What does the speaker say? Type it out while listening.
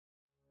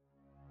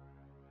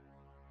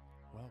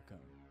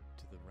Welcome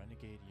to the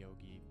Renegade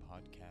Yogi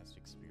podcast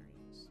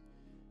experience.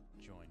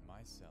 Join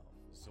myself,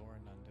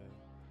 Zorananda,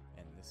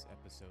 and this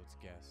episode's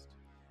guest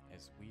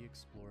as we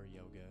explore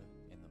yoga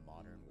in the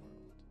modern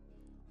world.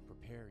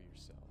 Prepare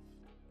yourself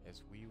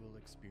as we will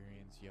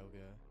experience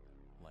yoga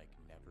like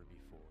never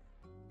before.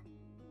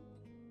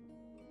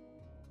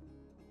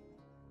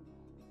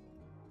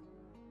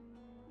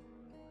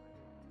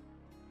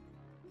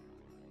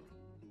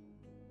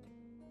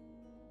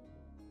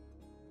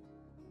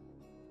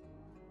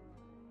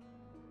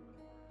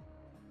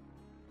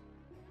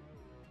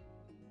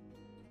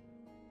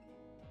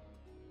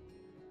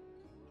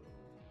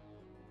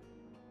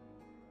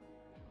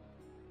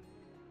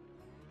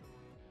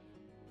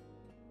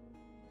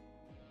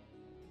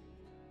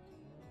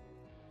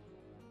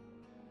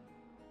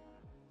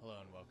 Hello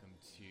and welcome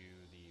to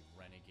the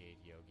Renegade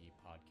Yogi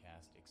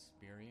podcast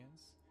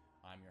experience.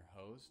 I'm your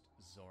host,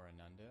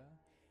 Zorananda,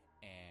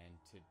 and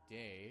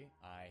today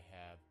I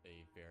have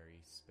a very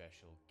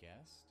special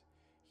guest.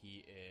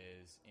 He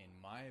is, in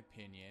my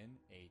opinion,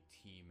 a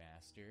tea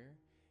master,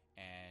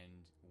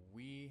 and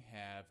we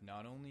have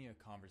not only a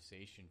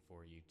conversation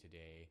for you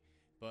today,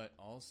 but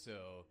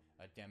also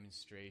a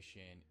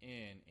demonstration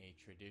in a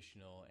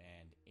traditional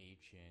and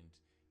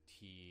ancient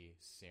tea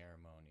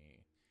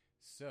ceremony.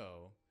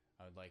 So,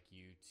 I would like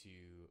you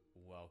to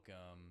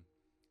welcome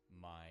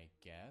my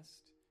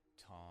guest,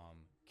 Tom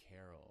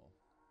Carroll.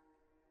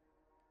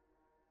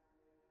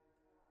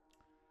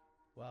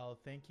 Well,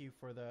 thank you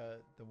for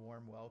the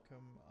warm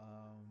welcome.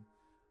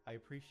 I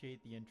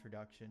appreciate the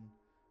introduction.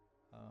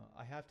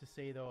 I have to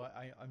say, though,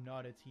 I'm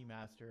not a tea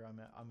master.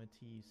 I'm a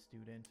tea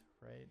student,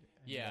 right?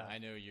 And, yeah, I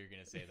know you're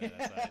going to say that.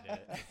 That's why I did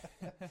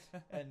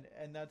it.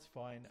 and that's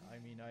fine. I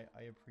mean,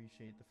 I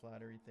appreciate the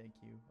flattery. Thank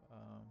you.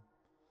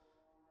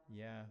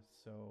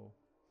 So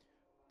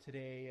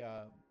today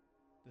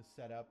the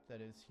setup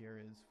that is here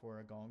is for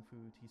a Gong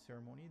Fu tea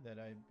ceremony that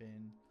I've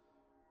been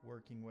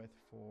working with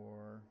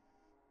for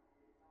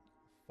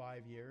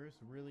 5 years,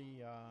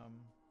 really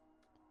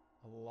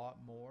a lot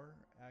more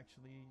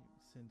actually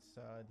since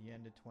the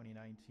end of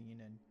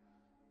 2019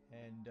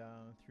 and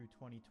through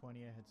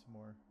 2020 I had some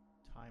more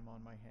time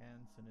on my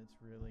hands, and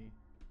it's really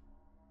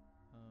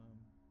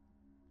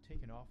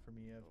taken off for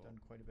me. I've done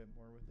quite a bit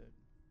more with it.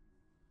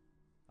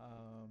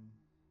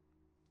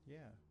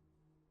 Yeah.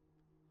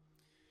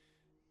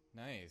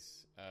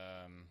 Nice.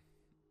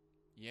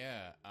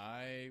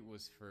 I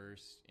was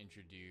first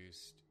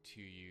introduced to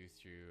you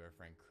through our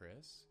friend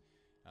Chris.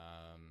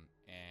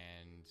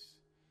 And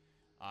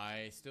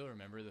I still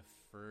remember the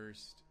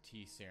first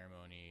tea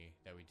ceremony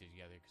that we did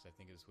together, because I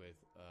think it was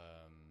with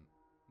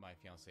my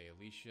fiance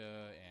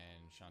Alicia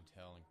and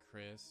Chantel and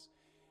Chris,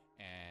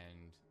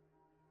 and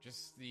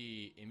just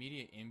the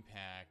immediate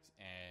impact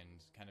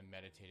and kind of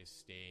meditative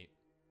state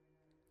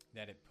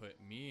that it put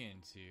me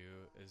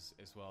into,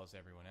 as well as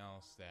everyone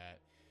else,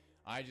 that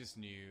I just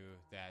knew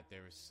that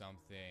there was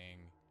something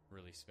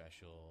really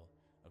special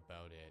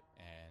about it.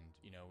 And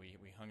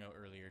we hung out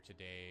earlier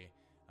today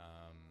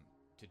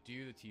to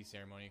do the tea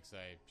ceremony, because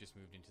I just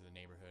moved into the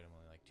neighborhood. I'm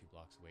only like 2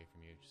 blocks away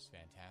from you, which is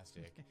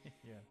fantastic.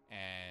 Yeah.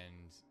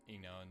 And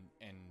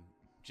and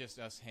just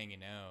us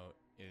hanging out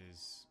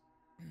is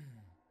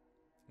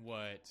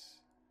what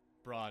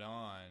brought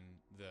on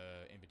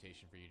the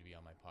invitation for you to be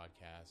on my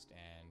podcast.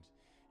 And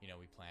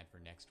we planned for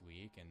next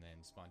week, and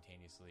then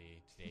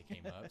spontaneously today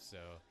came up.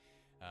 So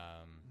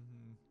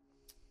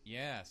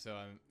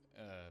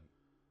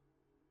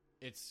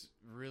it's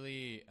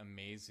really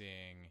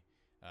amazing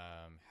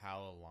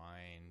how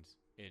aligned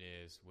it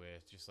is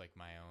with just like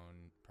my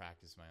own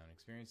practice, my own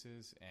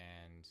experiences.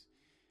 And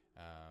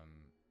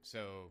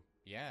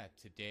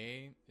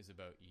today is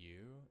about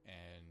you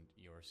and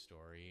your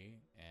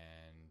story.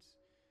 And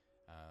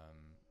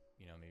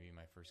maybe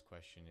my first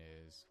question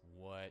is,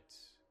 what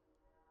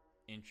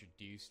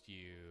introduced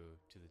you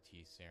to the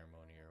tea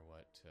ceremony, or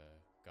what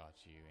got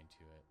you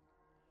into it?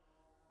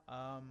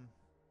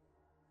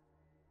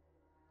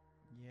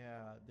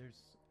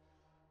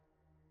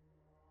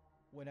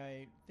 When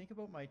I think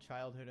about my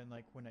childhood and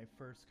like when I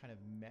first kind of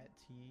met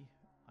tea,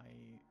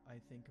 I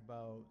think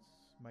about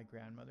my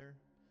grandmother,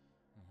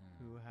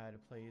 who had a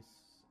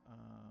place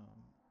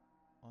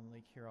on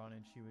Lake Huron,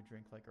 and she would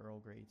drink like Earl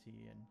Grey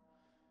tea, and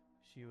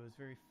she was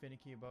very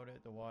finicky about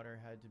it. The water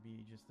had to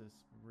be just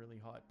this really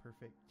hot,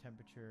 perfect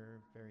temperature,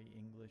 very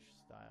English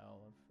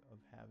style of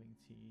having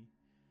tea.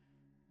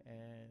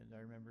 And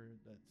I remember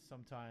that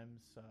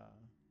sometimes I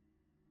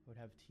would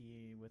have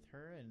tea with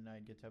her, and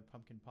I'd get to have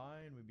pumpkin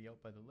pie, and we'd be out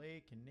by the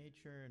lake and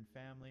nature and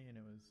family. And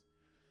it was,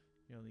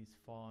 these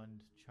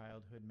fond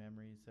childhood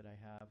memories that I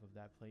have of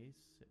that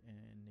place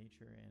and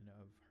nature and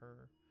of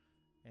her.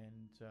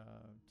 And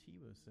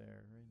tea was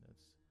there, right?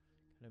 That's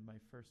kind of my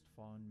first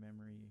fond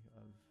memory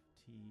of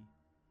tea.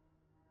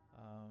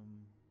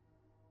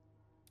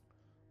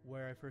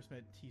 Where I first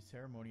met tea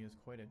ceremony is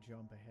quite a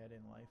jump ahead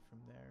in life from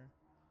there.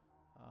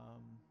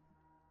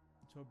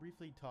 So I'll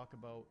briefly talk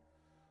about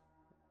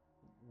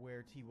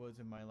where tea was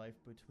in my life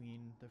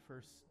between the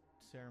first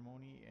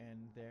ceremony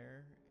and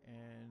there.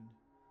 And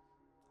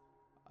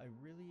I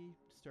really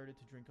started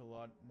to drink a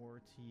lot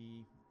more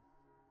tea,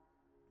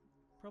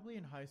 probably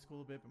in high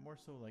school a bit, but more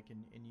so like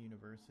in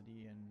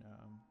university. And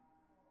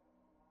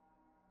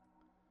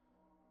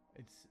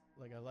it's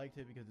like I liked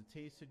it because it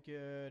tasted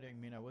good. I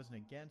mean, I wasn't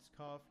against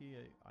coffee.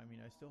 I mean,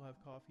 I still have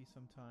coffee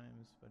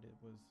sometimes, but it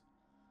was,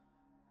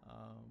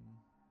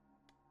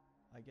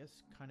 I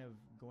guess, kind of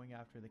going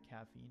after the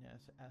caffeine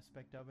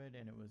aspect of it,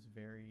 and it was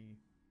very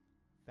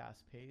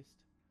fast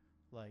paced,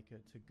 like a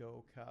to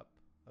go cup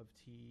of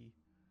tea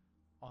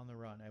on the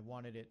run. I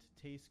wanted it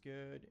to taste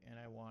good, and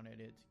I wanted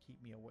it to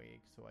keep me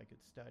awake so I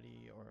could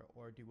study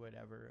or do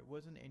whatever. It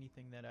wasn't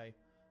anything that I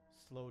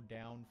slowed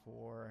down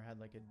for or had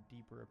like a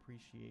deeper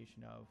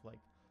appreciation of, like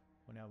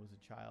when I was a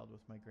child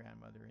with my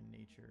grandmother in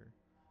nature.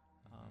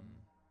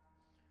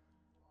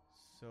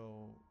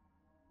 So,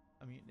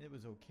 I mean, it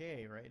was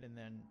okay, right? And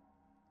then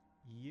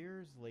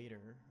years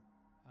later,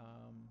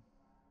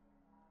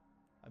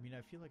 I mean,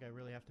 I feel like I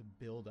really have to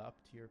build up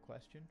to your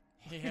question.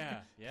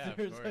 Yeah, of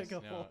There's course. like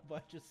a No. whole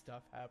bunch of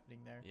stuff happening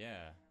there.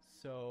 Yeah.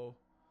 So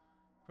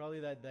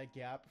probably that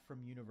gap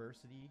from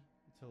university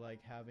to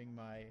like having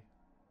my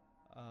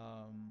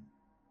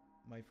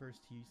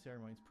first tea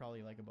ceremony is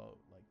probably like about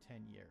like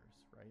 10 years,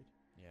 right?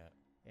 Yeah.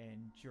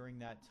 And during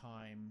that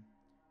time,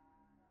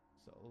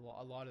 so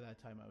a lot of that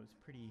time I was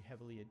pretty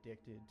heavily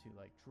addicted to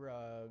like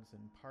drugs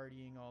and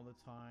partying all the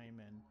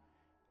time,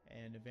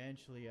 and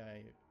eventually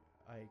I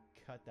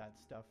cut that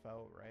stuff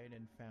out, right,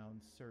 and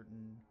found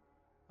certain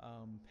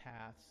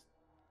paths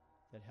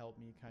that helped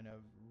me kind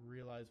of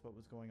realize what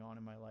was going on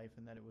in my life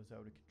and that it was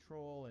out of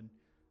control. And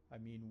I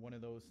mean, one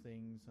of those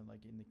things, and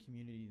like in the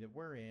community that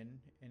we're in,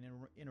 and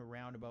in a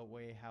roundabout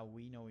way, how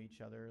we know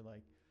each other,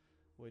 like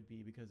would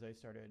be because I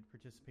started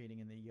participating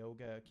in the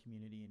yoga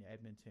community in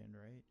Edmonton,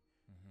 right?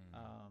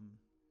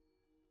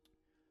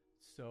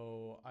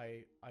 So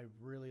I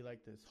really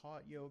liked this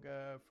hot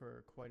yoga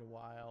for quite a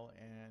while,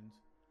 and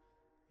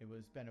it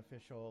was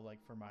beneficial like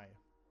for my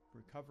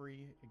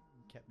recovery. It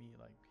kept me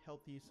like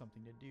healthy,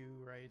 something to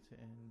do, right?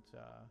 And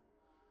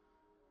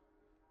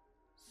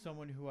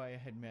someone who I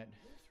had met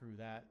through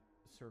that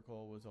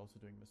circle was also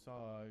doing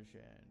massage,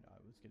 and I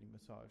was getting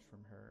massage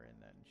from her, and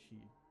then she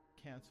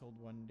canceled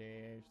one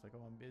day. She's like,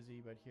 oh, I'm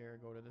busy, but here,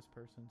 go to this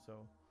person.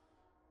 So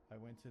I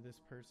went to this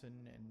person,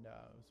 and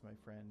it was my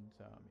friend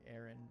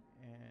Erin,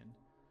 and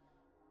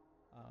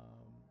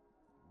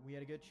we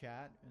had a good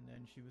chat. And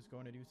then she was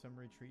going to do some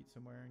retreat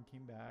somewhere and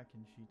came back,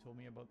 and she told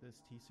me about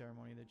this tea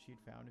ceremony that she'd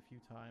found a few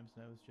times.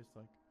 And I was just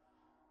like,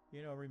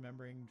 you know,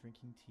 remembering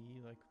drinking tea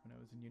like when I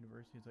was in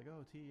university. It's like,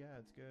 oh, tea, yeah,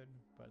 it's good,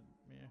 but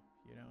yeah,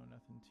 you know,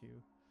 nothing too,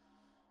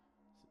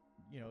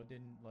 you know,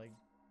 didn't like,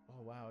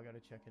 oh wow, I got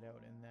to check it out.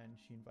 And then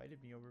she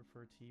invited me over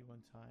for tea one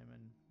time,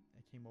 and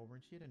I came over,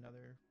 and she had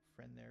another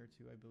friend there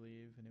too, I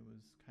believe, and it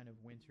was kind of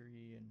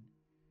wintry. And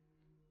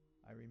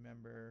I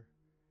remember,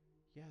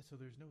 yeah, so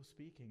there's no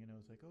speaking, and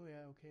I was like, oh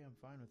yeah, okay, I'm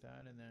fine with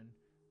that. And then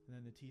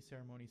the tea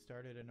ceremony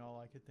started, and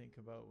all I could think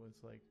about was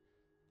like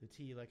the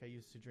tea like I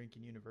used to drink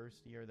in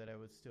university, or that I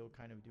was still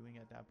kind of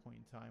doing at that point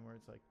in time, where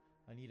it's like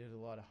I needed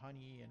a lot of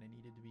honey, and I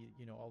needed to be,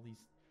 you know, all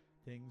these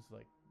things,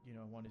 like, you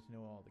know, I wanted to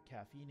know all the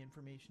caffeine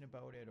information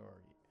about it,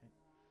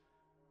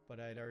 but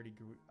I'd already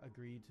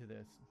agreed to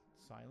this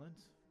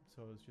silence.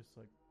 So it was just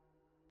like,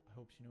 I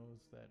hope she knows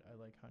that I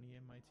like honey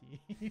in my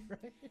tea,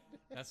 right?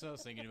 That's what I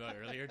was thinking about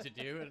earlier to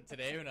do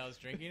today when I was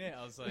drinking it.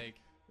 I was like,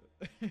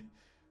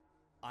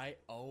 I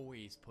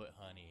always put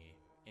honey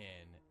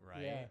in,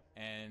 right? Yeah.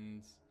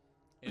 And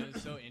it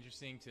was so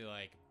interesting to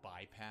like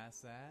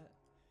bypass that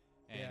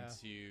and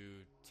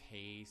to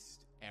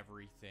taste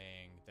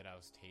everything that I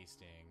was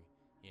tasting,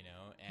 you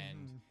know?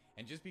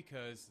 And just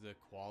because the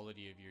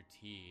quality of your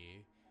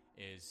tea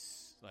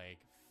is like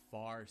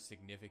far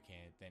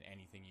significant than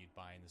anything you'd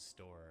buy in the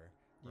store,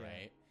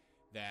 right?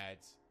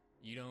 That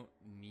you don't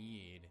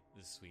need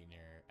the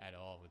sweetener at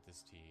all with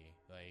this tea.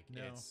 Like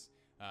it's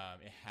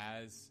it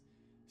has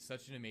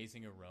such an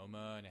amazing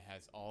aroma, and it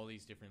has all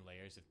these different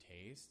layers of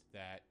taste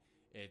that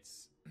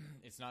it's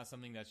not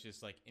something that's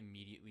just like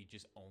immediately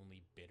just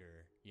only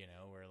bitter, you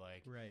know, where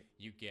like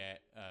you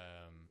get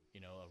you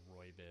know, a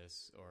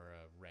rooibos or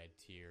a red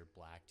tea or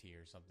black tea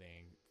or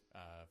something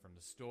from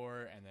the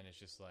store, and then it's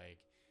just like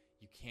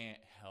you can't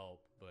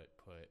help but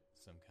put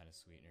some kind of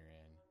sweetener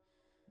in.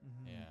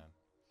 Yeah.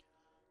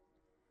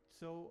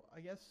 So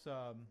I guess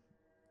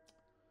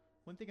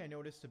one thing I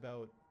noticed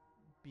about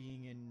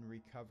being in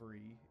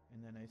recovery,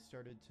 and then I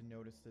started to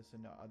notice this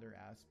in other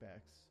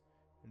aspects,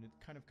 and it's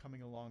kind of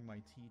coming along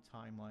my tea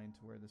timeline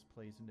to where this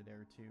plays into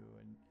there too.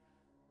 And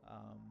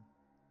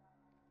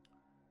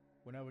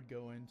when I would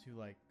go into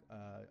like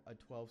a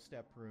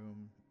 12-step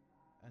room,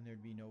 and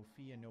there'd be no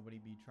fee and nobody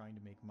be trying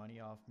to make money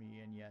off me,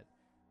 and yet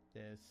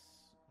this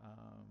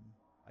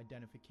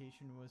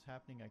identification was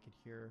happening. I could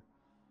hear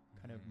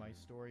kind of my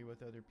story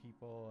with other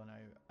people, and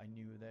I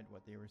knew that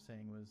what they were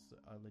saying was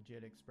a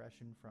legit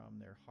expression from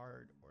their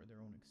heart or their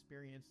own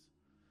experience.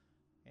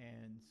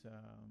 And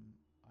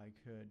I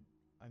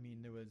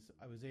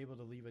was able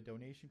to leave a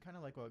donation, kind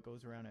of like what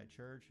goes around at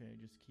church, and it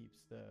just keeps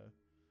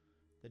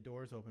the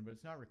doors open, but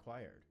it's not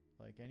required.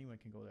 Like anyone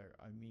can go there.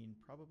 I mean,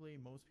 probably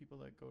most people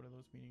that go to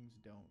those meetings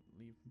don't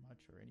leave much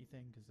or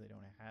anything because they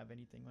don't have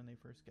anything when they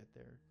first get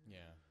there.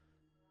 Yeah.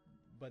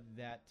 But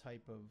that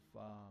type of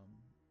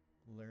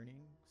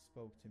learning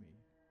spoke to me.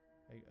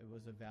 It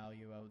was a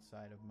value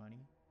outside of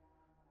money,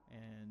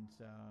 and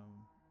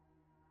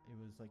it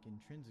was like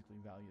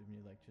intrinsically valued to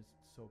me, like just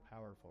so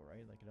powerful,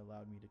 right? Like it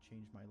allowed me to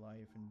change my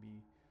life and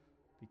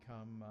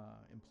become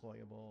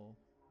employable,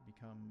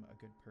 become a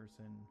good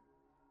person,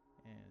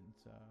 and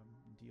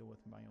deal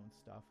with my own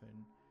stuff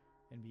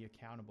and be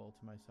accountable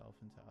to myself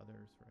and to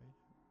others, right?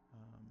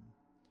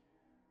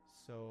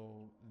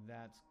 So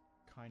that's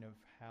kind of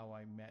how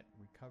I met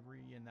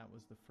recovery, and that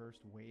was the first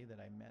way that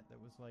I met that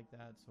was like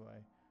that. So I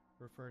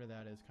refer to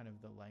that as kind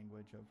of the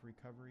language of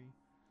recovery.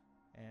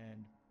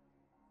 And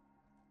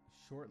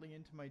shortly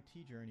into my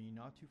tea journey,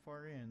 not too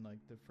far in, like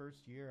the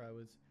first year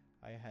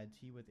I had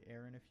tea with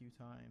Aaron a few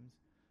times.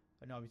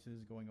 And obviously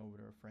this is going over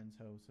to a friend's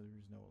house, so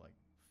there's no like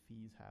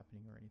fees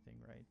happening or anything,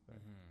 right? But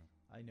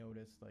I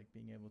noticed like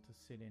being able to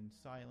sit in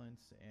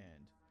silence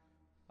and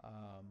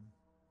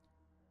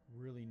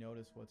really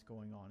notice what's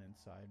going on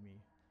inside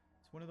me.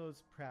 It's one of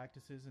those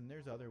practices, and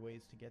there's other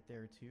ways to get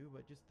there too,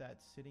 but just that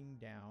sitting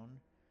down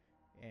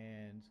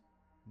and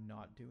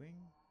not doing,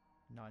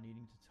 not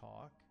needing to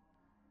talk,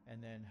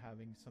 and then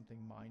having something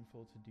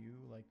mindful to do,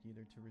 like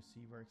either to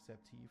receive or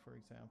accept tea, for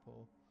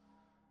example,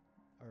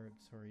 or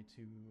sorry,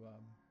 to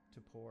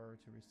pour or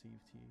to receive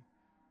tea.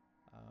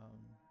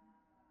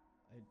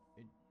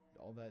 It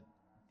all that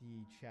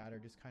the chatter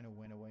just kind of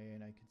went away,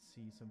 and I could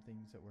see some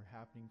things that were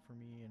happening for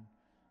me. And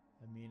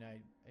I mean, I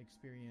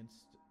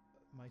experienced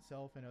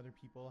myself and other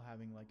people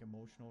having like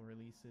emotional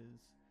releases,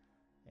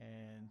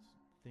 and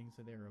things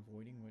that they're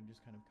avoiding would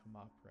just kind of come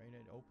up, right?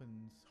 It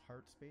opens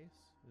heart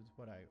space is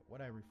what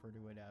I refer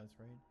to it as,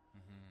 right?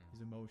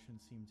 These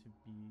emotions seem to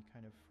be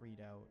kind of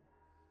freed out.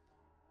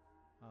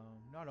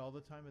 Not all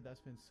the time, but that's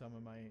been some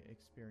of my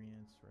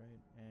experience,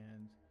 right?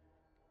 And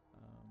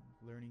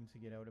learning to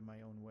get out of my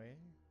own way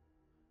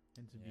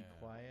and to be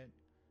quiet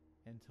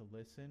and to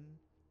listen,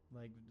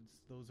 like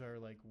those are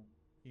like,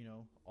 you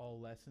know, all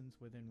lessons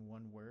within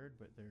one word,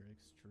 but they're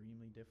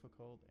extremely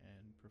difficult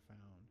and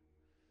profound.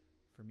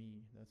 For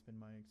me, that's been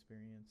my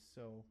experience.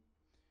 So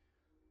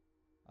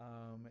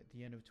at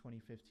the end of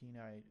 2015,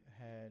 I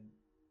had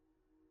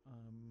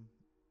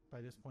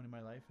by this point in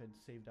my life had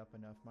saved up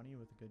enough money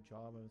with a good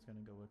job. I was going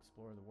to go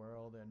explore the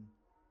world, and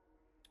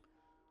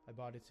I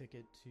bought a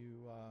ticket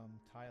to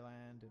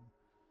Thailand,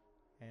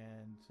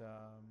 and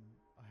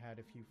I had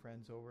a few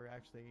friends over.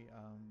 Actually,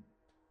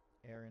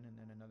 Aaron and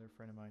then another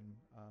friend of mine,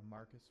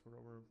 Marcus, were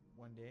over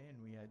one day, and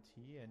we had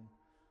tea. And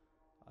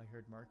I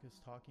heard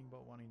Marcus talking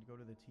about wanting to go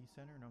to the tea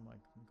center, and I'm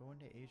like, I'm going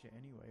to Asia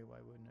anyway.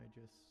 Why wouldn't I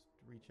just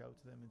reach out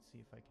to them and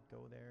see if I could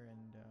go there?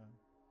 And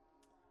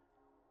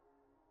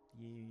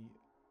the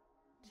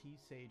Tea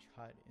Sage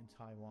Hut in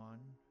Taiwan.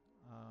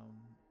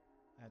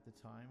 At the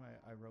time,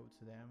 I wrote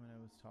to them, and I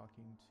was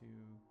talking to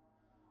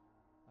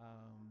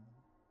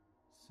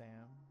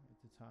Sam at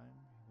the time.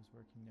 He was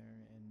working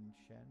there in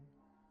Shen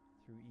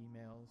through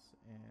emails,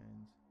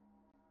 and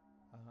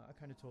I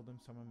kind of told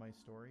them some of my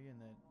story and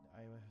that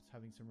I was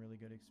having some really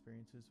good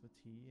experiences with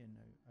tea, and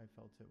I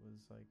felt it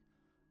was like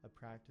a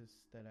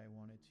practice that I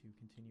wanted to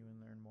continue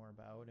and learn more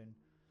about. And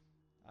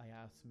I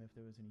asked them if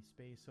there was any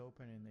space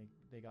open, and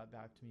they got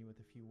back to me with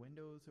a few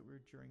windows that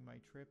were during my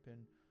trip,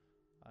 and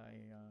I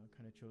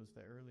kind of chose the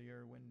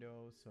earlier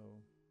window.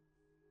 So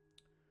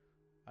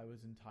I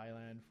was in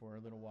Thailand for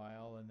a little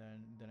while, and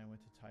then I went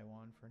to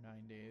Taiwan for 9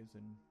 days.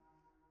 And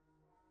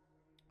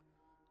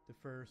the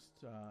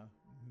first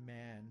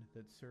man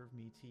that served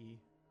me tea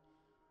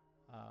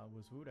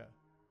was Buddha,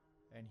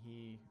 and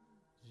he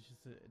is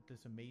just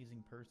this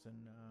amazing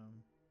person.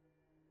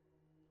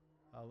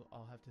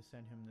 I'll have to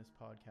send him this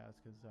podcast,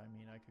 because I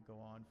mean I could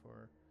go on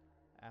for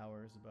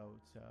hours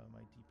about my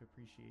deep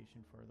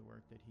appreciation for the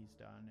work that he's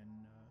done.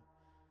 And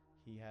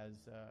he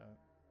has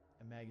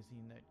a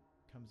magazine that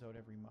comes out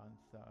every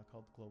month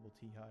called Global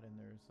Tea Hut, and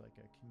there's like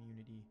a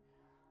community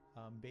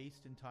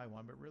based in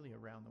Taiwan, but really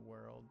around the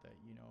world, that,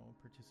 you know,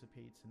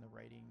 participates in the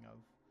writing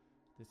of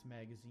this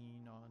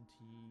magazine on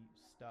tea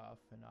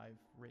stuff. And I've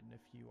written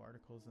a few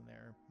articles in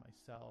there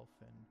myself,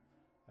 and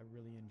I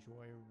really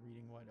enjoy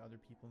reading what other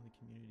people in the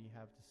community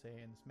have to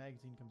say. And this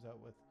magazine comes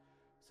out with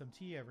some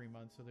tea every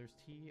month, so there's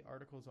tea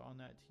articles on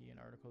that tea and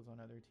articles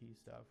on other tea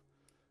stuff,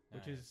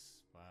 which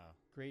is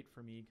great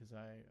for me, because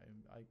I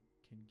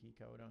can geek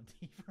out on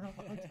tea for a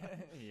long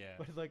time.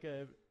 But like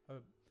a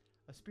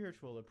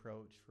spiritual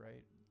approach,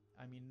 right?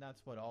 I mean,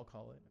 that's what I'll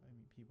call it. I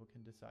mean, people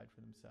can decide for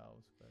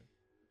themselves, but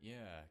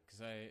yeah,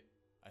 because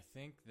I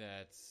think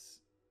that's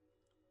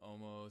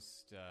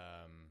almost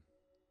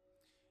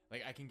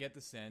like I can get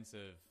the sense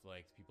of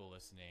like people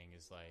listening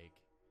is like,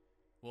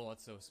 well,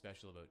 what's so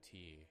special about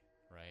tea,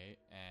 right?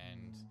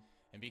 And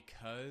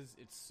because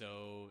it's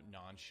so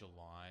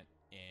nonchalant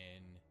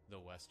in the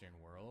Western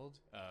world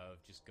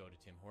of just go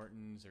to Tim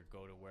Hortons or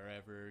go to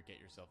wherever, get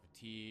yourself a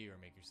tea or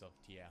make yourself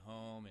a tea at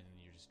home, and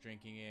you're just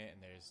drinking it,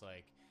 and there's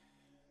like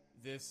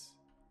this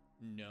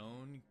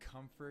known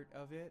comfort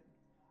of it,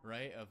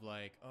 right? Of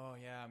like, oh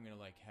yeah, I'm gonna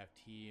like have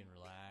tea and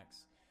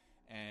relax.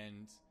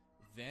 And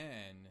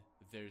then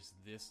there's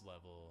this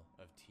level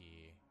of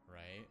tea,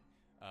 right?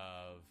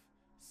 Of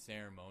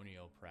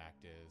ceremonial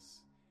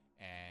practice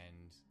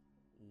and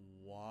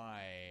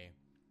why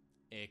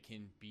it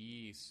can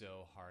be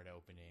so heart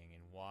opening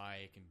and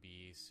why it can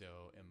be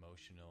so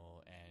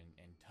emotional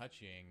and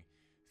touching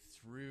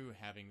through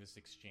having this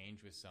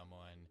exchange with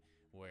someone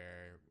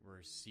where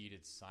we're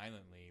seated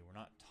silently, we're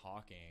not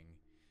talking,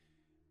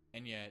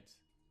 and yet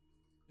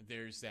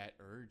there's that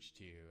urge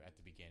to at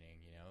the beginning,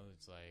 you know?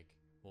 It's like,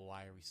 well,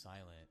 why are we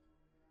silent?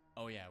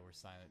 Oh yeah, we're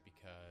silent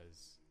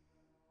because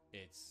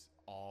it's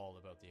all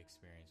about the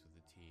experience with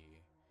the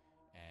tea.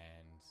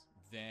 And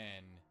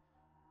then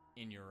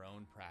in your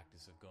own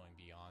practice of going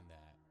beyond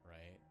that,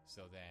 right?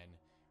 So then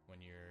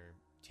when you're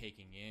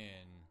taking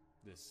in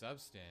this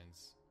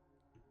substance,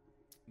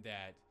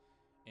 that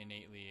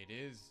innately it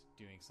is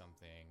doing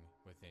something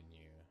within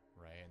you,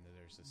 right? And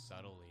there's a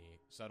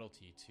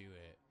subtlety to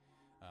it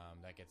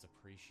that gets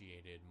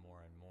appreciated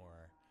more and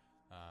more.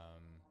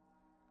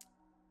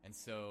 And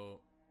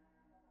so,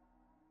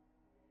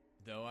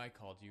 though I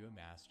called you a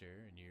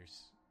master and you're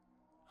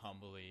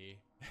humbly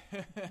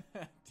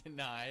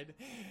denied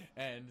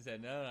and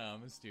said, no,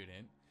 I'm a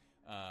student,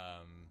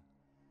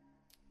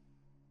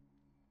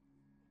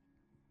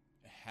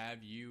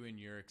 have you in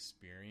your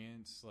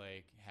experience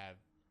like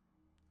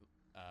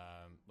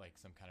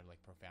some kind of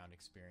like profound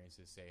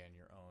experiences, say in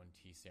your own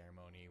tea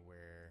ceremony,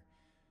 where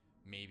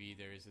maybe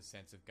there is a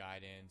sense of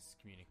guidance,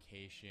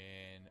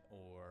 communication,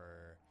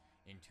 or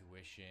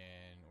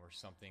intuition, or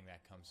something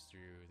that comes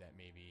through that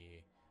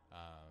maybe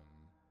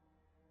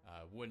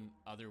wouldn't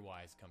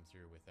otherwise come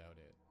through without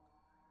it?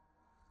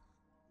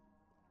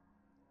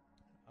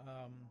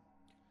 Well,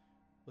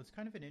 it's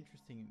kind of an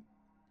interesting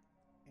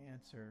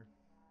answer.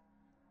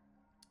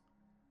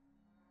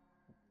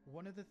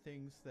 One of the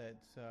things that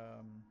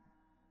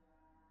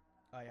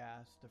I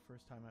asked the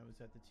first time I was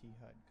at the tea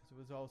hut, because it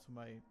was also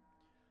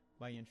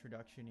my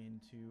introduction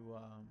into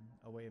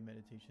a way of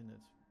meditation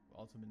that's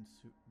also been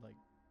like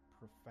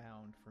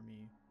profound for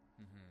me.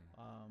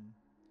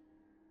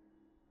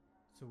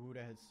 So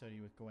Buddha had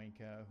studied with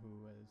Goenka, who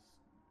was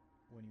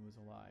when he was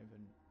alive,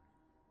 and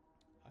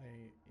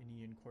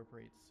he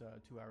incorporates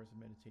 2 hours of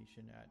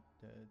meditation at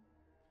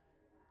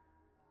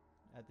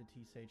the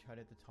tea sage hut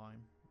at the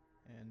time,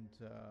 and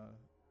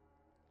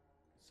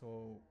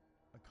so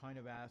I kind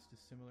of asked a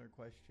similar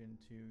question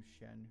to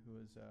Shen, who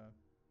was a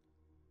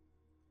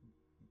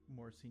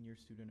more senior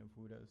student of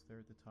Buddha's there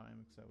at the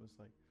time, because I was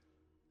like,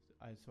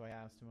 so I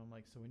asked him, I'm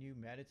like, so when you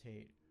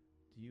meditate,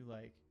 do you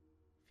like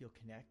feel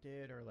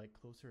connected or like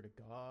closer to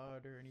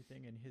God or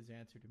anything? And his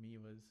answer to me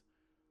was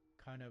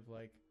kind of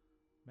like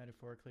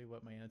metaphorically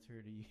what my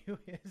answer to you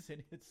is,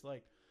 and it's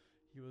like,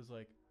 he was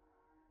like,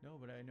 no,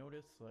 but I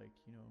notice, like,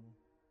 you know,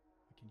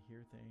 I can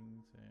hear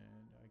things,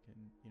 and I can,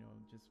 you know,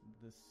 just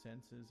the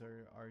senses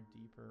are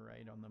deeper,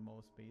 right, on the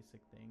most basic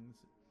things.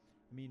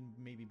 I mean,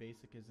 maybe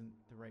basic isn't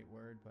the right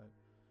word, but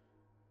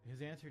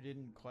his answer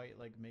didn't quite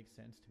like make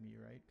sense to me,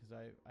 right? Because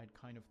I'd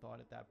kind of thought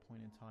at that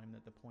point in time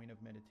that the point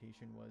of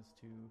meditation was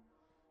to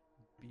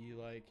be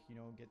like, you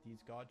know, get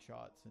these God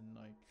shots and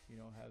like, you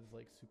know, have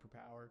like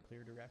superpower,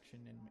 clear direction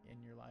in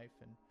your life.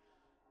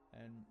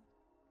 And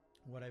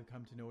what I've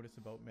come to notice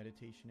about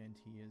meditation and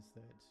tea is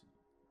that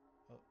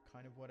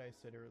kind of what I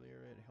said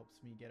earlier, it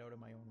helps me get out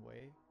of my own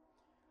way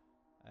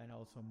and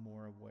also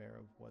more aware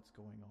of what's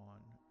going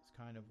on. It's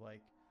kind of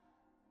like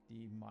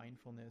the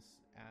mindfulness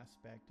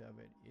aspect of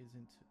it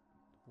isn't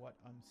what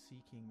I'm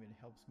seeking, but it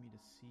helps me to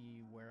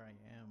see where I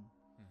am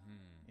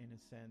in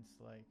a sense.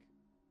 Like,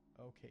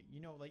 okay,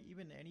 you know, like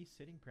even any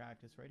sitting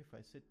practice, right? If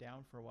I sit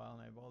down for a while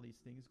and I have all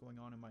these things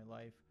going on in my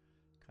life,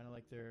 kind of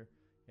like they're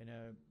in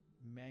a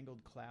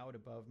mangled cloud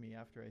above me,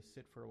 after I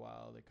sit for a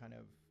while, they kind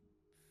of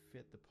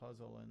fit the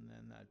puzzle, and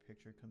then that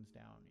picture comes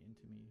down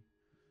into me,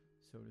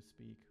 so to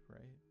speak,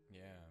 right?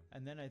 Yeah.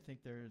 And then I think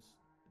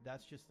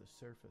that's just the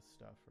surface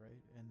stuff,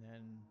 right? And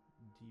then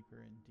deeper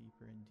and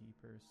deeper and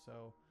deeper.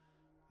 So,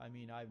 I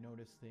mean, I've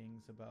noticed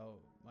things about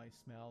my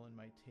smell and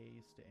my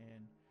taste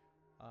and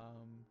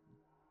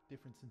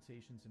different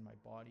sensations in my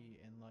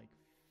body, and like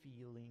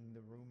feeling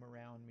the room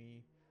around me,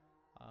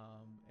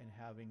 and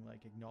having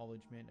like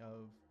acknowledgement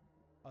of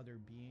other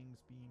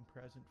beings being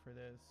present for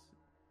this.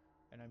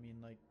 And I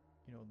mean, like,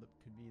 you know,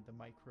 could be the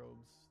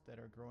microbes that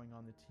are growing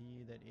on the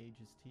tea that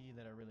ages tea,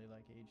 that I really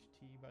like aged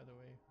tea, by the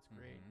way. It's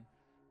great.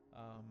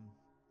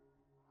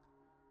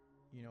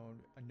 You know,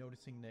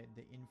 noticing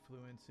the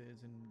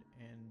influences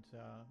and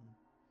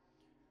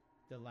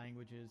the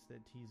languages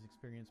that teas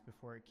experienced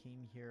before it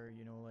came here,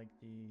 you know, like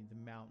the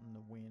mountain,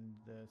 the wind,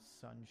 the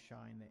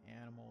sunshine, the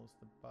animals,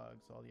 the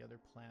bugs, all the other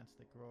plants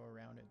that grow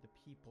around it, the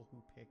people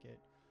who pick it,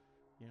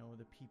 you know,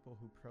 the people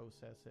who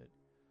process it.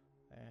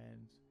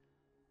 And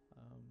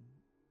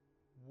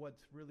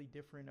what's really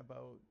different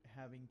about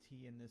having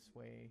tea in this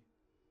way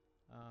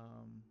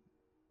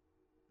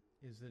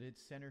is that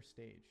it's center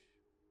stage,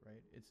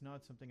 right? It's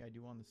not something I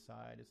do on the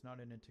side. It's not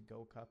in a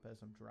to-go cup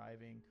as I'm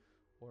driving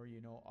or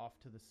off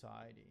to the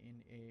side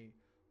in a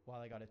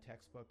while I got a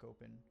textbook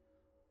open,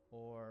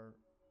 or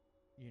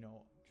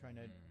trying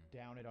to Mm-hmm.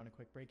 down it on a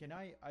quick break. And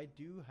I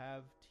do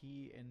have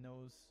tea in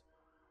those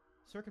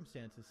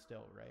circumstances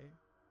still, right?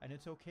 And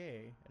it's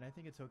okay. And I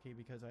think it's okay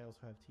because I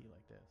also have tea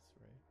like this,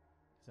 right?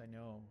 Because I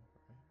know,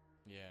 right?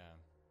 Yeah.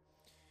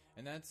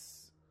 And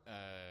that's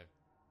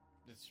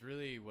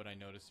really what I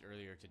noticed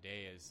earlier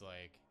today is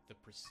like the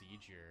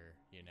procedure,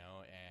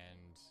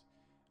 and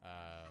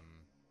um,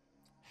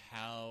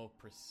 how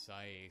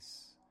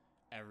precise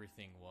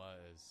everything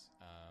was,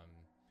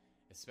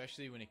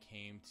 especially when it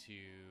came to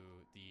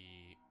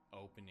the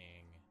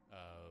opening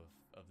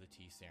of the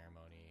tea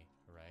ceremony,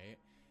 right?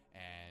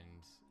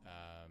 And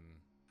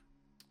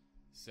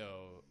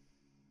so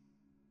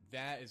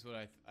that is what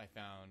I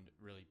found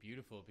really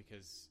beautiful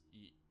because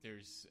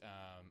there's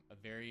a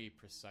very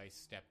precise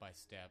step by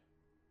step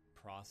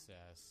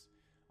process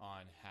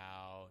on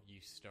how you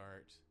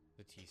start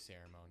the tea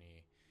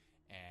ceremony.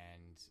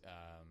 And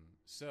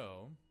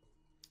so,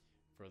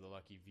 for the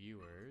lucky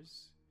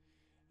viewers,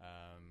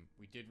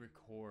 we did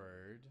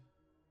record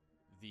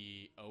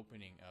the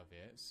opening of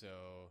it.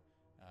 So,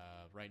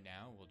 right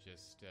now, we'll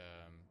just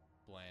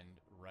blend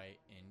right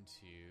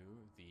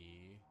into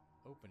the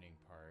opening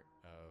part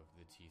of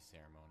the tea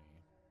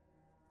ceremony.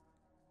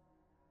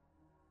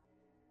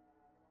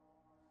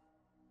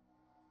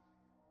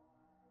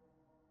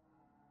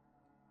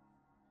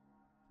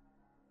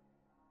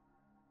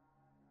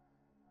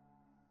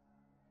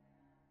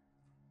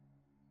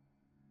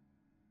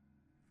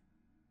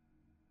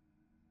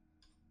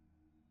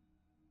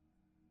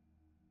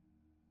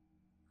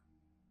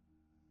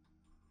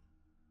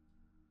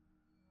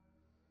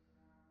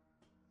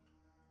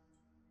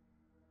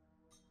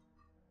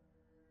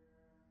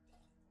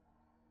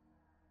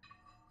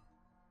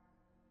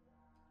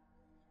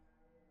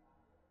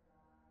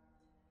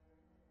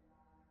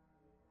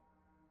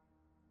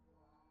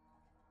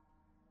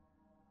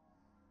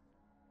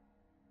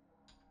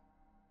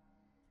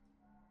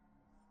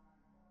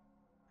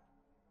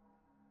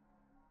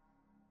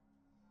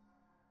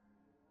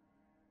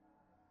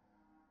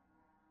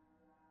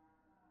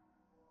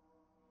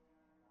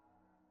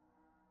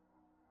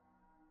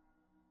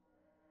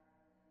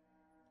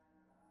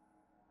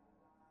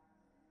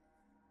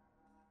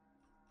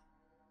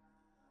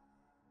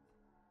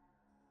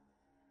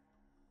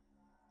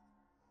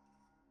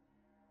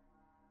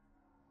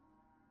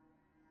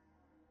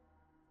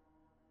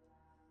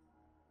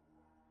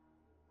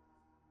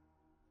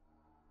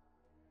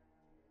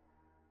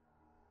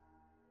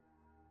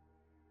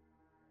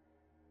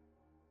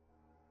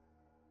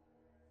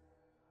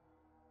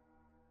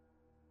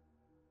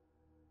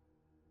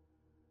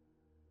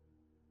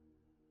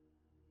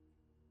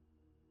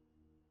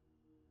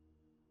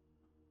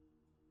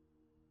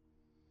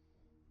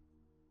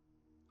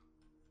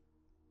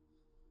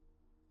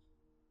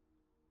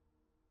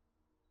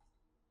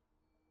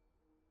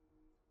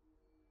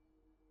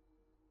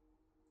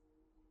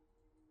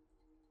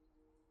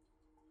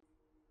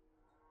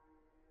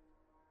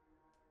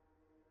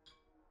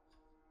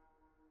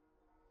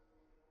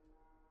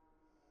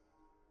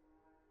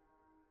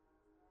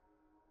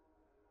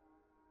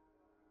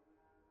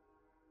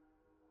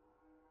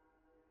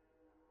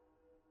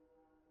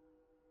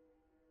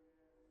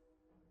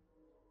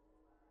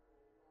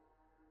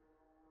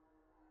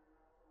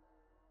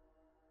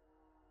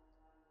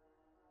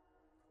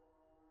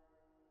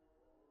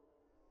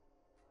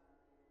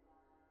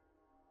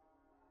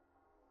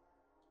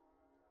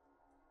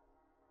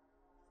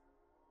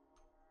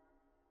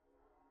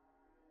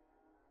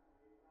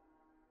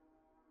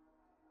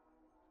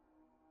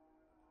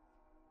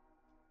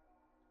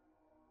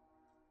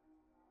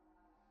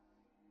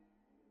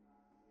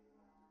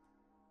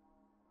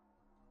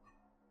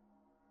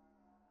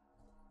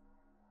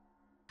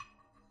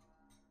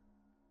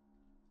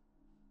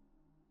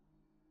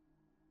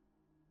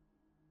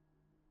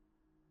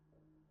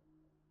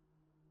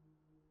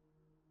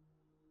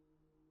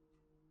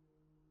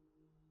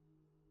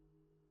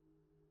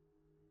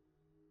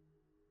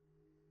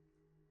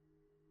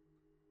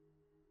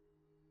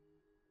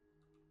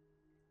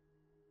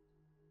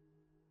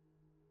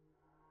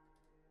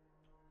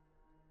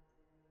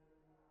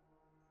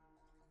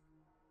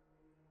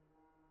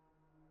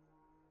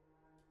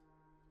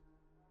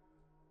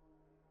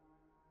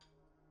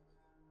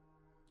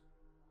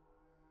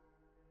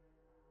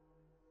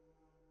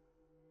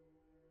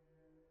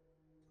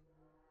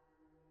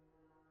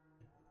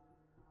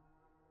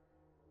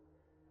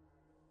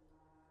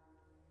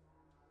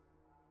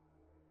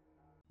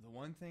 The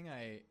one thing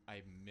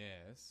I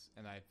miss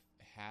and I've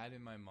had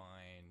in my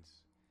mind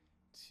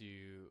to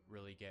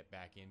really get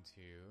back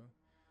into,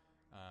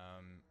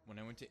 when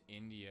I went to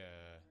India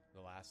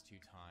the last two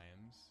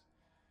times,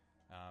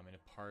 and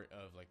a part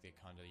of like the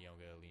Kanda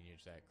Yoga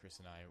lineage that Chris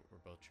and I were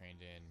both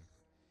trained in,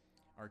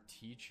 our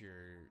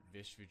teacher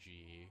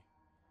Vishvaji,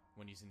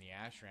 when he's in the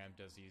ashram,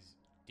 does these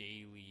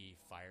daily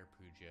fire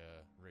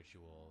puja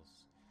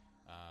rituals,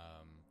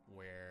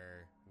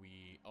 where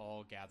we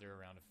all gather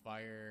around a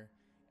fire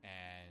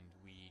and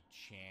we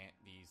chant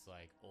these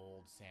like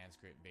old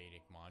Sanskrit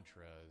Vedic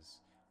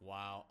mantras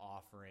while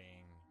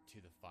offering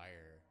to the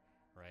fire,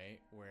 right?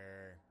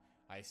 Where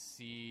I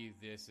see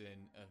this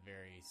in a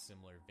very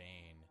similar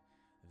vein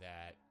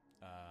that,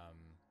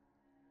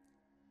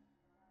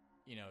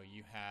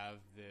 you have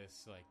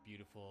this like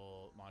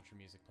beautiful mantra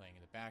music playing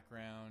in the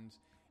background,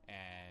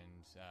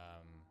 and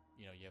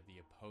you have the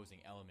opposing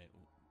element,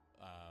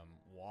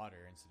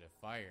 water instead of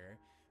fire,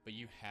 but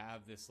you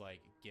have this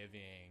like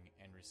giving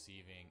and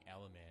receiving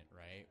element,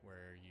 right,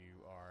 where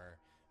you are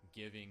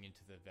giving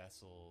into the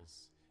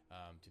vessels,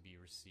 to be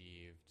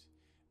received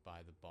by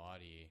the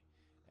body.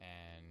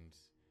 And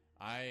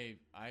I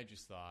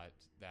just thought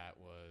that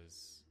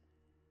was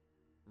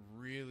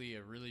really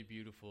a really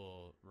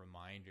beautiful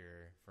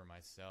reminder for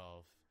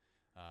myself,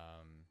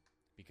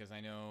 because I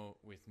know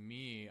with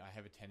me I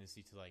have a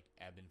tendency to like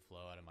ebb and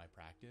flow out of my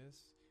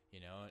practice.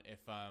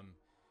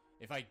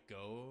 If I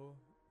go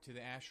to the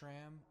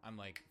ashram, I'm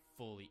like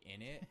fully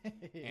in it,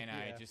 and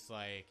Yeah. I just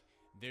like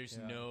there's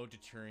Yeah. no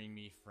deterring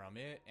me from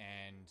it.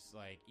 And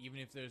like even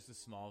if there's a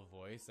small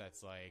voice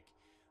that's like,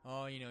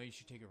 oh, you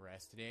should take a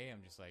rest today,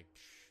 I'm just like,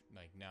 psh,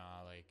 like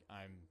nah, like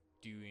I'm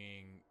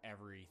doing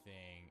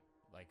everything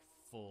like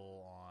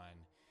full on.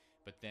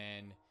 But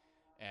then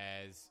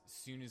as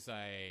soon as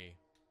I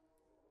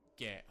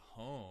get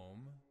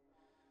home,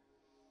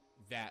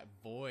 that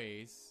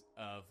voice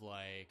of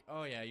like,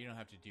 oh yeah, you don't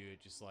have to do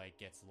it, just like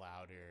gets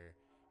louder.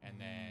 And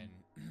then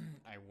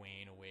I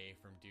wane away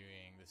from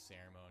doing the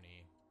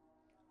ceremony.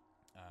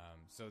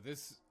 So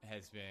this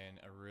has been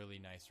a really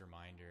nice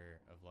reminder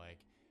of like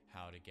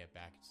how to get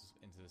back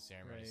into the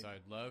ceremony. Right. So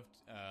I'd love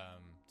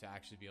to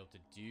actually be able to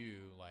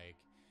do like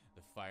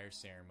the fire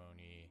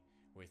ceremony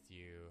with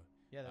you.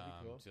 Yeah, that'd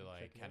be cool. To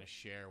like kind of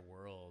share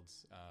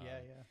worlds. Yeah,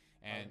 yeah.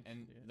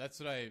 And that's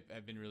what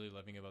I've been really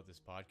loving about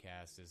this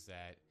podcast, is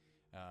that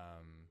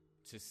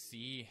to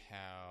see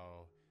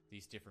how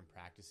these different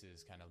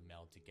practices kind of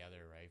meld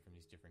together, right, from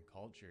these different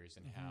cultures,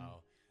 and how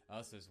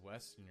us as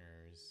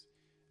Westerners,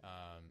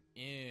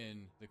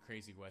 in the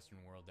crazy Western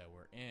world that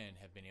we're in,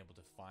 have been able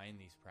to find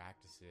these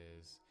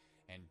practices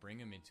and bring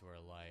them into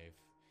our life,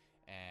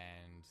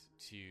 and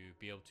to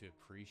be able to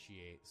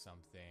appreciate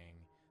something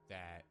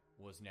that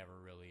was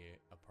never really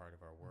a part of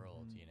our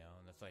world,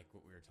 and that's like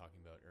what we were talking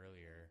about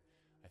earlier,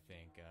 I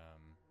think.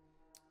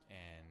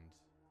 And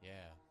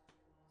yeah.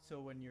 So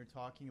when you're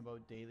talking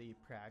about daily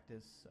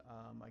practice,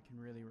 I can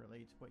really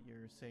relate to what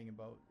you're saying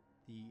about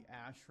the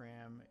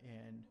ashram,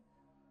 and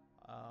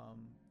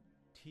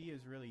tea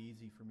is really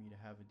easy for me to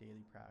have a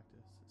daily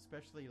practice,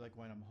 especially like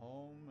when I'm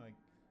home. Like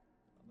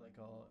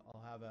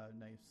I'll have a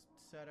nice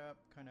setup,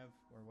 kind of,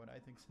 or what I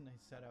think is a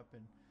nice setup,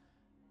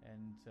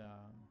 and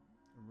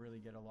really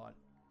get a lot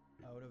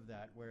out of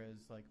that. Whereas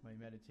like my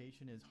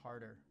meditation is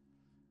harder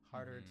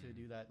to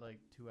do that, like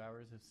 2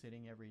 hours of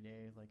sitting every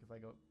day. Like if I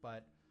go,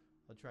 but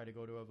I'll try to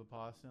go to a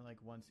Vipassana like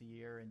once a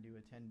year and do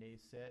a 10-day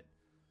sit,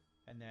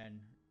 and then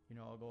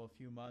I'll go a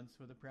few months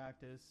with a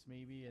practice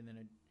maybe, and then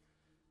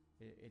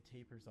it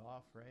tapers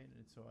off, right?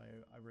 And so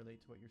I relate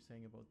to what you're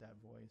saying about that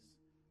voice,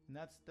 and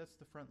that's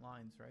the front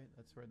lines, right?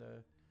 That's where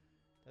the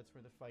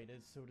fight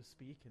is, so to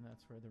speak, and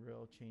that's where the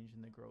real change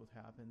and the growth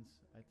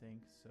happens, I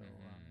think. So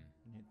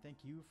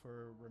thank you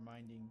for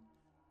reminding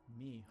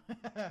me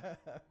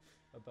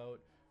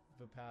about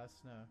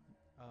Vipassana.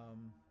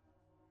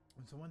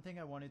 And so one thing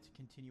I wanted to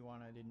continue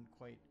on, I didn't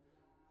quite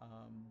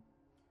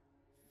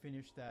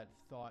finish that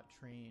thought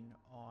train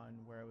on,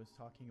 where I was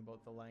talking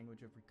about the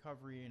language of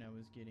recovery, and I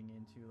was getting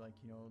into like,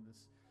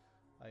 this,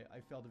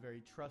 I felt a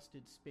very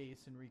trusted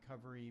space in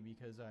recovery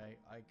because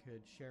I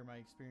could share my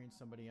experience.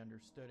 Somebody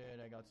understood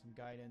it. I got some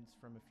guidance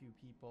from a few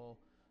people.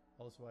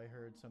 Also, I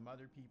heard some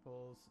other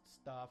people's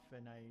stuff,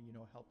 and I,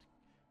 helped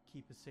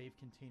keep a safe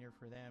container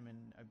for them,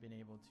 and I've been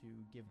able to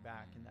give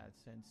back in that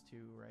sense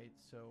too, right?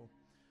 So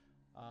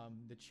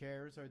the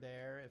chairs are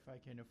there. If I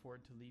can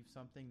afford to leave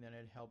something, then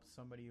it helps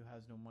somebody who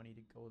has no money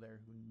to go there,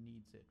 who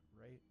needs it,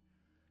 right?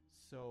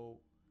 So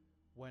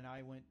when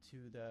I went to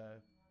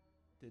the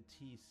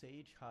tea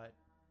sage hut,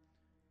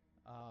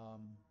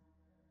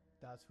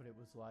 that's what it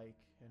was like.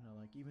 And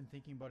like even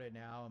thinking about it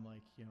now, I'm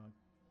like,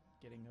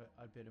 getting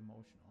a bit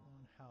emotional on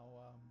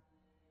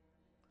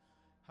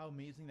how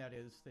amazing that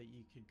is, that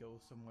you could go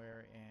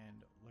somewhere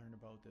and learn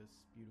about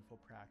this beautiful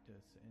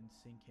practice and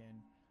sink in,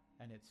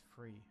 and it's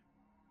free.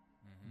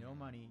 No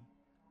money,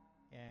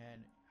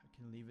 and I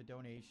can leave a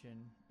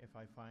donation if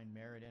I find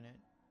merit in it,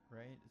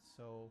 right?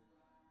 So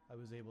I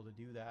was able to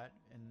do that,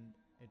 and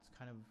it's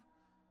kind of,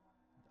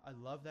 I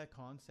love that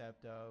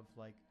concept of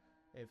like,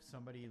 if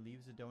somebody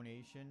leaves a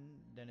donation,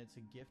 then it's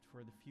a gift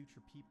for the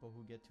future people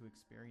who get to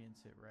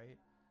experience it, right?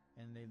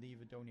 And they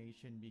leave a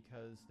donation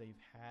because they've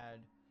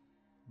had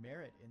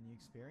merit in the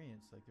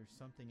experience. Like there's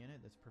something in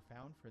it that's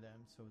profound for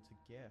them, so it's a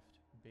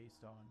gift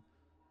based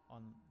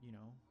on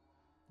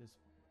this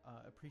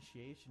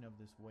appreciation of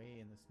this way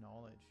and this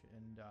knowledge,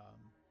 and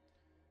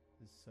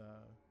this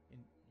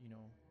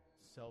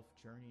self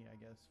journey, I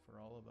guess, for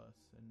all of us.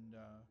 And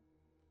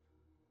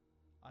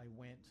I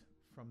went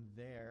from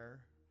there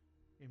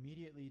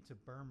immediately to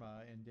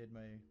Burma and did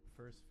my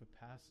first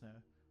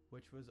Vipassana,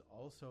 which was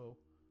also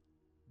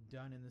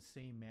done in the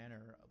same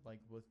manner, like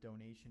with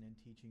donation and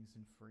teachings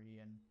and free.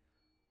 And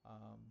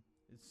um,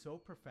 it's so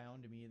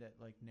profound to me that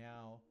like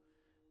now,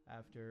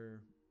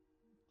 after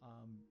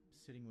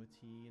sitting with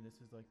tea, and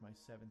this is like my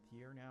 7th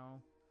year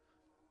now,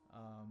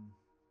 um,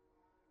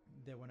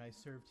 that when I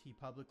serve tea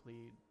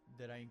publicly,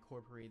 that I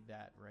incorporate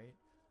that, right?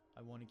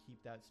 I want to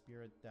keep that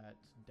spirit, that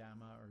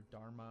Dhamma or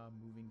Dharma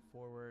moving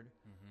forward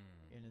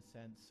in a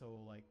sense. So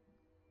like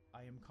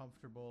I am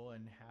comfortable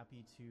and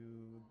happy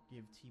to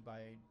give tea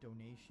by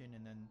donation,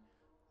 and then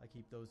I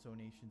keep those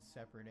donations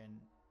separate,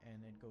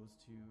 and it goes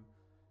to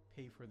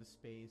pay for the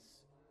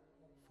space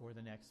for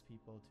the next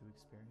people to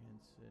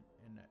experience it.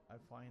 And I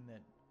find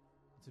that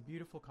it's a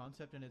beautiful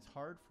concept, and it's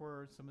hard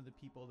for some of the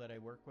people that I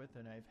work with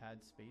and I've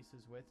had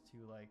spaces with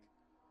to like,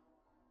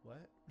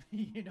 what?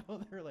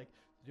 They're like,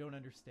 they don't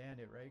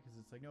understand it, right? Because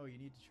it's like, no, you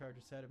need to charge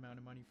a set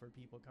amount of money for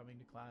people coming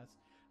to class.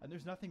 And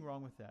there's nothing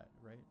wrong with that,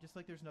 right? Just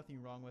like there's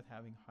nothing wrong with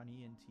having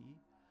honey and tea.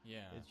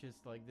 Yeah. It's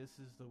just like, this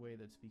is the way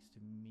that speaks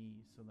to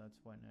me. So that's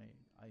when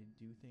I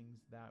do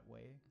things that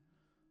way.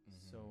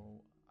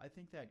 So I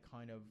think that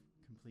kind of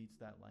completes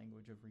that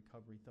language of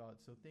recovery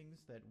thought. So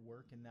things that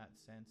work in that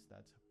sense,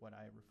 that's what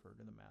I refer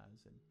to them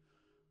as. And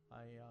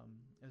I,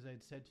 as I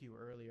had said to you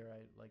earlier,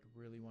 I like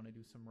really want to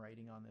do some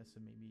writing on this,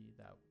 and maybe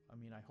that, I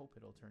mean, I hope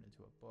it'll turn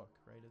into a book,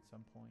 right, at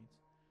some point.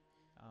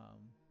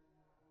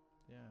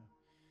 Yeah.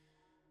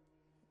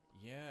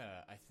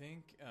 Yeah, I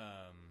think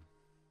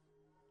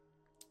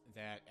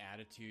that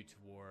attitude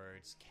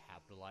towards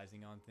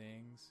capitalizing on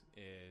things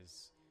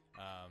is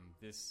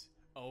this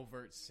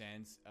overt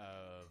sense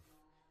of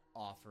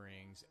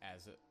offerings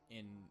as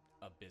in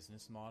a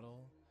business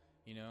model,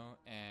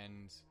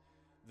 and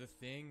the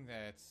thing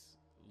that's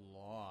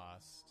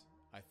lost,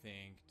 I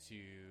think, to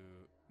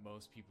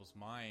most people's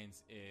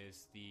minds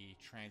is the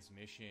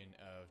transmission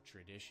of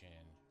tradition,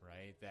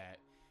 right? That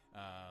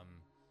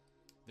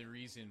the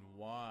reason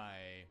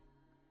why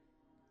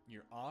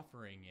you're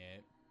offering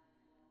it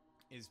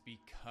is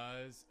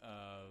because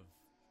of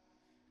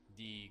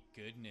the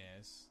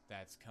goodness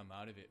that's come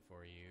out of it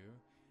for you,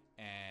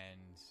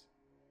 and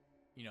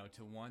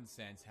to one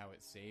sense how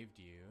it saved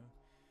you,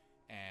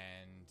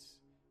 and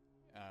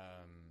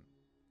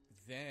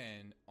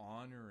then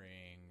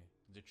honoring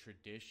the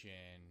tradition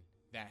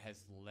that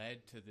has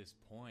led to this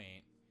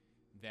point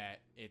that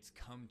it's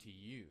come to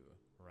you,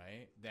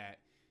 right? That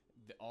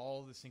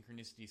all the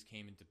synchronicities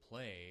came into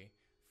play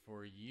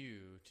for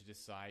you to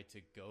decide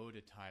to go to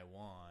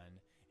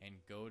Taiwan and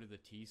go to the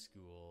tea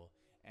school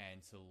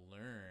and to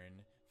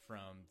learn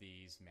from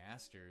these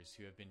masters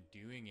who have been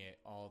doing it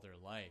all their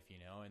life,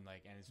 and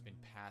it's been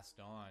passed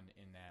on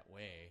in that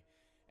way,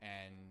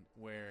 and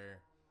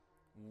where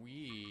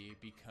we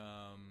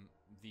become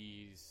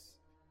these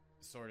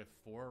sort of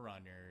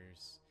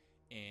forerunners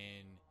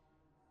in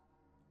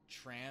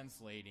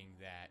translating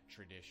that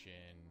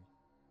tradition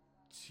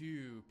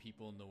to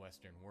people in the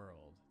Western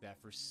world,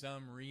 that for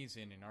some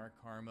reason in our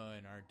karma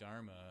and our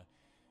dharma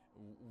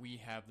we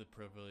have the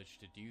privilege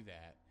to do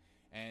that.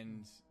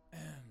 And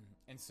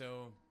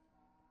so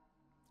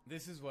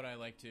this is what I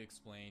like to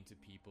explain to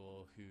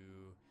people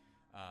who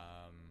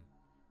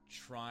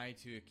try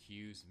to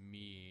accuse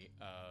me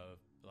of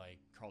like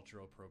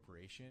cultural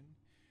appropriation,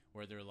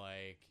 where they're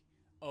like,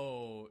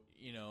 oh,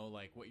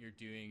 like what you're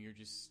doing, you're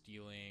just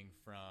stealing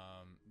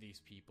from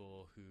these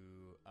people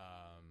who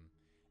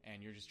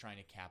and you're just trying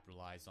to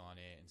capitalize on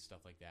it and stuff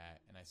like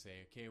that. And I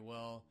say, okay,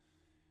 well,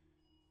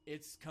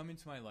 it's come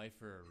into my life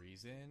for a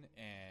reason,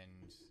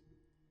 and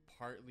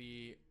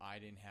partly I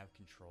didn't have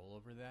control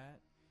over that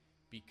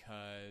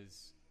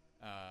because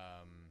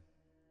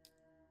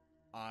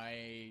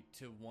I,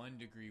 to one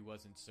degree,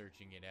 wasn't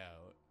searching it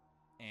out,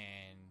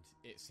 and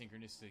it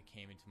synchronistically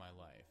came into my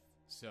life.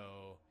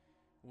 So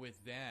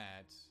with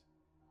that,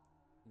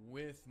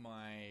 with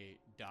my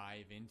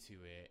dive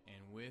into it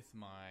and with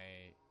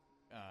my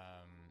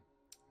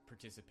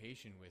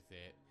participation with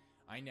it,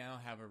 I now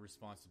have a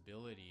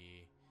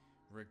responsibility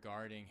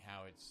regarding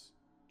how it's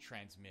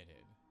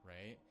transmitted,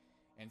 right?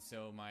 And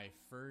so my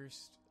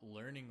first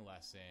learning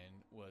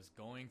lesson was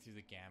going through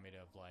the gamut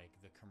of like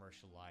the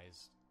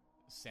commercialized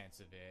sense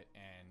of it,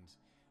 and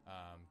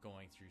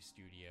going through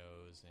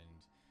studios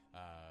and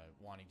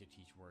wanting to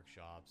teach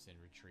workshops and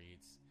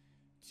retreats,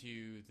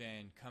 to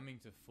then coming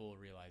to full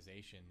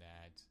realization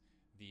that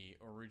the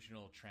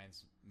original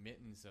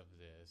transmittance of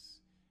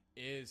this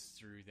is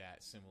through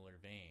that similar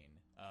vein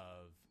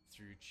of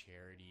through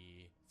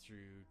charity,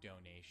 through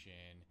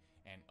donation,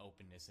 and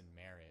openness and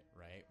merit,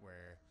 right?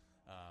 Where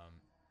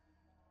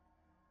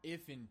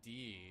if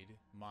indeed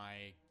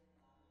my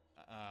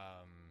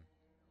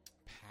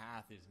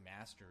path is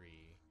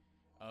mastery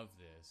of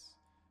this,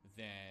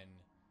 then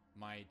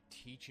my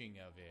teaching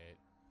of it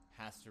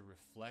has to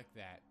reflect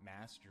that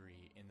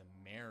mastery in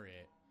the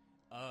merit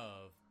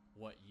of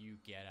what you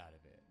get out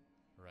of it,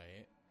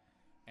 right?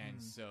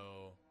 And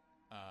so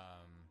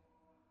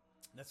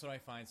that's what I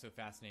find so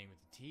fascinating with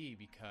the tea,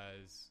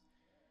 because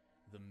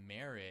the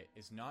merit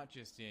is not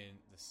just in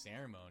the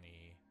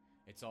ceremony,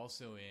 it's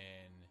also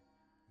in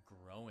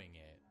growing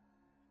it.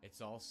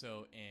 It's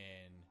also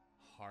in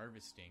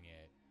harvesting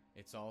it.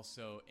 It's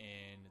also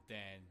in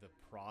then the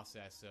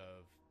process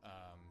of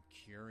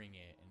curing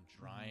it and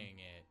drying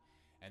it,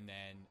 and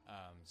then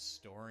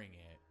storing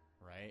it,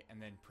 right?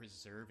 And then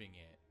preserving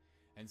it.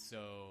 And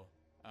so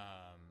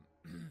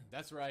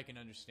that's where I can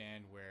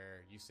understand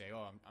where you say,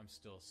 oh, I'm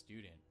still a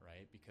student,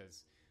 right?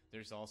 Because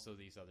there's also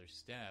these other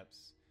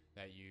steps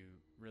that you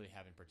really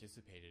haven't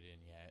participated in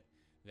yet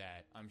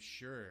that I'm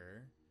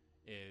sure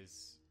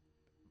is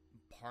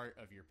part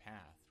of your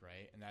path,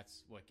 right? And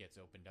that's what gets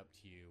opened up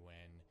to you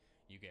when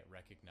you get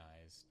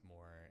recognized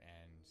more,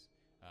 and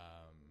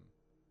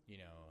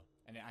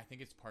and I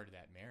think it's part of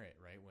that merit,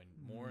 right? When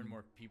more and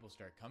more people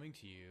start coming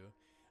to you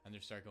and they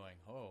start going,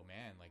 oh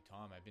man, like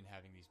Tom, I've been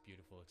having these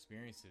beautiful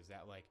experiences,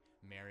 that like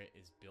merit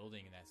is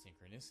building in that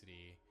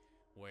synchronicity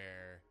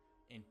where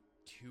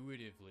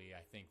intuitively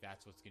I think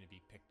that's what's going to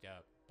be picked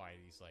up by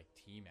these like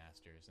tea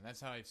masters. And that's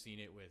how I've seen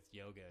it with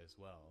yoga as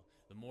well.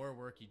 The more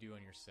work you do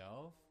on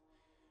yourself,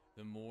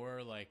 the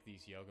more like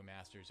these yoga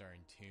masters are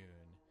in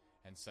tune,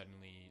 and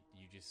suddenly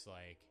you just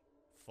like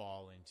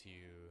fall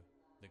into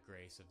the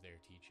grace of their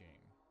teaching,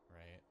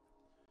 right?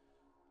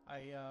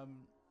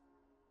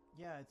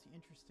 Yeah, it's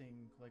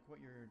interesting. Like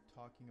what you're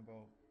talking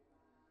about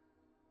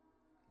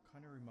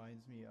kind of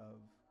reminds me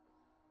of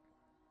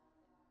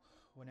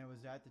when I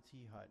was at the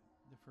tea hut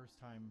the first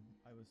time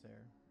I was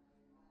there.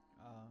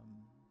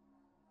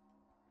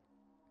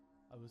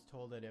 I was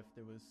told that if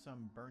there was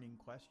some burning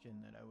question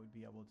that I would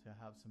be able to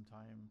have some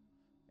time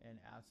and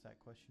ask that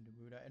question to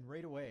Buddha. And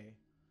right away,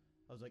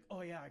 I was like,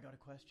 oh yeah, I got a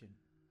question,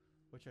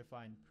 which I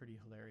find pretty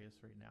hilarious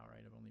right now,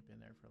 right? I've only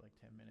been there for like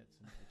 10 minutes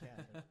and I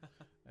can't.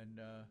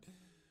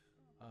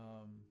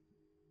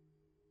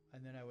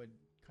 And then I would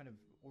kind of,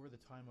 over the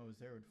time I was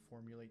there, would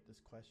formulate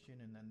this question.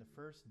 And then the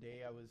first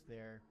day I was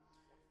there,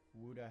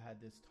 Wuda had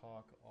this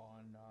talk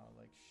on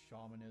like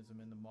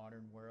shamanism in the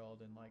modern world,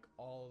 and like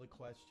all the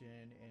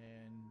question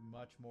and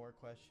much more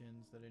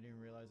questions that I didn't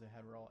realize I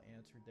had were all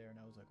answered there.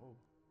 And I was like, oh,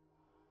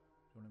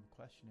 don't have a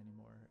question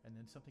anymore. And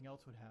then something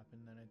else would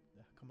happen. Then I'd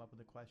come up with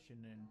a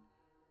question and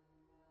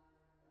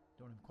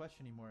don't have a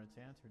question anymore. It's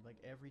answered. Like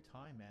every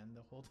time, man,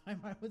 the whole time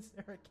I was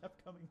there, I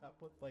kept coming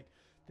up with like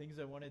things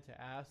I wanted to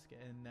ask,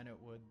 and then it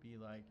would be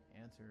like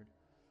answered.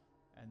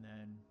 And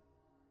then,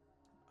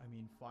 I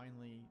mean,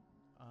 finally,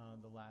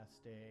 the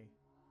last day,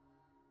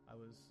 I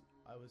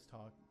was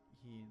talk.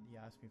 He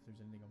asked me if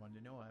there's anything I wanted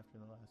to know after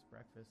the last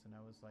breakfast, and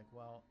I was like,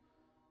 well,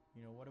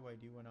 what do I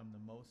do when I'm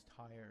the most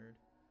tired,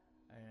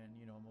 and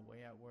I'm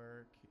away at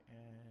work,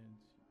 and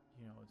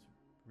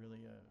it's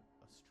really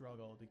a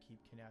struggle to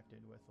keep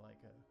connected with like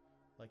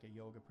a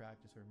yoga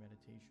practice or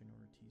meditation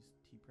or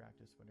tea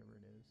practice, whatever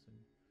it is. And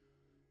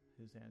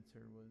his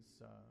answer was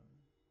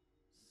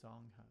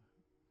sangha,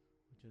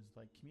 which is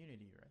like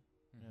community, right?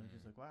 And I was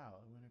just like, wow,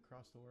 I went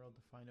across the world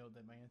to find out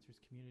that my answer is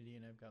community,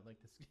 and I've got like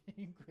this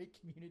great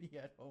community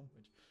at home,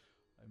 which,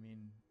 I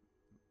mean,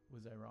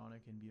 was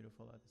ironic and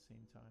beautiful at the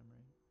same time,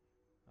 right?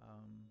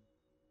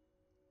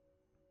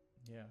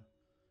 Yeah.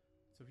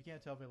 So if you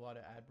can't tell, I have a lot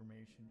of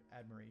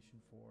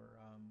admiration for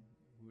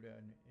Buddha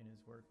and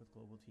his work with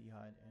Global Tea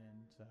Hut,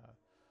 and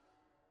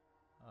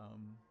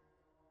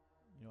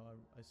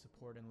I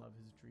support and love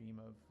his dream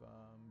of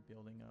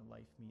building a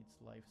Life Meets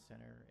Life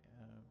center.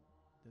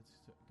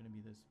 That's going to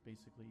be this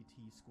basically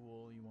tea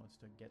school. He wants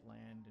to get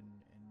land and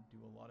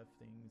do a lot of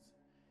things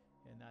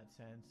in that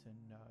sense.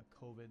 And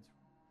COVID's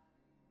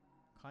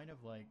kind of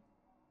like,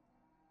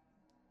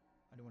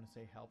 I don't want to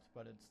say helped,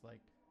 but it's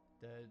like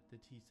the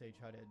Tea Sage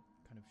Hut had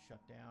kind of shut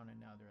down, and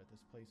now they're at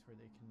this place where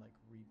they can like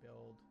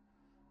rebuild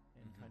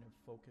and kind of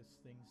focus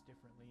things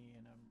differently.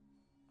 And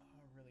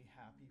I'm really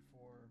happy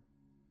for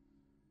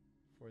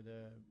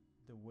the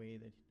way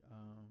that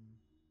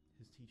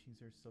his teachings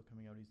are still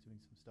coming out. He's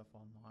doing some stuff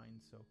online.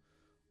 So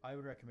I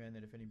would recommend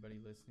that if anybody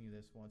listening to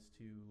this wants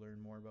to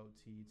learn more about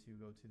tea, to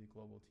go to the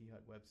Global Tea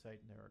Hut website,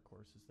 and there are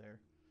courses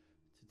there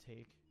to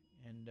take.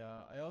 And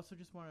I also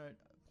just want to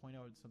point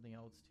out something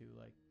else too.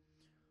 Like,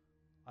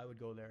 I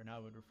would go there and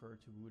I would refer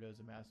to Buddha as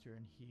a master,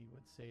 and he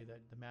would say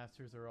that the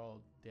masters are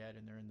all dead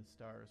and they're in the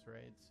stars,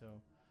 right? So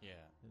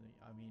yeah,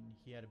 I mean,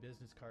 he had a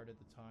business card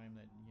at the time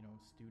that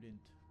student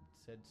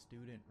said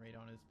student right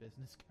on his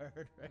business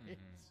card, right?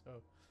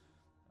 So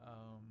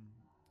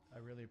I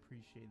really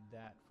appreciate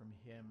that from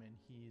him, and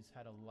he's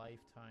had a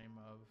lifetime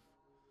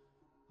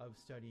of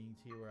studying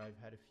tea where I've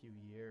had a few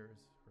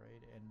years,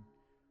 right? And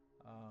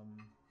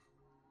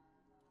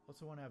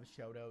also want to have a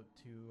shout out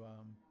to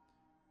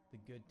the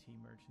good tea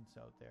merchants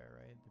out there,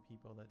 right? The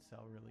people that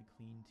sell really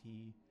clean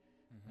tea.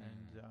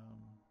 And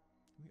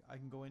I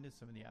can go into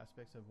some of the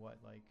aspects of what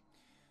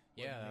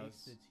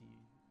makes the tea.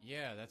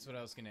 Yeah, that's what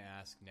I was going to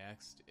ask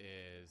next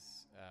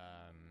is,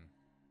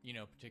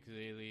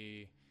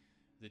 particularly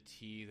the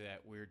tea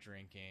that we're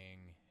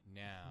drinking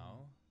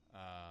now.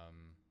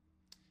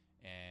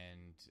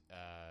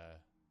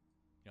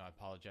 I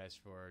apologize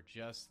for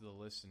just the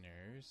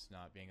listeners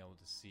not being able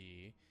to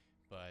see,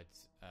 But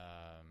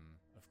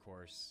of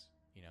course,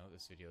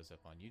 this video is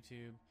up on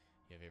YouTube.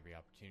 You have every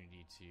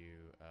opportunity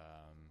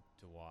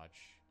to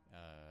watch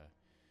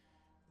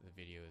the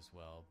video as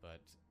well.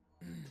 But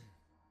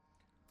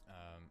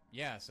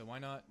yeah, so why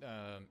not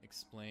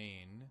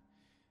explain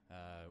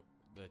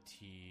the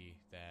tea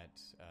that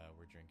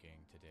we're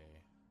drinking today?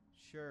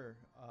 Sure.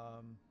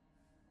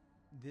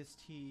 This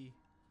tea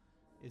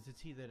is a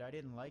tea that I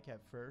didn't like at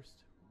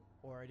first,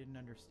 or I didn't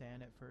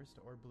understand at first,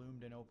 or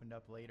bloomed and opened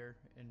up later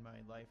in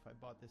my life. I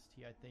bought this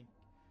tea, I think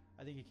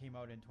it came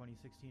out in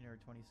 2016 or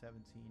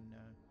 2017.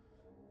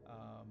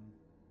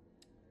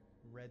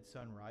 Red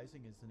Sun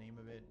Rising is the name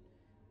of it,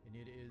 and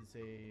it is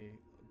a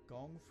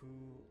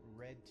Gongfu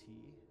red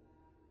tea.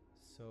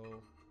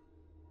 So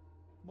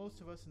most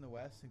of us in the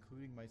West,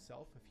 including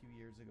myself a few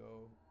years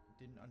ago,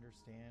 didn't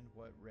understand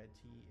what red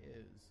tea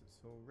is.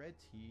 So red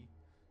tea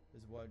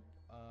is what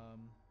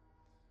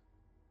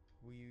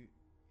we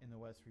in the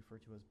West refer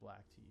to as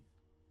black tea.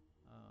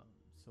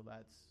 So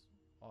that's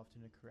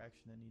often a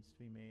correction that needs to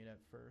be made at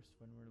first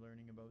when we're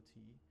learning about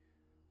tea.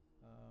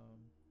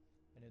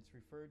 And it's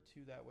referred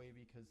to that way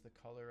because the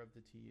color of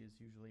the tea is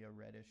usually a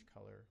reddish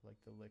color, like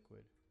the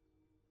liquid.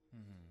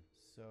 Mm-hmm.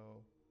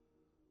 So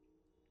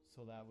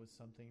that was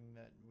something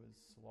that was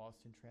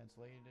lost in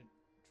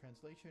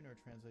translation or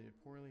translated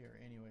poorly, or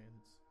anyway,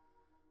 it's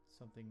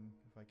something,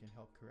 if I can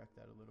help correct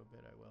that a little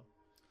bit, I will.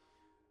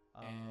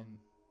 And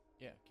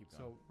yeah, keep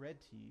going. So red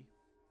tea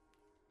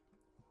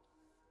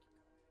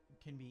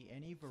can be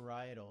any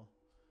varietal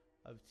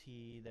of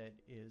tea that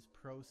is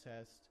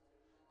processed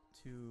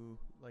to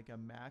like a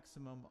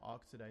maximum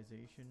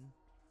oxidization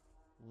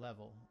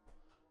level.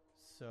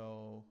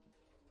 So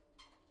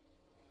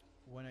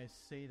when I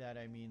say that,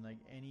 I mean like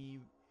any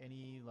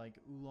like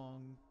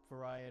oolong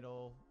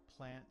varietal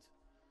plant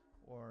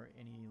or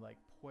any like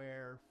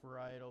pu'er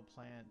varietal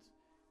plant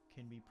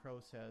can be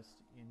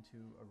processed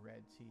into a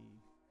red tea.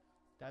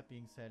 That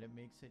being said, it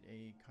makes it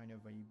a kind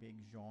of a big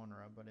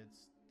genre, but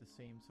it's the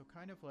same. So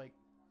kind of like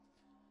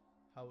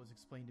how it was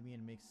explained to me,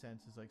 and it makes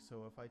sense, is like,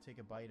 so if I take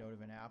a bite out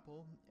of an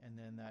apple and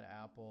then that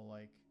apple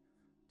like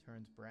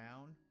turns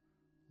brown,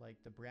 like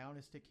the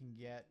brownest it can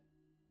get,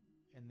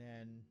 and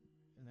then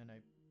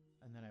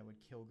I would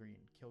kill green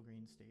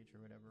stage or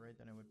whatever, right?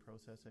 Then I would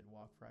process it,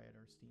 wok fry it,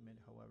 or steam it,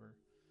 however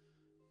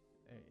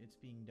it's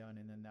being done,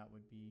 and then that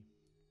would be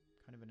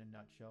kind of in a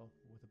nutshell,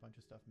 with a bunch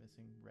of stuff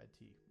missing, red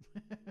tea.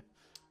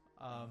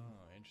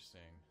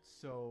 Interesting.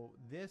 So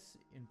this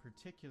in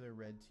particular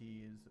red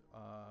tea is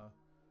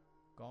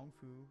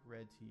Gongfu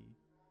red tea,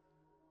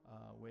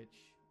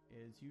 which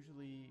is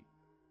usually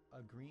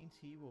a green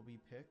tea will be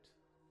picked,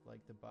 like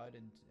the bud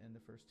and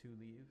the first two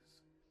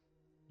leaves,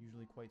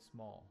 usually quite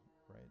small,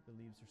 right? The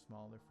leaves are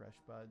small, they're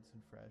fresh buds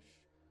and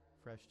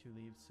fresh two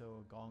leaves. So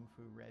a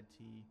Gongfu red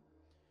tea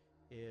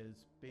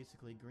is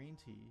basically green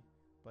tea,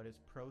 but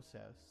it's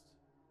processed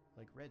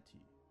like red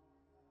tea.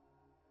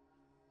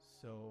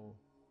 So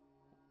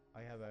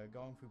I have a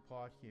Gongfu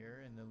pot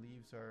here, and the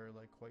leaves are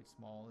like quite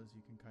small, as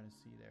you can kind of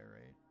see there,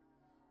 right?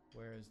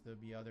 Whereas there'll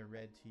be other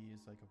red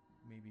teas, like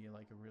maybe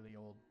like a really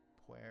old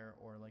pu'er,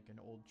 or like an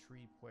old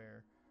tree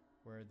pu'er,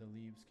 where the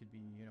leaves could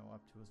be,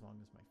 up to as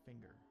long as my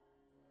finger.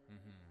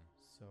 Mm-hmm.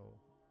 So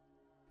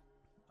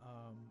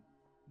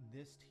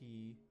this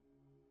tea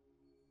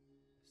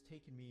has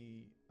taken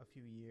me a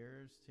few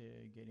years to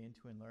get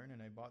into and learn,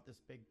 and I bought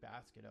this big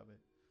basket of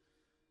it.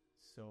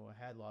 So I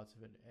had lots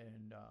of it,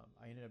 and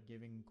I ended up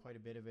giving quite a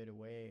bit of it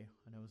away.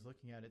 And I was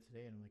looking at it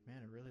today, and I'm like,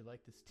 man, I really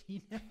like this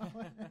tea now.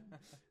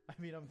 I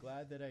mean, I'm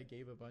glad that I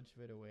gave a bunch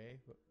of it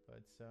away,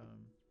 but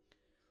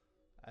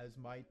as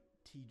my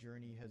tea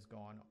journey has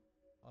gone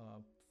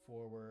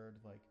forward,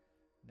 like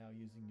now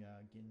using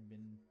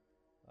ginbin,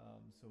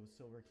 so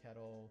silver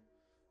kettle,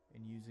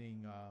 and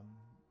using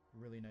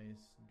really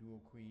nice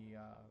duokui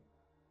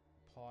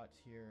pot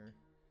here,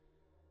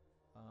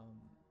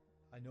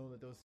 I know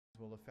that those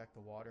will affect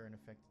the water and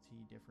affect the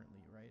tea differently,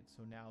 right?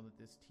 So now that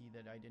this tea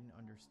that I didn't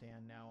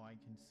understand, now I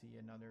can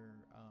see another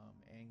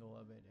angle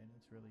of it, and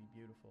it's really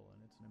beautiful,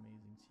 and it's an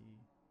amazing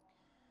tea.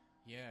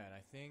 Yeah, and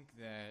I think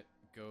that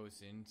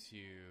goes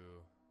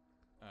into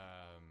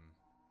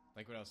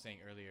like what I was saying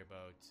earlier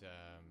about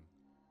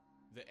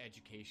the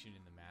education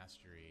and the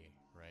mastery,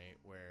 right?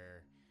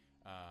 Where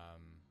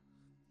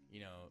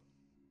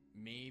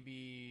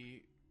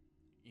maybe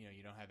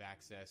you don't have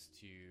access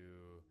to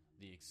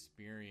the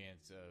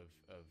experience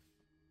of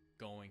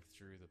going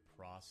through the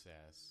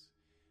process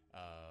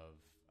of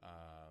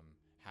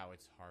how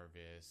it's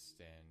harvested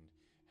and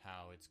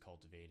how it's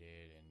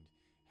cultivated and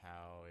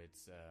how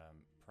it's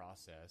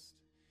processed,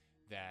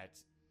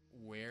 that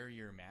where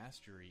your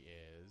mastery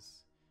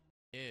is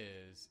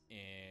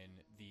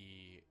in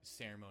the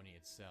ceremony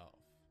itself,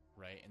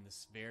 right? And the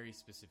very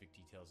specific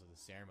details of the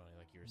ceremony,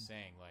 like you were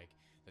saying, like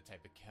the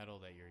type of kettle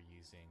that you're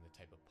using, the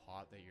type of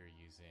pot that you're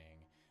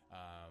using,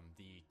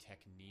 the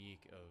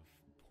technique of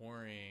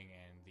pouring,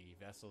 and the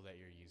vessel that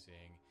you're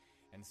using.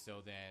 And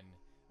so then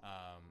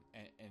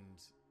and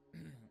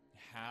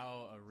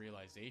how a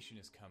realization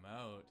has come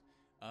out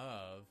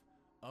of,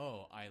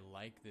 oh, I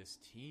like this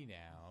tea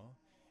now,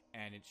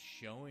 and it's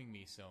showing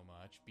me so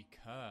much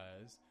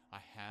because I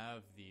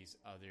have these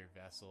other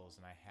vessels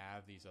and I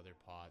have these other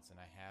pots and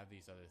I have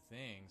these other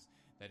things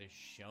that is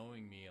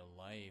showing me a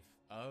life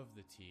of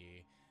the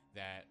tea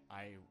that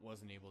I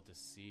wasn't able to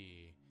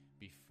see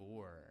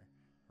before,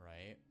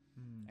 right?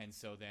 And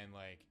so then,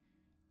 like,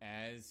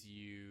 as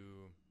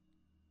you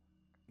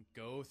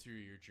go through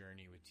your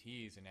journey with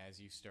teas and as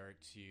you start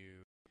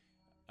to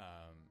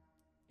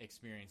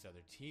experience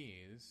other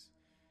teas,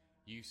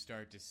 you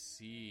start to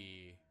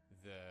see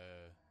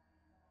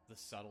the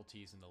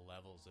subtleties and the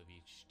levels of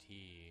each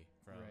tea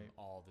from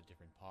all the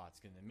different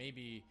pots. And then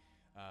maybe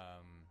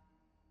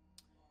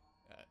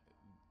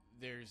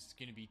there's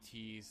going to be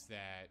teas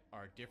that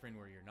are different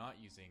where you're not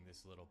using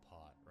this little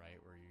pot, right?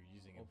 Where you're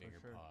using a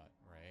bigger pot,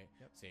 right?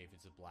 Yep. Say if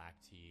it's a black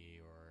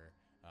tea, or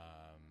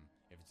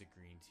if it's a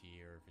green tea,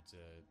 or if it's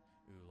a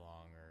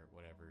oolong or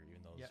whatever,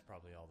 even though it's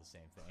probably all the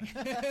same thing.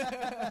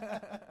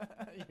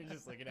 You're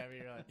just looking at me,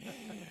 you're like,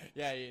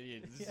 yeah,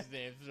 the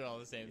names are all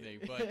the same thing.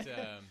 But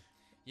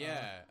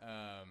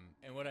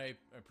and what I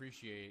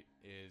appreciate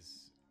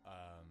is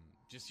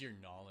just your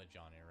knowledge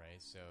on it, right?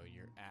 So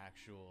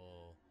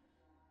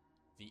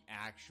the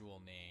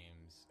actual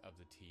names of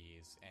the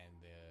teas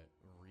and the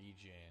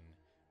region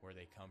where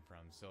they come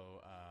from.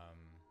 So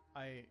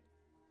I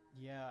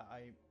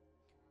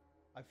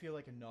feel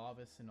like a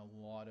novice in a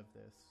lot of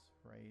this,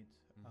 right?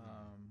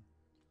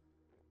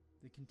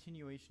 The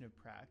continuation of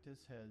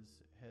practice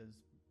has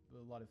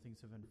a lot of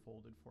things have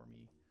unfolded for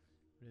me,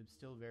 but I'm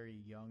still very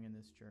young in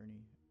this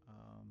journey.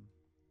 I'm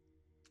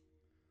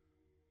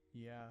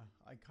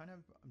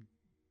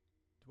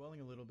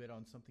dwelling a little bit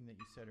on something that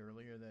you said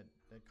earlier that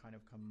kind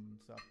of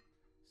comes up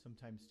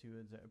sometimes too,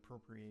 is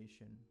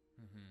appropriation,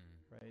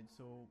 right?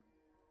 So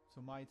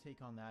my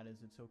take on that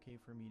is it's okay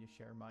for me to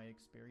share my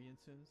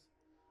experiences,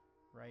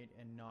 right,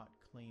 and not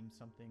claim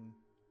something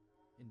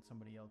in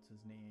somebody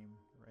else's name,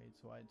 right?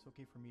 So it's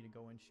okay for me to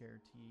go and share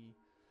tea,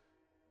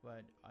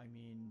 but I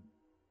mean,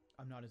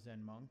 I'm not a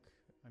Zen monk.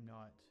 I'm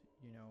not,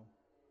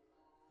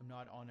 I'm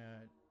not on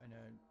a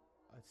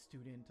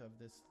student of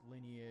this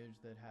lineage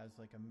that has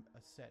like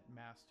a set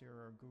master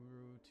or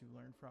guru to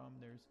learn from.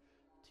 There's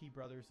tea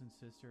brothers and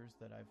sisters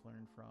that I've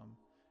learned from.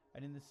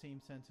 And in the same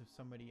sense, if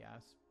somebody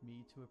asks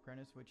me to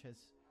apprentice, which has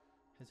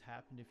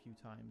happened a few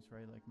times,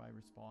 right? Like my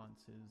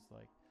response is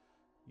like,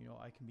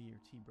 I can be your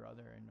tea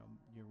brother, and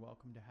you're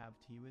welcome to have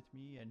tea with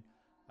me, and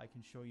I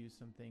can show you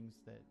some things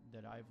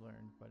that I've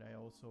learned, but I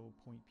also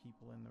point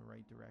people in the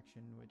right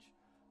direction, which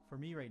for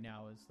me right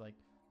now is like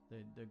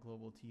the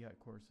global tea hut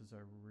courses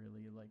are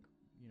really like,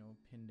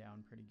 pinned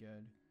down pretty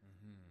good.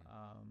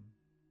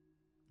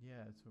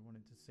 So I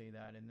wanted to say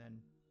that, and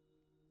then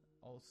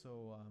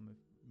also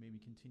maybe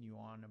continue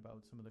on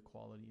about some of the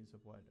qualities of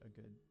what a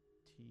good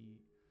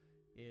tea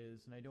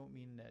is. And I don't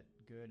mean that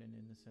good and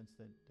in the sense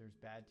that there's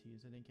bad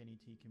teas. I think any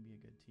tea can be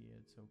a good tea.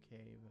 It's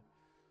okay. But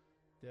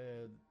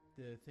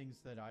the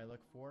things that I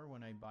look for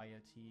when I buy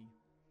a tea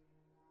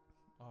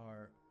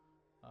are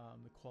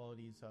the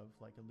qualities of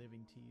like a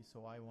living tea.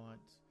 So I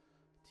want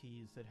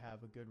teas that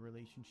have a good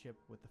relationship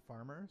with the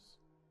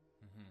farmers,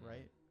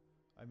 right?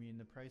 I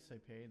mean, the price I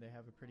pay, they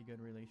have a pretty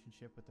good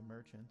relationship with the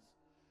merchants.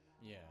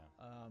 Yeah.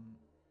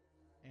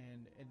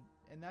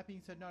 And that being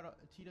said,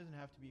 tea doesn't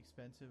have to be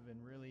expensive, and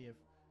really, if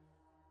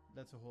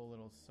that's a whole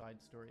little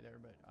side story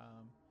there, but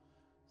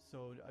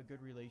so a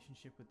good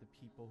relationship with the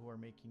people who are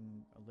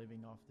making a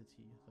living off the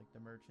tea, like the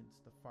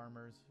merchants, the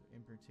farmers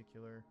in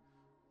particular.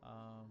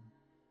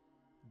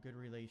 Good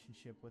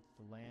relationship with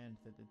the land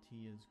that the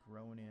tea is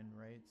grown in,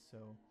 right?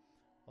 So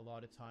a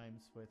lot of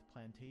times with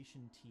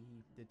plantation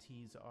tea, the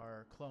teas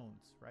are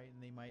clones, right?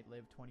 And they might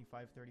live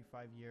 25,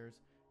 35 years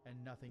and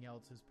nothing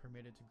else is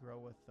permitted to grow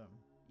with them.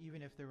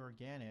 Even if they're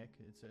organic,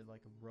 it's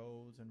like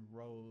rows and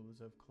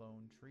rows of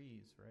clone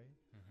trees, right?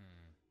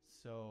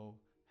 So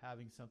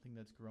having something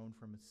that's grown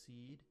from a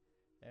seed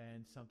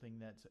and something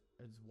that's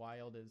as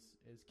wild as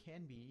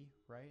can be,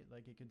 right?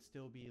 Like it can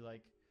still be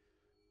like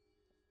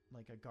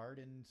a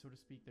garden, so to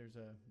speak. There's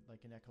an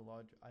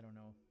ecological, I don't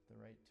know the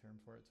right term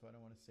for it, so I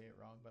don't want to say it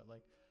wrong, but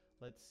like,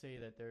 let's say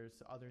that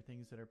there's other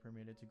things that are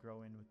permitted to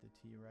grow in with the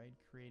tea, right?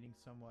 Creating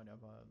somewhat of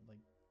a,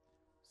 like,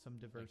 some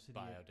diversity.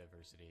 Like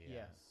biodiversity,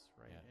 yeah. Yes,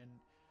 right. Yeah. And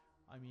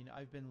I mean,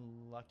 I've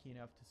been lucky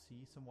enough to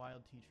see some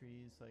wild tea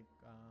trees, like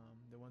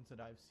the ones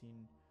that I've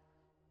seen.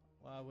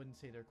 Well, I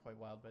wouldn't say they're quite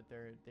wild, but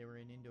they were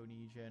in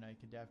Indonesia, and I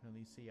could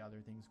definitely see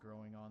other things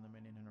growing on them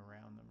and in and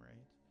around them,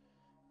 right?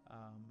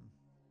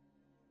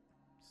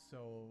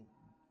 So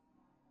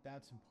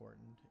that's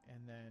important.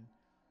 And then,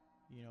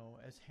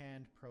 as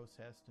hand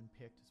processed and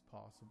picked as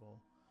possible.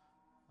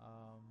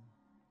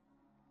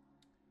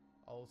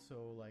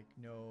 Also, like,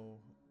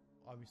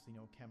 obviously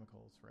no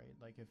chemicals, right?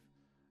 Like if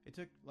it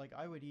took, like,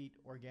 I would eat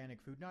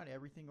organic food, not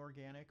everything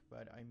organic,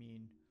 but I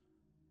mean,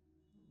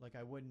 like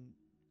I would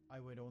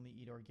only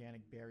eat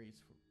organic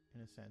berries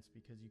in a sense,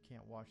 because you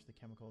can't wash the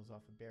chemicals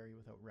off a berry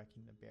without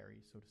wrecking the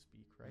berry, so to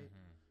speak, right?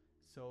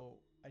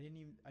 So I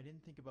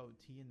didn't think about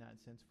tea in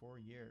that sense for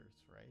years,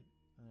 right?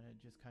 And then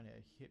it just kind of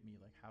hit me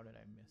like, how did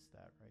I miss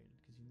that, right?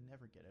 Because you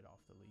never get it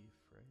off the leaf,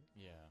 right?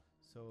 Yeah.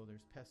 So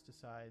there's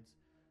pesticides,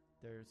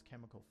 there's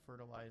chemical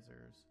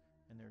fertilizers,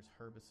 and there's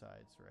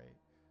herbicides, right?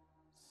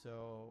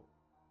 So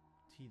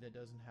tea that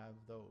doesn't have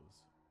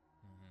those.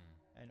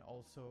 And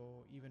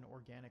also even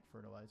organic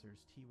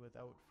fertilizers, tea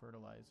without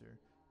fertilizer.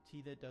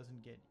 Tea that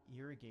doesn't get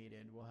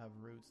irrigated will have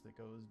roots that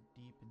goes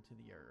deep into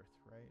the earth,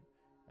 right?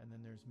 And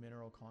then there's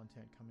mineral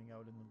content coming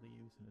out in the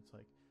leaves, and it's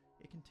like,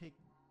 it can take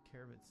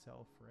care of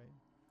itself, right?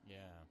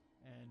 Yeah.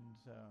 And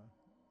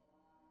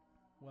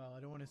well,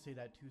 I don't want to say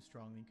that too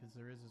strongly, because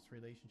there is this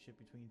relationship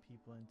between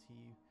people and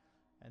tea,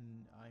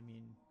 and I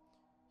mean,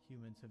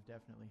 humans have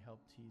definitely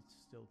helped tea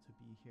still to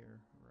be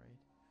here, right?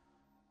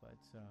 But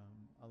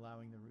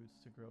allowing the roots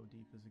to grow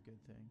deep is a good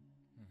thing.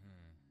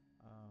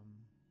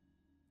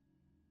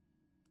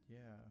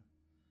 Yeah.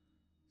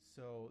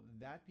 So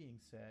that being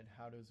said,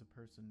 how does a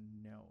person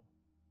know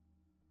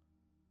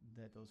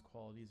that those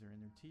qualities are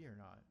in their tea or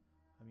not?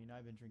 I mean,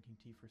 I've been drinking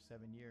tea for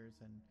 7 years,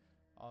 and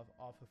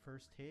off a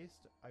first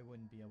taste, I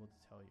wouldn't be able to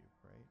tell you,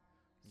 right?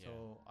 Yeah.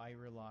 So I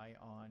rely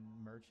on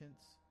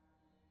merchants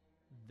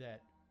that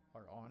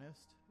are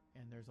honest,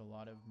 and there's a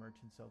lot of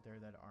merchants out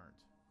there that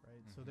aren't, right?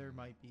 So there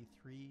might be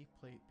 3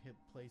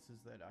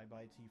 places that I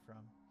buy tea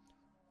from,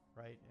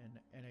 right?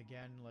 And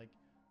again, like,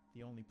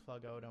 the only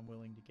plug out I'm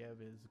willing to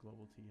give is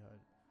Global Tea Hut.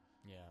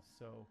 Yeah.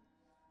 So,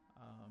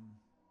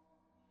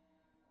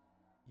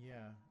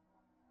 yeah.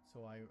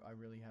 So I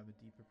really have a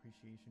deep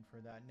appreciation for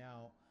that.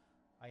 Now,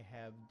 I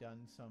have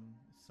done some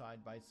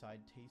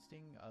side-by-side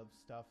tasting of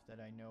stuff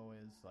that I know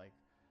is like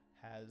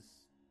has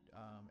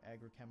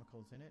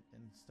agrochemicals in it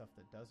and stuff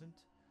that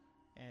doesn't.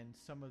 And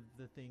some of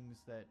the things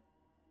that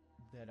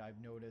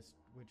I've noticed,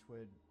 which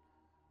would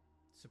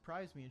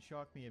surprise me and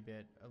shock me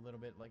a little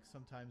bit, like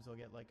sometimes I'll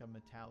get like a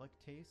metallic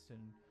taste,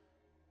 and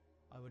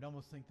I would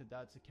almost think that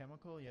that's a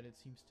chemical, yet it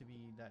seems to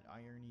be that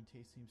irony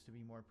taste seems to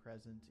be more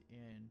present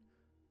in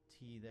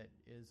tea that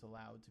is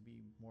allowed to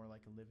be more like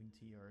a living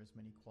tea, or as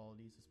many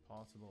qualities as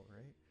possible,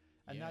 right?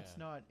 And that's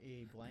not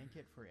a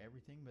blanket for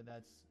everything, but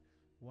that's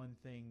one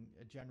thing,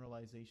 a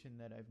generalization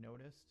that I've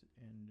noticed.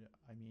 And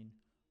I mean,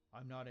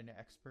 I'm not an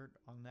expert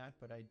on that,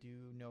 but I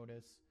do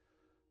notice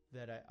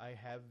that I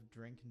have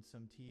drinking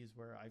some teas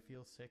where I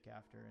feel sick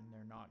after, and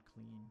they're not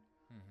clean.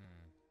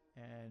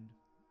 And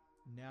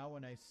now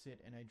when I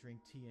sit and I drink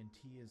tea and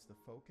tea is the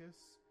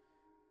focus,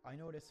 I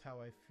notice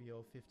how I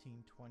feel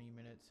 15, 20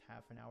 minutes,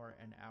 half an hour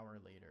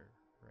later,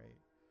 right?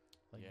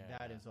 Like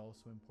that is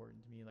also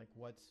important to me. Like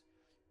what's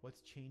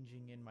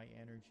changing in my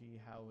energy?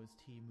 How is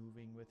tea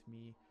moving with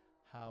me?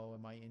 How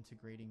am I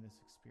integrating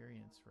this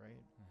experience,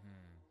 right?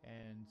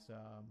 And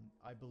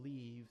I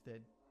believe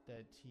that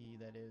tea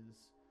that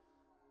is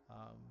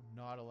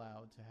not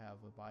allowed to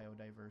have a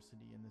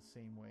biodiversity in the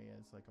same way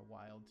as like a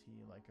wild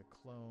tea, like a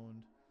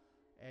cloned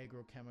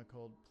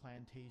agrochemical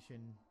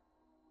plantation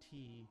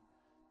tea,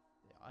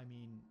 I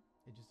mean,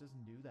 it just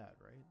doesn't do that,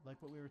 right? Like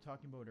what we were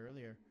talking about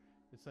earlier,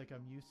 it's like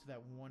I'm used to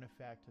that one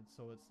effect, and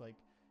so it's like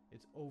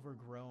it's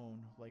overgrown,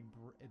 like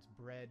it's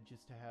bred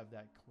just to have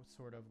that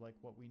sort of like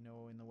what we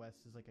know in the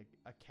West is like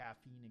a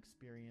caffeine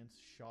experience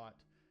shot,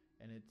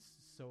 and it's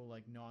so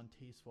like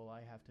non-tasteful.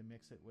 I have to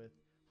mix it with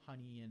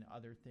honey and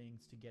other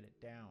things to get it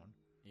down.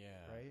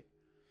 Yeah. Right.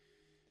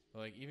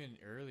 Like even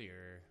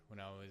earlier when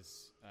I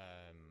was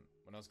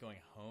going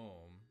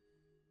home,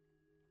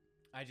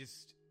 I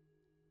just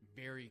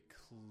very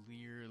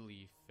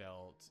clearly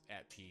felt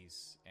at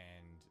peace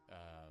and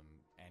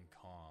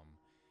calm,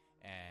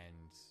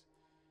 and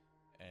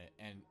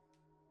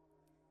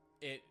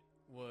it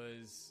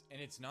was,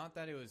 and it's not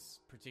that it was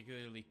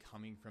particularly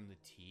coming from the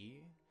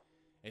tea.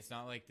 It's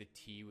not like the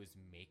tea was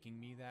making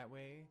me that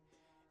way.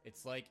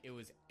 It's like it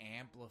was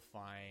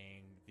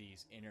amplifying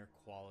these inner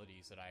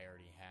qualities that I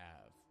already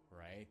have,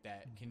 right?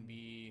 That can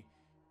be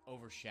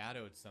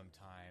overshadowed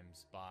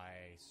sometimes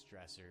by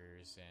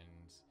stressors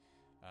and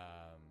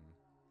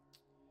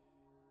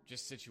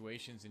just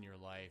situations in your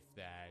life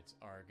that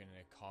are going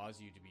to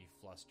cause you to be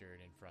flustered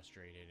and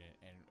frustrated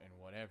and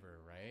whatever,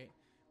 right?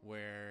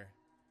 Where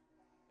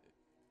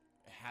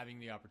having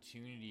the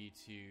opportunity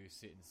to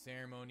sit in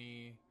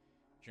ceremony,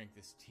 drink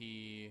this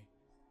tea,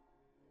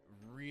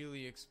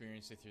 really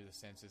experience it through the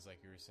senses,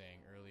 like you were saying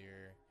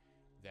earlier,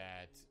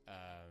 that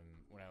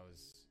when I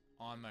was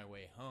on my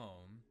way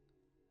home,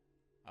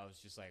 I was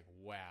just like,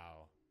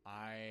 wow,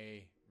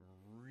 I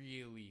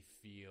really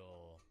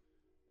feel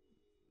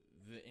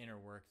the inner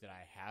work that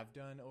I have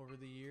done over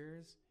the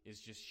years is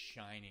just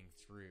shining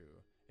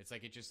through. It's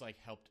like it just like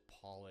helped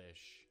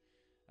polish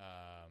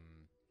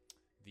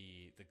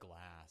the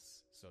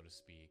glass, so to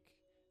speak.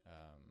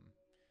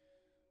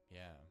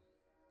 Yeah,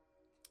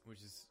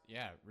 which is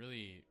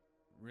really,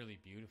 really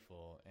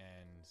beautiful.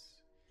 And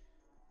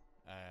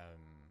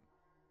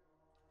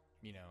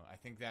I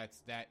think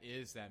that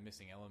is that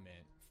missing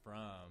element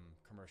from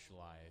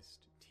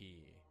commercialized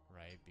tea,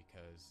 right?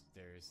 Because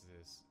there's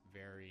this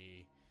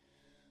very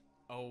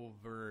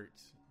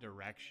overt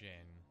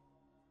direction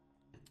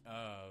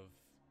of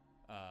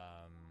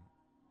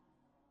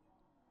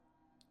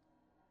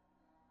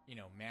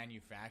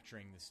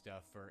manufacturing the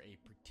stuff for a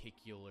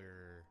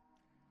particular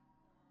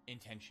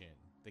intention,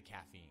 the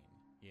caffeine.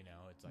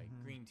 It's like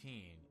green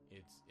tea.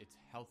 It's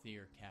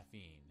healthier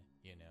caffeine.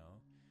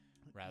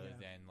 Rather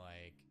than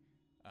like,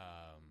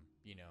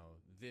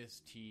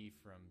 this tea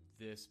from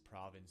this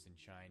province in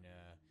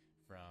China,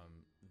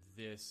 from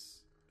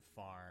this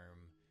farm,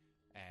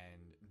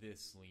 and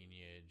this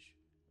lineage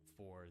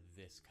for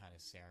this kind of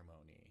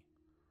ceremony,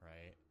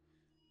 right?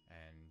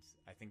 And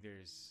I think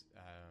there's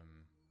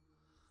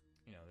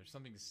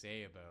something to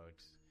say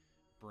about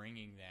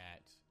bringing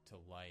that to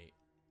light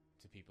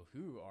to people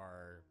who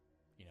are,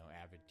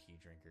 avid tea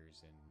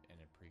drinkers and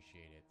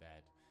appreciate it,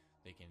 that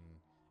they can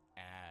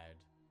add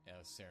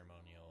a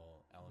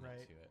ceremonial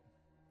element to it.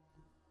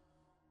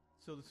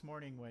 So this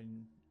morning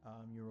when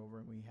you were over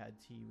and we had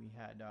tea, we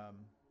had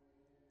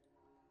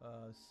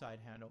a side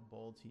handle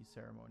bowl tea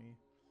ceremony,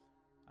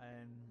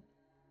 and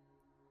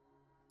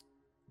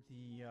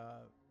the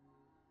I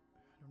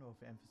don't know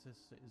if emphasis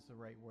is the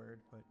right word,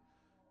 but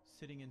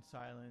sitting in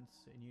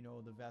silence, and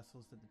the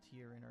vessels that the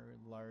tea are in are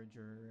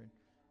larger,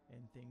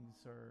 and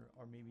things are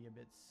maybe a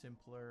bit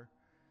simpler,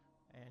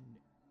 and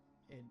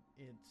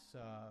it's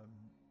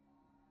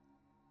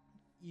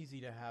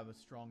easy to have a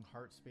strong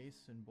heart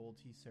space in bowl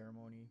tea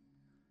ceremony,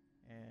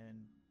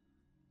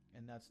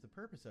 and that's the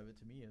purpose of it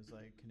to me, is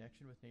like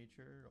connection with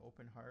nature,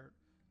 open heart,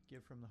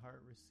 give from the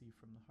heart, receive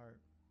from the heart.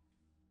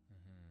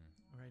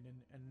 Right,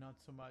 and not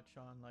so much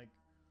on like,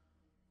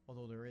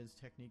 although there is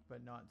technique,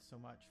 but not so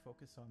much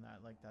focus on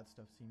that. Like that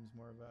stuff seems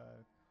more of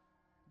a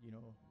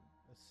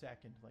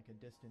second, like a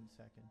distant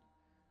second,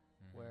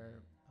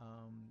 where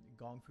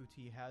Gong Fu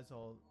tea has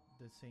all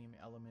the same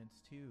elements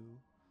too,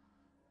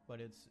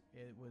 but it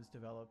was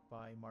developed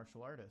by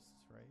martial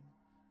artists, right?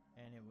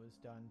 And it was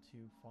done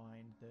to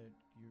find that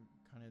you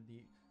kind of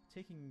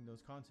taking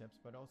those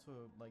concepts, but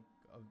also like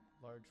a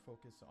large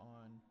focus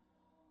on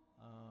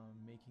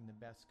making the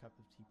best cup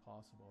of tea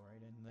possible, right?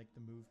 And like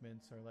the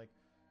movements are like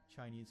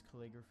Chinese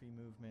calligraphy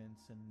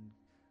movements, and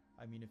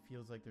I mean, it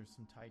feels like there's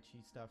some Tai Chi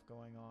stuff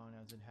going on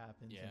as it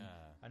happens. Yeah.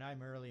 And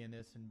I'm early in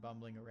this and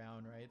bumbling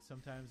around, right?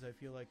 Sometimes I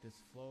feel like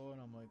this flow and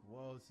I'm like,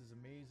 whoa, this is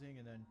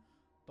amazing. And then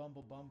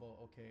bumble.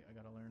 Okay, I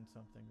got to learn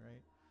something,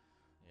 right?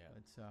 Yeah.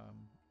 It's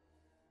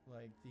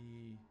like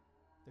the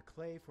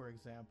clay, for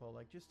example,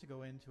 like just to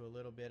go into a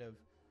little bit of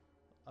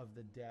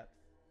the depth.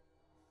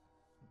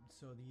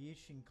 So the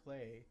Yixing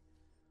clay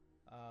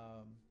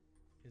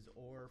is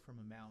ore from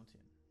a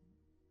mountain,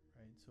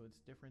 right? So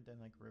it's different than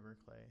like river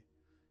clay,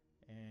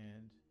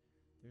 and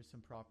there's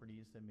some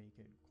properties that make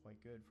it quite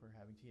good for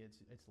having tea.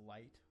 It's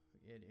light,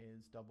 it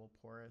is double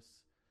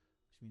porous,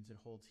 which means it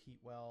holds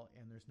heat well,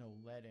 and there's no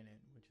lead in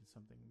it, which is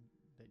something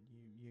that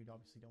you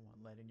obviously don't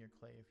want lead in your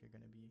clay if you're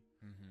going to be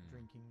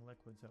drinking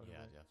liquids out of it.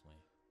 Yeah,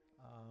 definitely.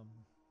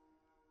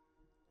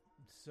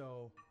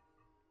 So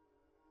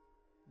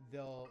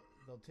they'll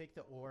take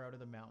the ore out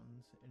of the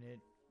mountains, and it,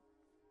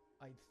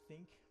 I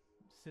think,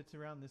 sits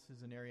around, this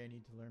is an area I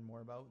need to learn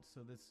more about,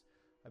 so this,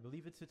 I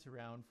believe it sits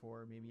around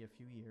for maybe a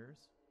few years,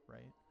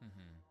 right?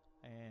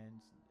 And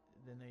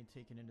then they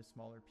take it into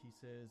smaller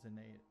pieces and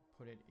they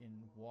put it in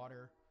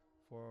water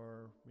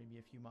for maybe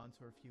a few months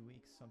or a few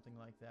weeks, something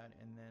like that,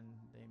 and then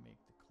they make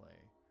the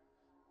clay,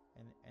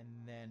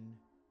 and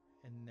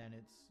then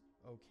it's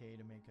okay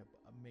to make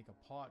a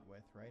pot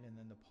with, right? And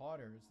then the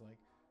potters, like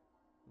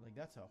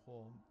that's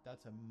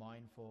a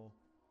mindful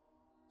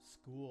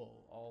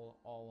school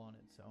all on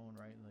its own,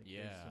 right? Like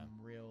there's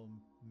some real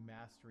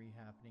mastery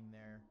happening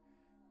there,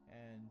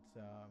 and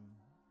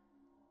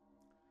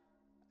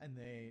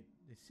they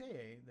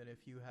say that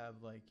if you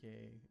have like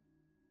a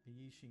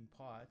Yixing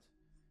pot,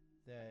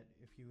 that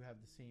if you have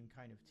the same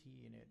kind of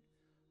tea in it,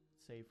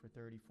 say for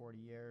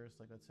 30-40 years,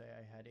 like let's say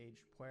I had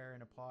aged pu'er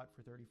in a pot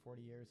for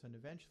 30-40 years, and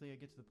eventually I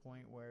get to the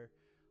point where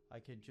I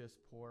could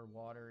just pour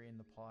water in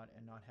the pot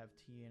and not have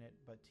tea in it,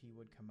 but tea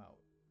would come out.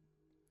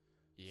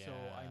 Yeah. So,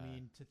 I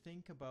mean, to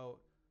think about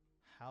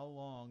how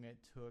long it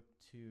took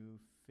to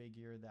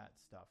figure that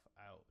stuff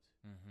out.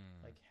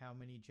 Like how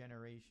many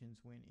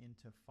generations went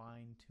into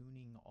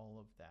fine-tuning all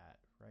of that,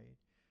 right?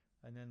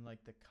 And then like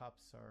the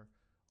cups are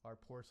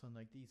porcelain.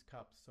 Like these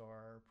cups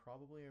are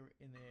probably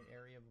in the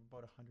area of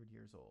about 100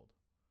 years old.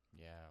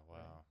 Yeah, wow.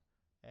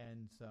 Right?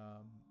 And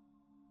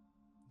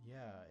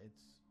yeah,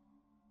 it's...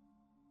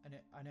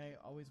 And I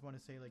always want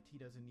to say, like, tea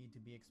doesn't need to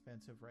be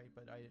expensive, right?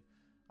 But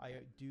I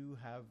do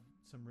have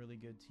some really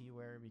good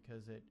teaware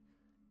because it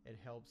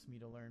helps me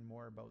to learn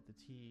more about the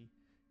tea.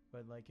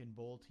 But like in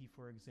bowl tea,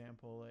 for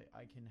example,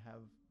 I can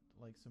have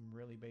like some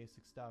really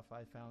basic stuff.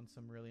 I found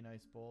some really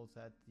nice bowls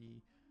at the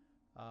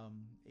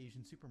Asian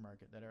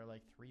supermarket that are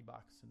like $3,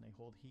 and they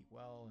hold heat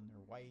well, and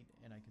they're white,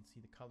 and I can see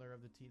the color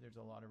of the tea. There's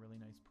a lot of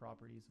really nice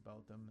properties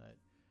about them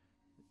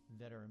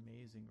that are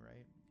amazing,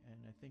 right?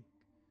 And I think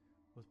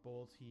with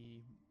bowl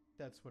tea,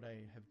 that's what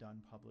I have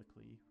done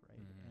publicly,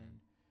 right? And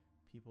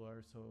people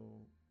are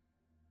so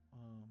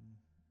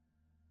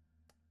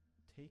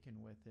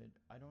taken with it.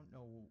 I don't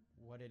know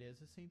what it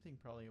is. The same thing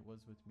probably it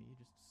was with me,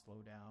 just to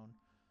slow down,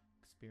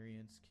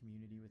 experience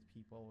community with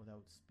people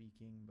without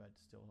speaking, but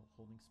still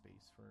holding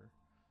space for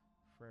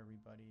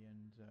everybody.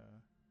 And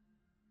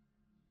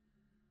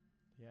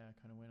yeah, I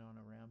kind of went on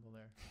a ramble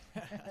there.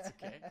 That's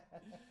okay.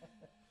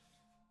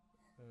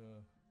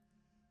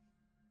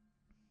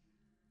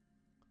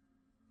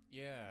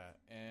 Yeah,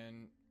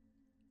 and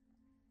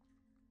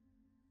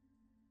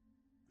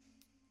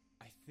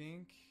I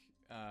think,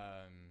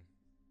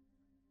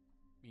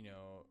 you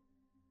know,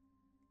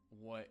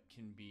 what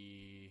can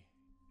be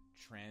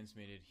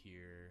transmitted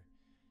here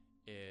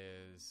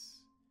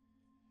is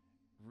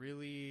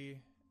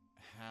really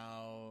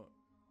how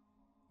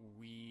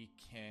we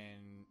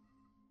can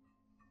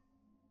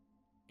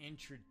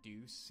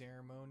introduce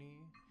ceremony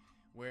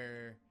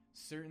where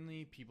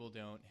certainly people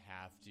don't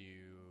have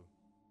to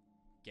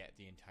get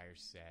the entire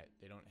set.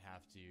 They don't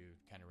have to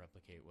kind of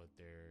replicate what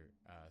they're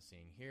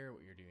seeing here,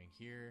 what you're doing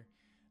here.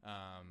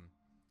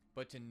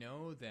 But to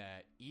know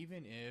that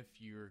even if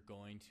you're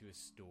going to a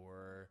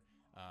store,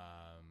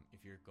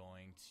 if you're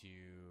going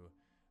to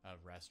a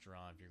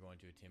restaurant, if you're going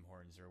to a Tim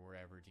Hortons or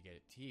wherever to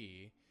get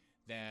tea,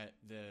 that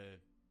the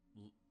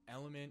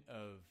element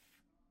of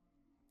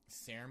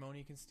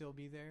ceremony can still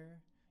be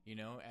there, you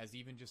know, as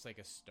even just like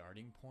a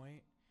starting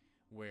point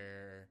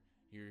where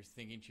you're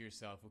thinking to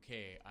yourself,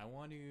 okay, I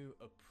want to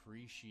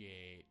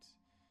appreciate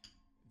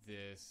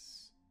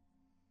this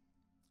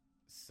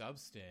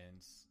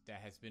substance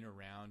that has been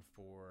around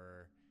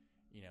for,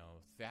 you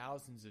know,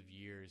 thousands of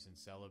years and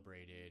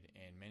celebrated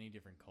in many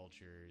different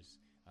cultures,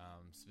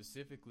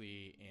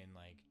 specifically in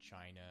like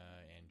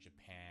China and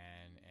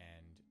Japan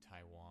and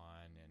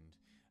Taiwan and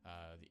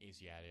the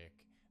Asiatic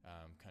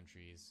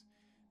countries,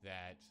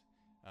 that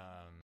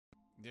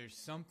there's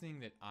something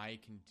that I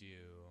can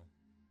do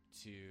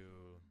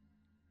to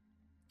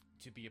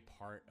be a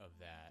part of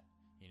that,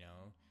 you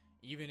know,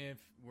 even if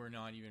we're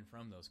not even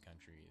from those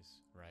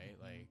countries, right?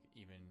 Mm-hmm. Like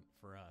even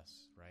for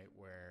us, right,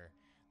 where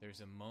there's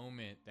a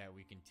moment that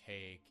we can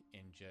take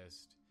in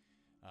just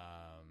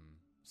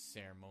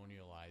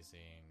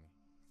ceremonializing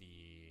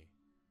the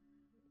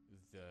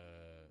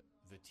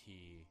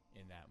tea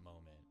in that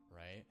moment,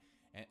 right?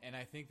 And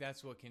I think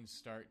that's what can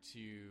start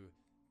to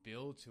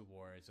build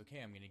towards,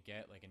 okay, I'm going to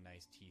get like a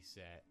nice tea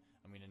set.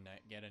 I'm going to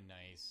get a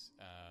nice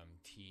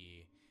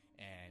tea,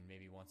 and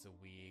maybe once a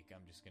week,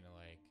 I'm just going to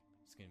like,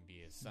 it's going to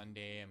be a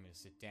Sunday. I'm going to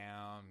sit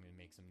down. I'm going to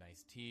make some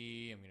nice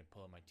tea. I'm going to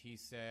pull out my tea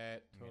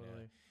set.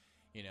 Totally.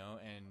 You know,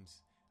 and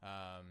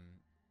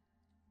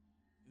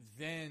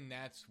then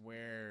that's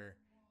where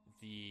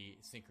the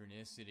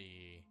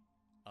synchronicity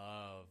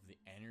of the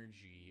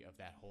energy of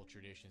that whole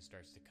tradition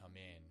starts to come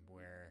in,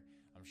 where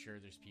I'm sure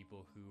there's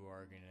people who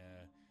are going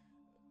to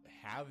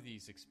have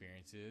these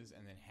experiences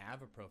and then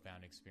have a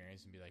profound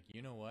experience and be like,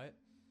 you know what,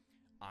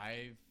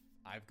 I've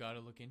got to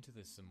look into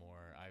this some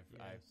more.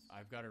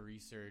 I've got to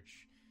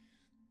research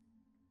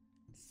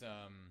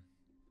some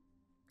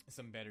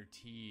better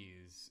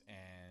teas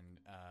and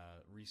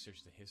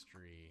research the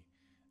history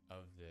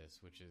of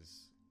this, which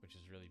is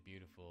really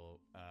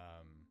beautiful.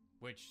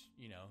 Which,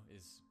 you know,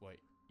 is what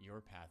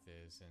your path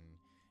is and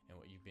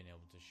what you've been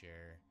able to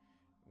share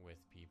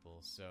with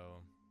people.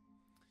 So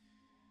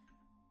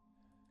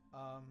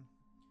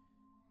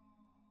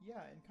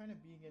yeah, and kind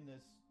of being in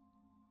this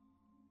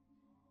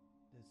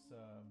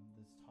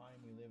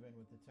time we live in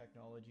with the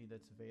technology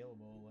that's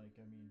available. Like,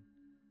 I mean,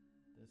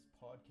 this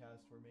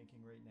podcast we're making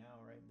right now,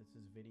 right? This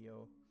is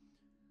video.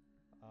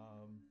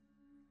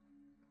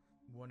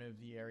 One of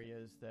the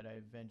areas that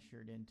I've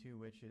ventured into,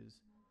 which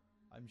is,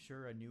 I'm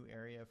sure, a new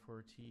area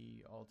for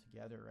tea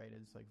altogether, right?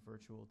 Is like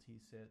virtual tea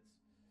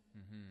sits.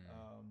 Mm-hmm.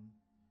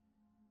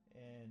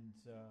 And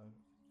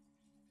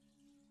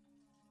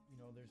you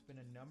know, there's been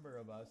a number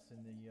of us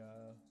in the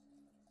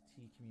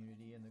tea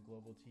community and the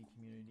global tea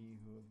community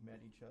who have met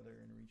each other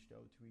and reached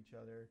out to each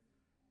other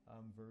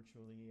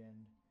virtually,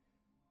 and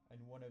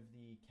one of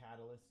the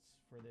catalysts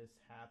for this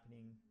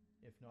happening,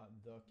 if not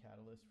the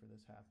catalyst for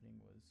this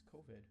happening, was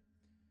COVID.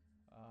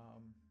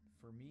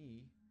 For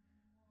me,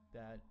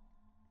 that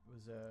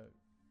was a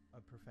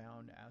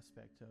profound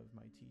aspect of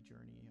my tea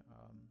journey.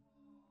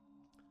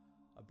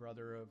 A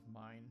brother of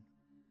mine,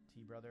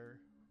 tea brother,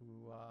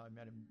 who I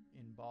met him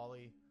in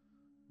Bali.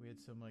 We had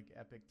some like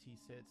epic tea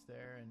sits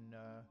there, and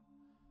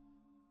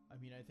I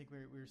mean, I think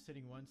we were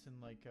sitting once,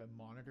 and like a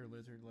monitor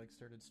lizard like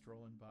started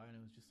strolling by, and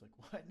I was just like,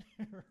 what?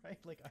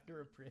 Right, like under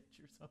a bridge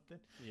or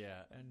something.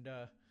 Yeah. And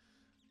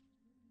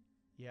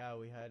yeah,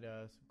 we had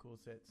some cool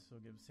sits.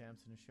 So give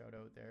Samson a shout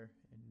out there.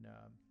 And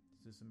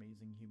he's this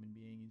amazing human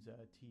being. He's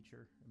a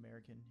teacher,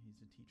 American.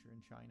 He's a teacher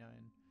in China,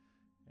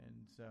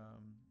 and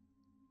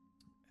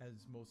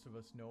as most of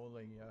us know,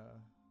 like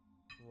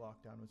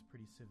lockdown was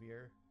pretty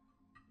severe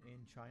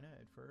in China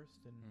at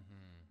first, and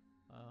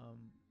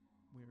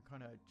we were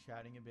kind of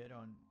chatting a bit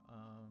on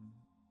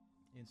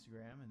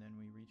Instagram, and then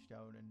we reached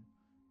out and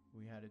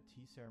we had a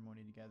tea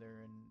ceremony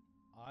together, and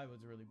I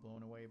was really blown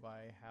away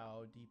by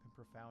how deep and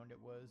profound it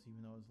was,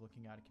 even though I was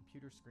looking at a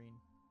computer screen,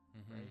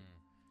 right?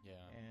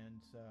 Yeah. And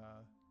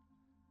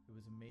it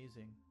was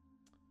amazing.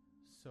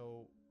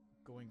 So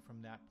going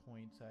from that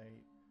point,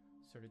 I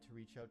started to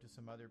reach out to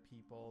some other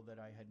people that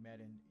I had met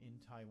in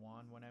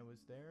Taiwan when I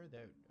was there.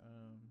 That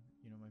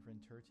my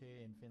friend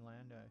Turte in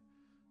Finland,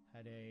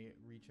 had a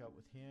reach out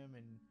with him,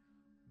 and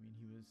I mean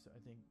he was, I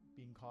think,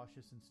 being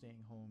cautious and staying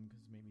home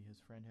because maybe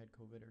his friend had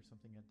COVID or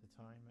something at the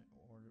time,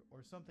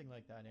 or something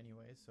like that.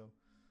 Anyway, so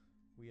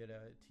we had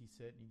a tea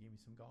sit, and he gave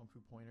me some gong fu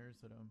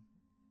pointers that I'm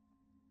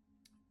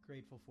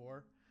grateful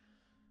for.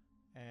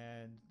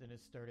 And then it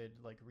started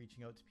like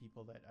reaching out to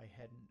people that I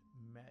hadn't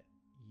met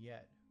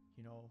yet.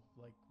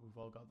 Like we've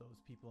all got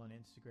those people on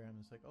Instagram.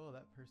 It's like, oh,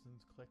 that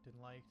person's clicked and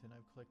liked, and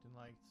I've clicked and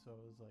liked. So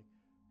it was like,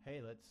 hey,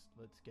 let's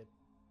get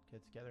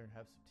together and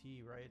have some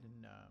tea, right?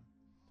 And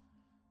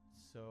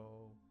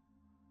so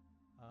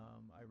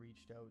I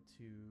reached out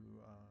to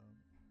a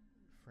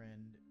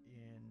friend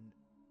in,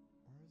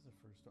 where was the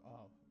first?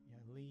 Oh, yeah,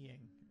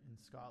 Leing in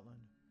Scotland,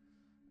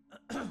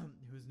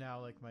 who's now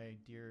like my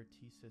dear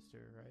tea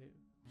sister, right?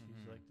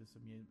 She's like this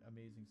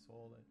amazing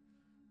soul that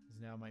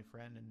is now my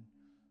friend, and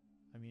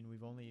I mean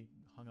we've only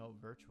hung out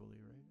virtually,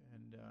 right?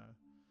 And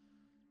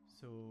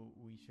so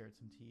we shared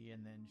some tea,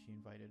 and then she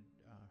invited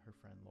her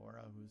friend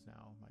Laura, who's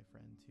now my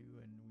friend too,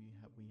 and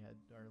we had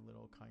our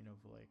little kind of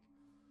like,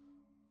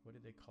 what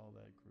did they call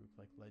that group,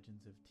 like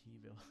Legends of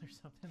Teaville or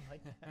something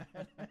like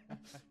that.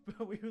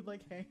 But we would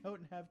like hang out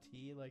and have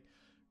tea like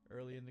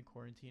early in the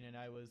quarantine, and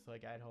I was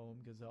like at home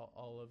because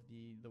all of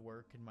the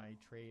work in my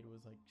trade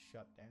was like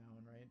shut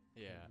down, right?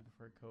 Yeah.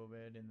 For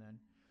COVID. And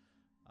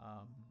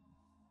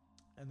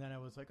then I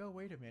was like, oh,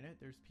 wait a minute,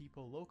 there's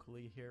people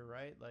locally here,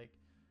 right? Like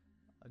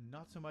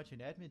not so much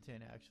in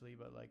Edmonton actually,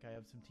 but like I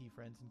have some tea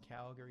friends in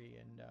Calgary,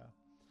 and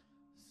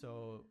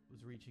so I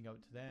was reaching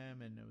out to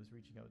them, and I was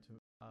reaching out to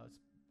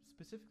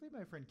specifically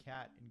my friend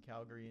Kat in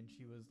Calgary, and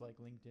she was like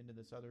linked into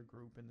this other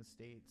group in the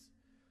States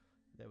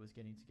that was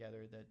getting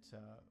together that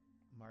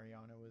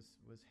Mariana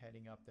was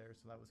heading up there,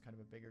 so that was kind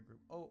of a bigger group.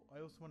 Oh, I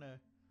also want to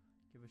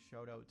give a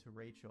shout out to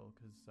Rachel,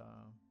 because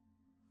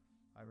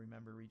I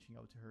remember reaching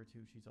out to her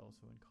too. She's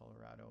also in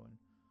Colorado, and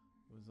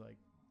it was like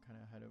kind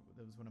of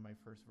that was one of my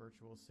first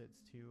virtual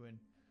sits too.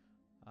 And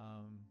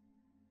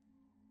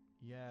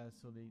yeah,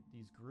 so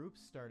these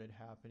groups started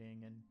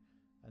happening,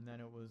 and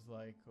then it was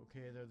like,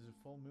 okay, there's a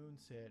full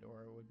moon sit,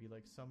 or it would be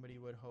like somebody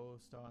would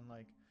host on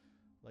like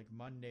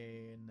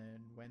Monday and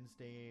then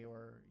Wednesday,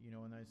 or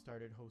and I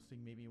started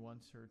hosting maybe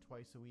once or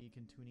twice a week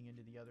and tuning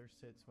into the other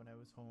sits when I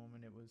was home,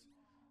 and it was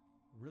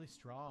really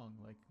strong.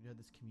 Like we had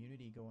this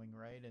community going,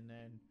 right? And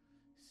then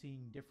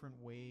seeing different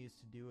ways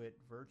to do it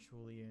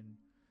virtually, and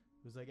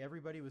it was like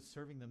everybody was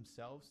serving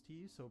themselves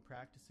tea, so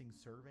practicing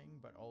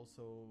serving but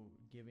also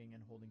giving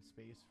and holding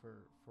space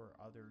for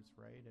others,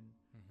 right? And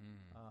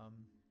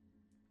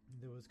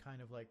there was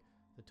kind of like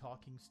the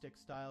talking stick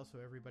style, so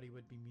everybody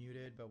would be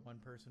muted but one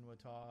person would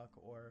talk.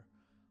 Or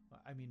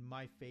I mean,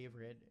 my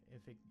favorite,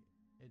 if it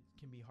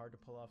can be hard to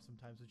pull off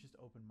sometimes, is just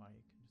open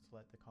mic, just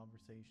let the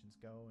conversations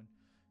go, and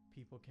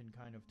people can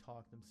kind of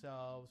talk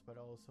themselves, but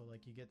also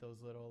like you get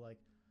those little like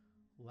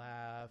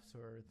laughs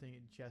or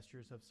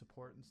gestures of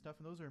support and stuff,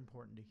 and those are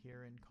important to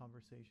hear in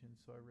conversations.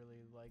 So I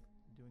really like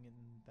doing it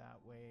in that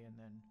way. And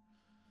then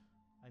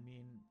I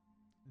mean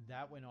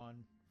that went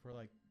on for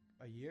like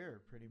a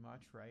year pretty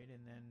much, right?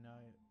 And then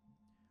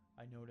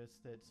I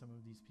noticed that some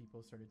of these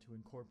people started to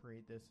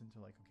incorporate this into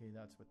like, okay,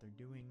 that's what they're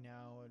doing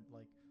now,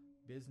 like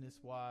business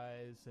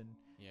wise, and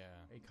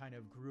yeah, it kind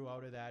of grew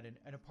out of that.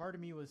 And a part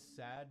of me was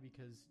sad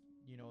because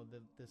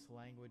this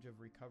language of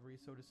recovery,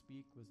 so to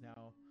speak, was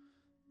now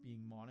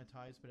being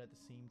monetized. But at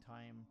the same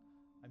time,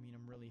 I mean,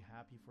 I'm really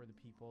happy for the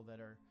people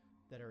that are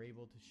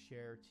able to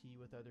share tea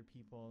with other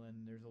people,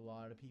 and there's a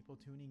lot of people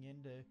tuning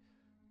in to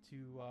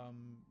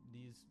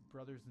these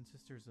brothers and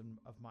sisters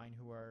of mine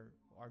who are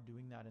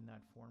doing that in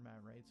that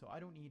format, right? So I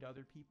don't need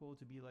other people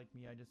to be like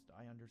me. I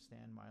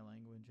understand my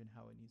language and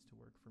how it needs to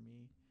work for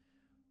me,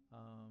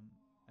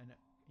 and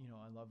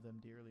I love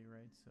them dearly,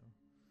 right? So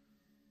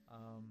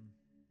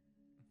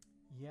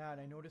yeah,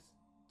 and I noticed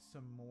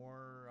some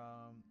more.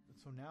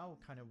 So now,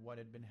 kind of what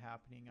had been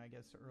happening, I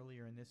guess,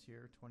 earlier in this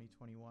year,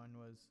 2021,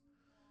 was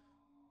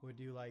would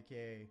do like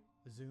a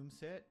Zoom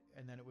sit,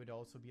 and then it would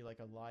also be like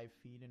a live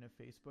feed in a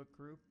Facebook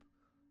group,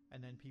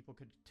 and then people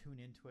could tune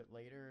into it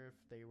later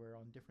if they were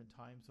on different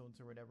time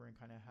zones or whatever, and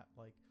kind of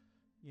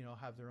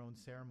have their own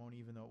ceremony,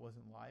 even though it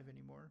wasn't live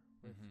anymore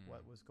with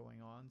what was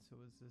going on. So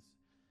it was this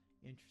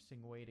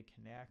interesting way to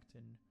connect.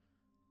 And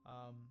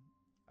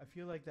I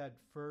feel like that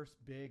first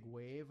big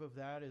wave of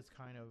that is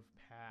kind of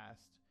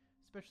past,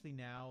 especially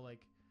now.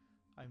 Like,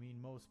 I mean,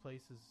 most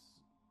places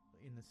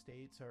in the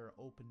States are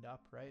opened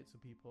up, right? So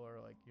people are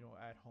like,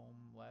 at home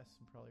less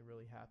and probably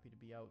really happy to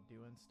be out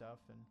doing stuff.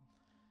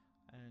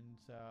 And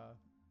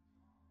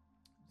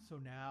so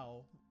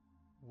now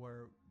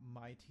where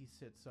my tea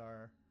sits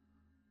are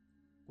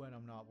when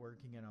I'm not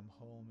working and I'm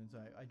home is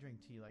I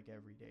drink tea like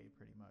every day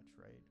pretty much,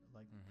 right?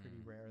 Like pretty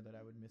rare that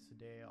I would miss a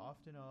day.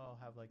 Often I'll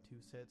have like 2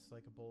 sits,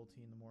 like a bowl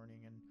tea in the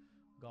morning and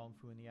gong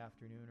fu in the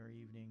afternoon or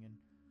evening. And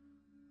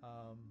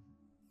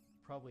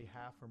probably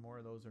half or more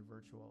of those are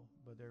virtual,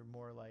 but they're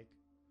more like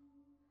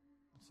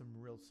some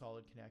real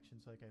solid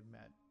connections like I've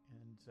met.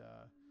 And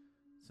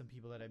some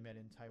people that I met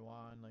in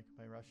Taiwan, like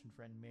my Russian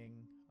friend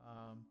Ming,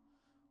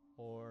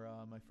 or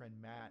my friend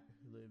Matt,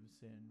 who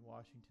lives in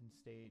Washington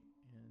State.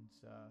 And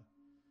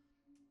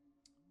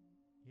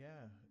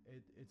yeah,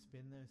 it's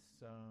been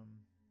this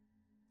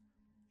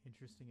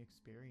interesting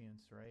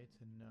experience, right?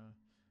 And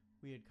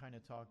we had kind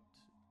of talked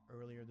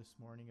earlier this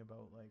morning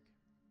about like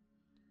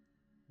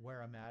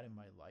where I'm at in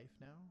my life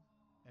now.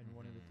 And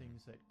one of the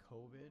things that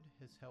COVID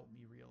has helped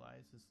me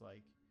realize is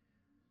like,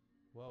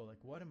 whoa,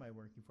 like what am I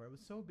working for? I was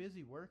so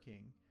busy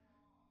working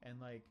and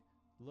like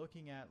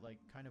looking at like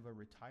kind of a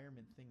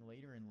retirement thing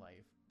later in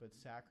life, but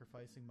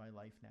sacrificing my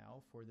life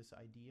now for this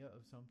idea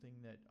of something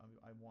that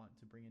I want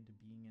to bring into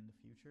being in the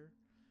future.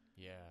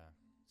 Yeah.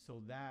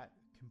 So that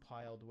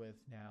compiled with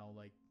now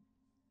like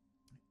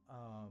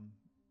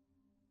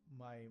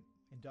my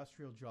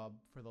industrial job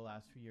for the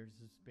last few years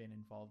has been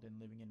involved in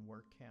living in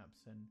work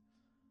camps,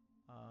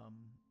 um,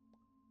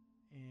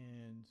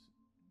 and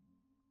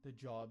the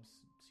jobs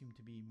seem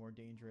to be more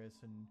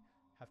dangerous and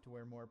have to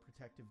wear more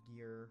protective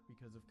gear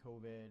because of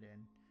COVID,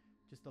 and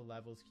just the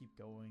levels keep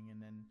going.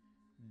 And then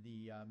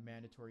the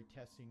mandatory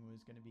testing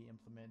was going to be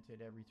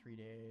implemented every 3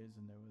 days,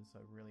 and there was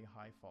a really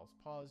high false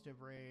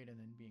positive rate, and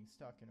then being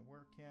stuck in a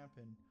work camp.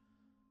 And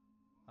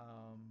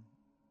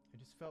I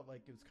just felt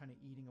like it was kind of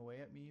eating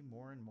away at me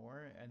more and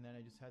more. And then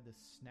I just had this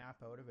snap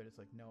out of it. It's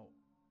like, no,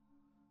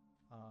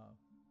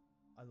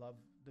 I love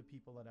the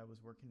people that I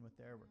was working with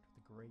there. I worked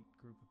with a great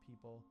group of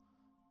people.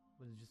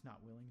 Was just not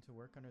willing to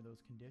work under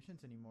those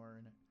conditions anymore.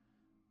 And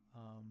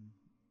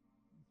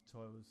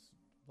so I was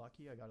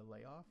lucky. I got a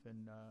layoff,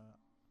 and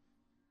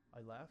I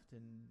left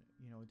and,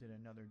 did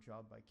another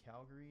job by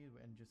Calgary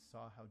and just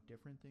saw how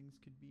different things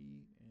could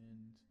be.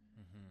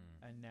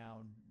 And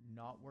now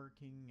not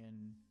working,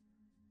 and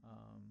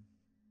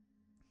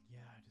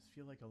yeah, I just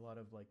feel like a lot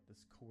of like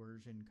this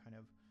coercion kind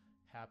of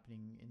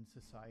happening in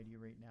society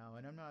right now.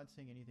 And I'm not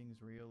saying anything's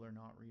real or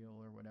not real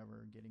or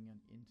whatever, getting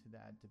into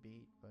that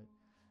debate, but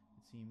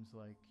it seems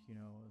like,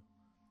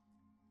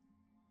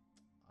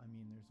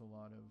 there's a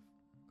lot of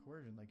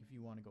coercion. Like if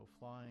you want to go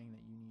flying,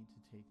 that you need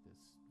to take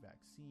this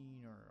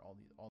vaccine or all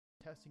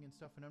the testing and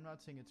stuff. And I'm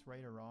not saying it's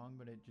right or wrong,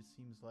 but it just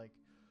seems like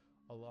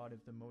a lot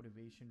of the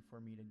motivation for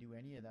me to do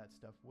any of that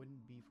stuff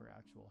wouldn't be for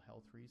actual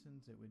health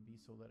reasons. It would be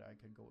so that I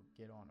could go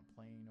get on a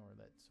plane, or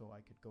that so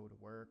I could go to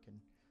work.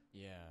 And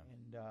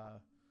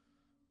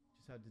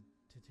just had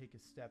to take a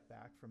step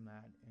back from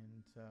that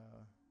and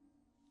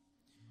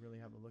really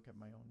have a look at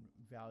my own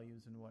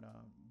values and what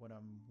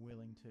I'm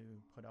willing to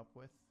put up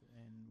with,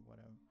 and what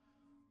I'm.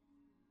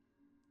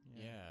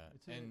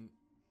 And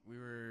we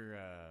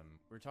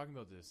were talking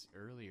about this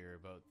earlier,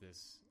 about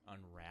this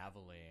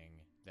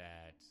unraveling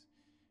that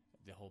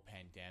the whole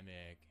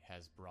pandemic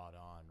has brought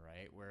on,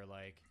 right? Where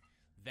like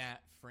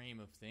that frame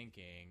of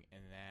thinking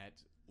and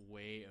that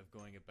way of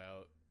going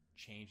about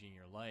changing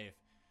your life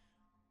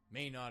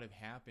may not have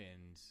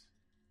happened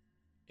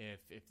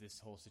if this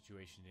whole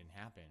situation didn't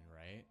happen,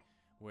 right?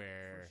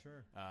 Where For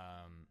sure.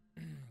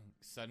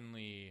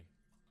 Suddenly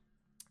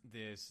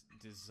this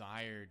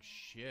desired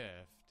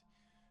shift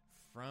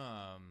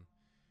from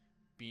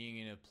being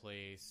in a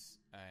place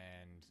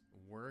and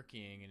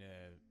working in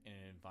an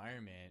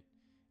environment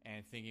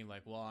and thinking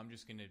like, well, I'm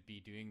just going to be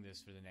doing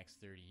this for the next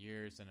 30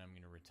 years and I'm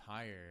going to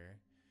retire,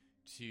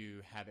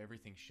 to have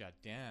everything shut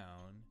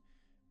down,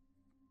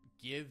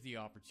 give the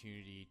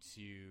opportunity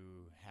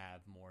to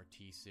have more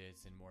tea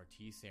sits and more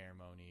tea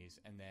ceremonies,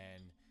 and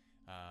then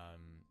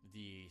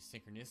the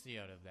synchronicity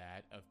out of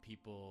that, of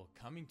people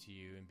coming to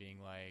you and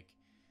being like,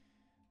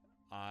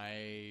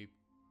 I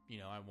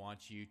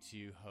want you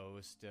to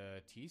host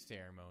a tea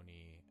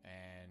ceremony.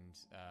 And,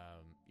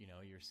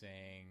 you're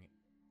saying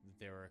that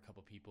there were a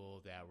couple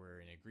people that were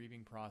in a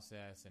grieving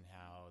process, and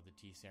how the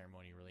tea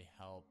ceremony really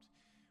helped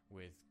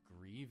with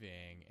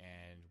grieving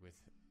and with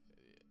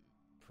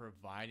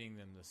providing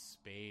them the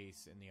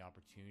space and the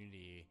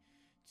opportunity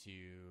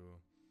to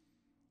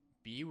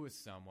be with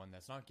someone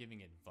that's not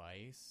giving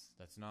advice,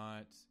 that's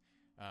not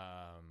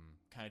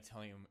kind of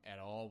telling them at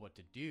all what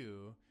to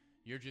do.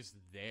 You're just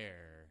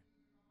there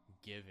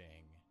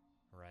giving,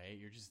 right?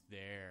 You're just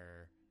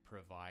there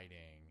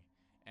providing,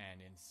 and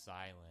in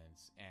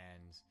silence,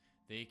 and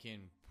they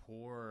can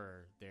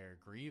pour their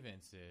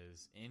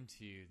grievances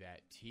into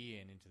that tea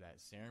and into that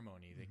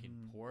ceremony. They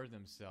can pour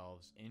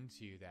themselves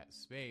into that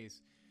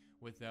space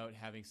without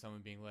having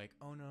someone being like,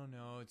 oh,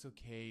 no, it's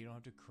okay. You don't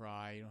have to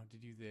cry. You don't have to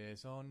do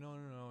this. Oh,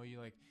 no. You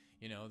like,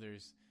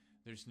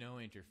 there's no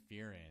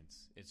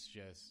interference. It's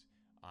just,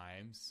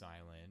 I'm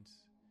silent.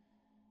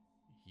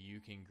 You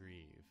can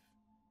grieve.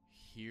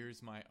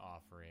 Here's my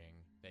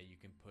offering that you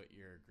can put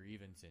your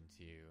grievance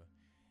into,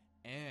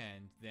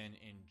 and then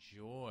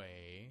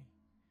enjoy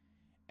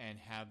and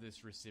have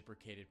this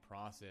reciprocated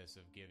process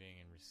of giving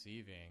and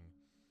receiving,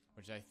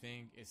 which I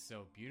think is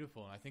so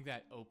beautiful. And I think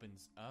that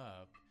opens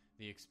up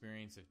the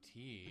experience of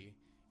tea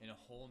in a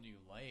whole new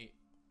light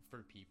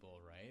for people,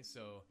 right?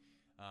 So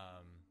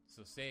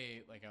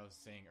say, like I was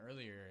saying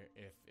earlier,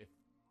 if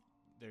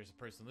there's a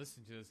person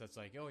listening to this that's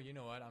like, oh, you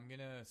know what, I'm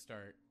gonna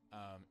start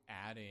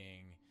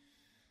adding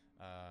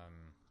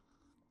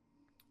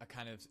a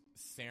kind of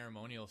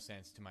ceremonial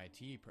sense to my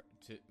tea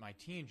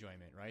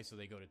enjoyment, right? So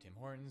they go to Tim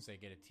Hortons, they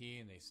get a tea,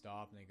 and they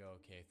stop and they go,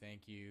 okay,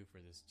 thank you for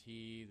this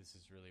tea. This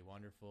is really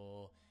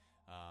wonderful.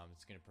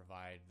 It's going to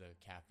provide the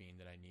caffeine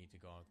that I need to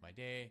go on with my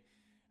day.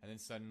 And then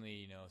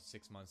suddenly,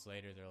 6 months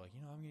later, they're like,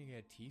 I'm going to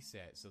get a tea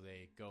set. So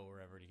they go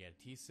wherever to get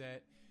a tea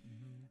set.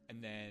 Mm-hmm.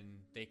 And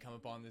then they come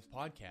up on this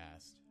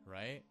podcast,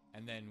 right?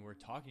 And then we're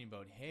talking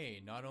about,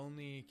 hey, not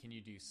only can you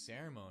do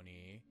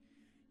ceremony,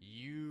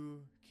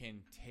 you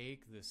can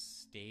take the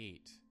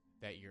state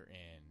that you're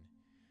in.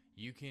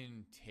 You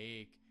can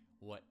take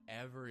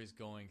whatever is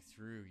going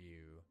through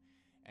you,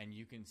 and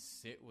you can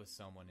sit with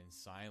someone in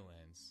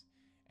silence,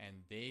 and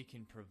they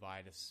can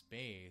provide a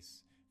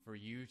space for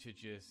you to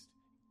just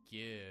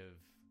give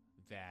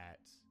that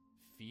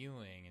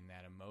feeling and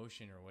that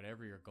emotion or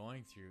whatever you're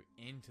going through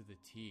into the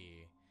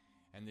tea,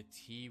 and the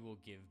tea will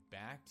give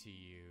back to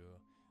you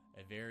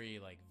a very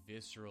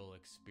visceral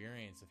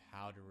experience of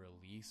how to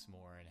release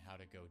more and how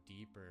to go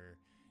deeper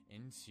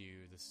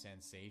into the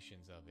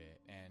sensations of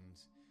it. And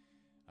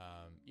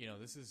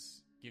this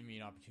is giving me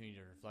an opportunity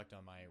to reflect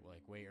on my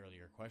way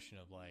earlier question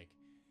of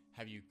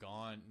have you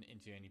gone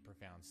into any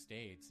profound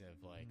states of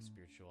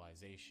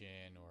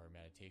spiritualization or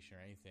meditation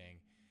or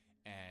anything?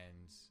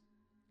 And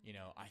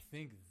I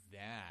think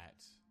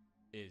that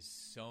is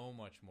so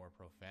much more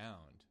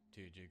profound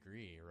to a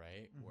degree,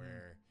 right? Mm-hmm.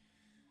 Where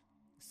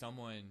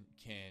someone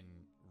can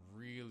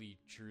really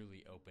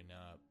truly open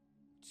up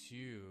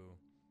to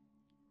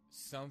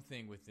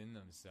something within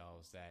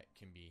themselves that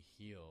can be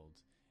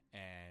healed.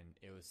 And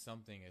it was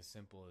something as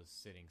simple as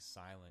sitting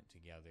silent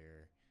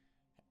together,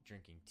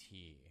 drinking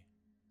tea,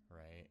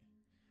 right?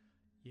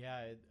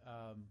 Yeah,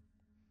 I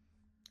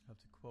have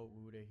to quote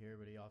Buddha here,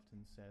 but he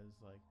often says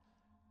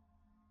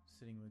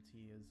sitting with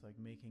tea is like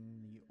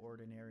making the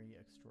ordinary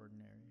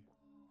extraordinary.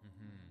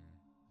 Mm-hmm.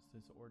 It's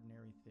this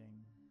ordinary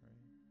thing,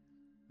 right?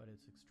 But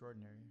it's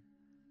extraordinary.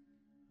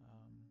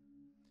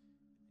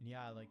 And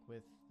yeah,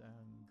 with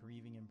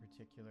grieving in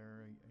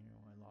particular,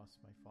 I lost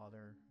my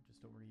father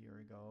just over a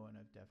year ago, and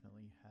I've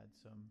definitely had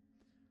some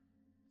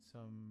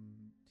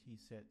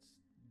tea sets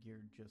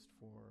geared just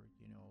for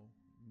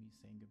me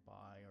saying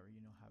goodbye or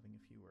having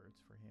a few words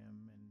for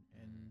him,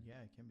 and yeah,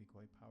 it can be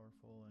quite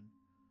powerful. And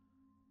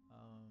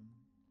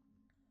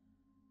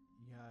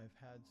yeah, I've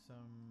had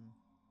some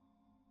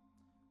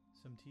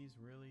teas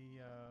really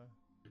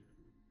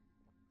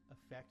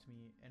affect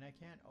me, and I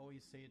can't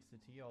always say it's the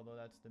tea, although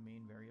that's the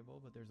main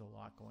variable, but there's a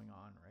lot going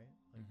on, right?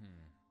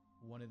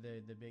 One of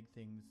the big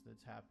things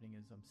that's happening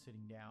is I'm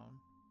sitting down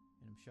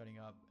and I'm shutting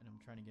up and I'm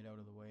trying to get out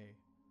of the way,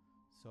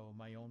 so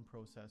my own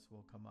process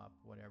will come up,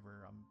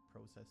 whatever I'm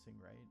processing,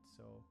 right?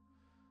 So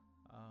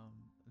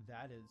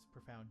that is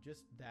profound.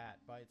 Just that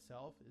by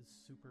itself is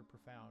super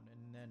profound.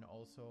 And then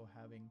also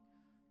having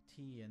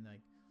tea and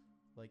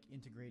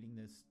integrating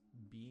this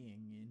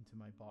being into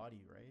my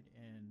body, right?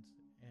 And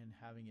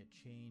having it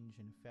change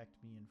and affect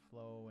me and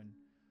flow. And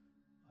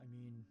I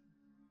mean,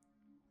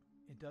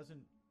 it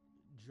doesn't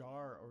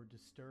jar or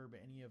disturb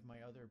any of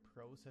my other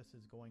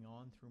processes going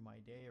on through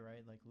my day,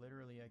 right?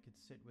 Literally I could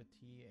sit with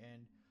tea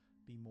and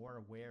be more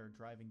aware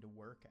driving to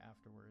work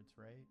afterwards,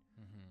 right?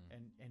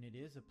 Mm-hmm. And it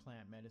is a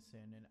plant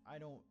medicine, and I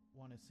don't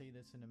want to say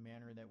this in a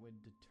manner that would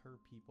deter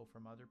people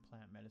from other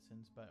plant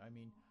medicines, but I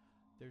mean,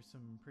 there's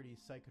some pretty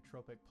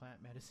psychotropic plant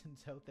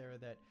medicines out there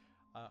that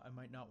I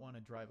might not want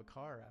to drive a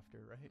car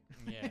after, right?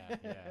 Yeah,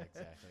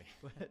 exactly.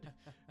 But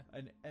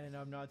and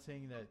I'm not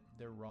saying that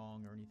they're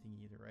wrong or anything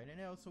either, right?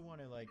 And I also want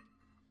to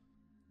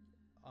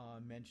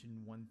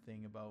mention one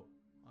thing about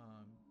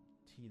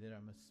tea that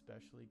I'm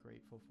especially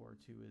grateful for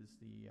too is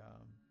the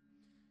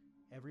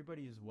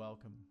everybody is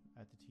welcome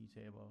at the tea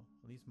table,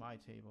 at least my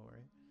table,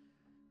 right?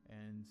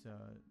 And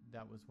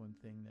that was one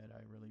thing that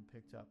I really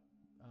picked up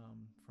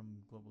from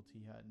Global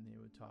Tea Hut, and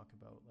they would talk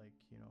about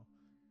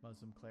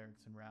Muslim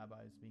clerics and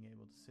rabbis being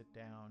able to sit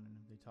down, and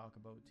if they talk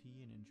about tea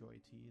and enjoy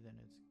tea, then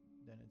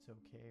it's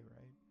okay,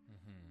 right?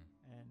 Mm-hmm.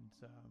 And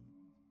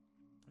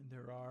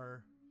there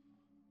are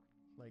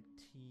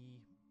tea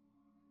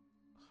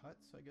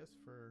huts, I guess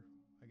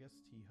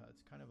tea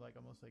huts, kind of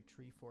almost like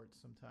tree forts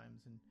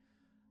sometimes, and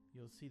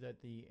you'll see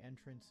that the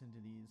entrance into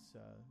these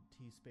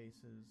tea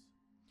spaces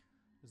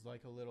is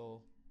like a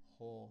little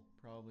hole,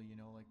 probably 18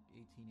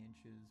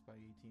 inches by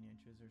 18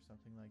 inches or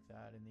something like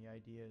that, and the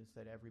idea is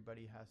that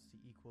everybody has to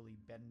equally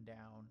bend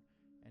down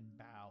and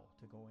bow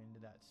to go into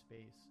that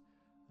space,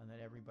 and that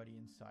everybody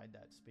inside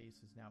that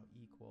space is now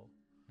equal.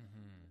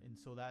 Mm-hmm. And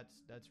so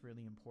that's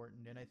really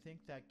important, and I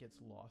think that gets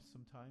lost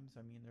sometimes.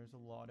 I mean, there's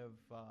a lot of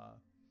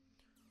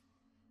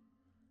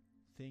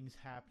things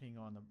happening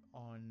on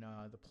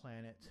the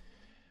planet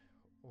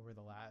over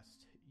the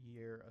last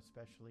year,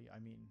 especially. I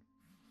mean,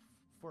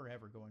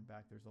 forever going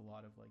back, there's a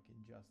lot of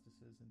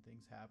injustices and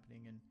things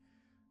happening,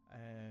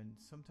 and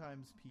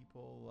sometimes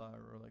people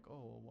are like, oh,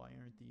 well, why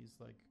aren't these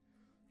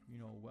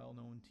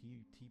well-known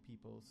tea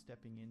people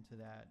stepping into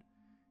that?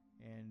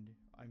 And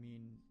I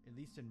mean, at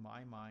least in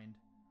my mind,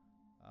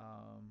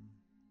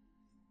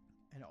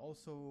 and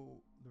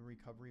also the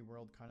recovery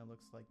world kind of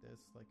looks like this,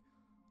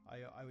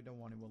 I don't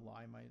want to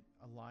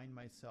align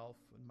myself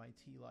in my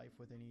tea life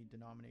with any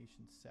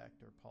denomination,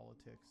 sect, or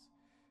politics,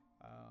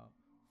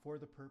 for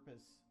the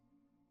purpose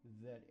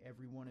that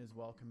everyone is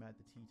welcome at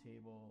the tea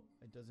table.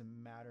 It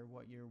doesn't matter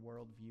what your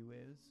worldview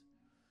is.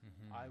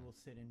 I will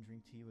sit and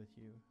drink tea with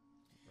you,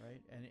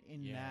 right? And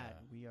in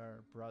that, we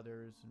are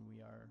brothers and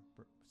we are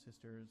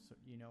sisters.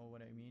 You know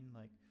what I mean?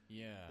 Like,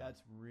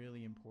 that's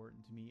really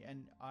important to me.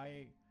 And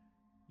I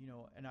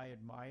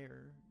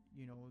admire,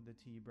 the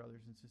tea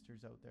brothers and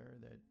sisters out there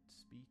that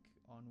speak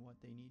on what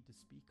they need to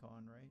speak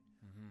on, right?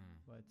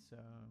 But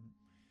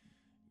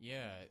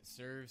it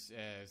serves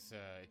as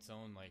its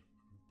own like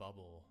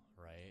bubble,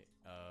 right?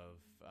 Of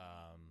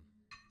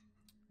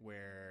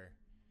where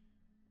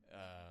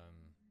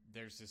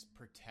there's this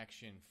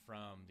protection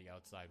from the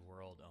outside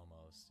world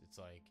almost. It's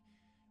like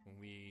when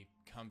we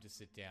come to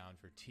sit down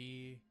for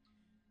tea,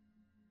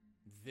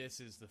 this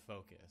is the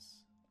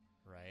focus,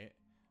 right?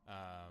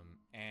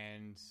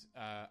 And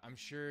I'm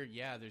sure,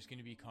 there's going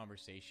to be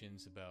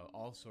conversations about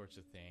all sorts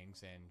of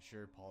things, and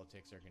sure,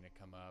 politics are going to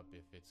come up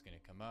if it's going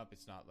to come up.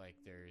 It's not like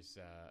there's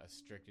a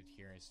strict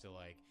adherence to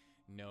like,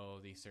 no,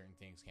 these certain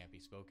things can't be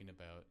spoken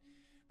about.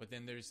 But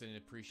then there's an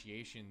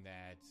appreciation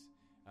that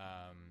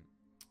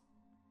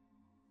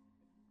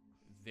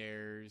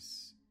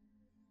there's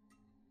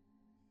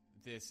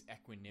this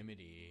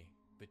equanimity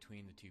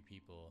between the two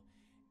people.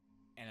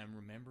 And I'm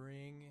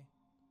remembering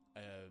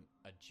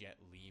a Jet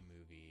Li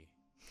movie.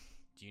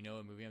 Do you know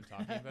what movie I'm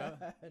talking about?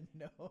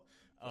 No.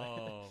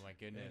 Oh my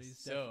goodness.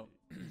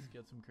 He's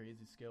got some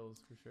crazy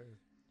skills for sure.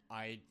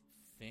 I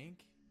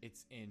think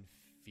it's in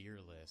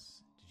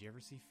Fearless. Did you ever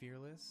see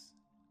Fearless?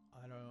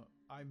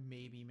 I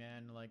maybe,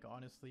 man. Like,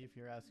 honestly, if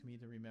you're asking me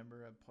to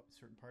remember a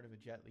certain part of a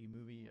Jet Li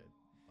movie,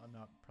 I'm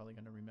not probably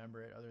going to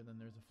remember it other than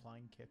there's a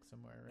flying kick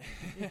somewhere,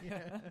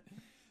 right?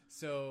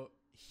 So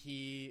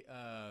he's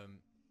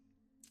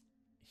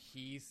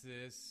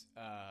this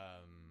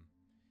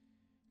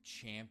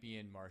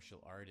champion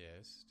martial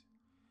artist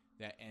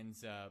that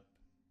ends up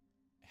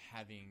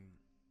having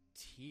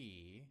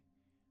tea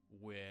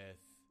with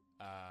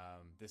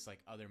this like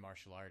other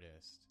martial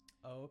artist.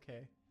 Oh,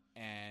 okay.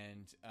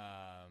 And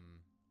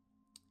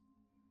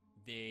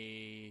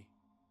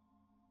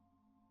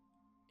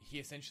he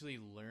essentially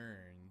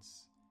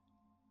learns,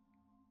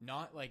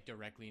 not like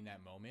directly in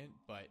that moment,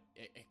 but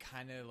it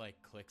kind of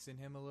like clicks in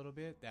him a little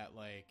bit that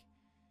like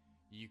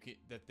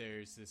that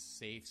there's this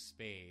safe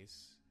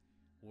space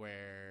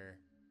where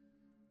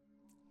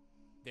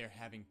they're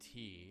having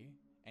tea,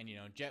 and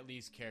Jet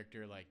Li's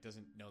character like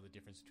doesn't know the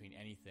difference between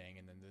anything,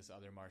 and then this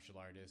other martial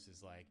artist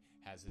is like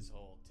has this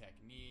whole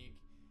technique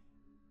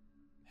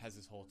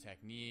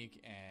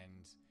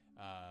and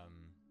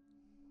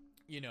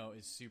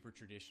is super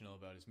traditional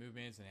about his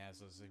movements and has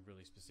those like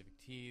really specific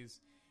teas,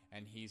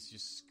 and he's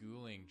just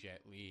schooling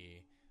Jet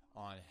Li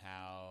on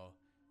how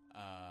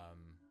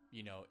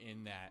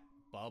in that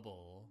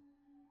bubble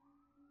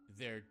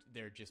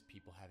they're just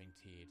people having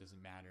tea. It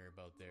doesn't matter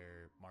about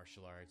their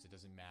martial arts, it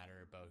doesn't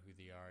matter about who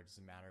they are, it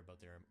doesn't matter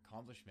about their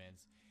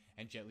accomplishments.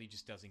 And Jet Li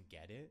just doesn't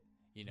get it,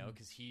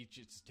 because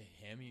to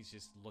him he's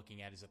just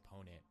looking at his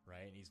opponent,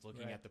 right? And he's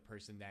looking at the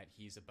person that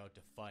he's about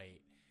to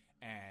fight,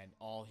 and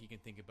all he can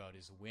think about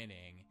is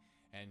winning.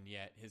 And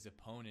yet his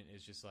opponent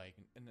is just like,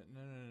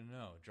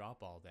 no,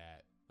 drop all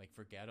that, like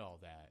forget all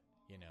that,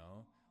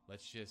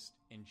 let's just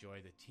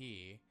enjoy the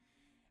tea.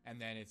 And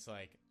then it's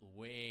like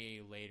way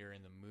later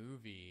in the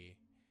movie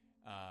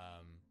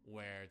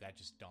where that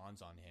just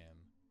dawns on him,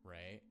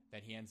 right?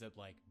 That he ends up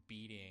like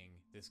beating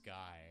this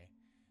guy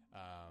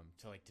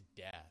to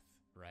death,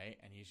 right?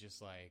 And he's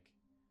just like,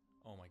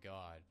 oh my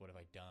God, what have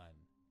I done,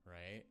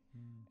 right?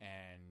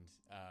 And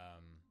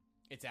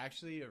it's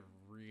actually a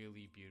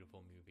really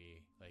beautiful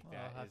movie. Like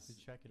I'll have to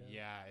check it out.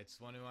 Yeah,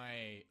 it's one of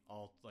my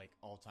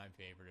all-time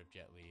favorite of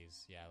Jet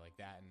Li's. Yeah, like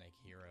that and like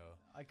Hero.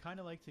 I kind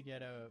of like to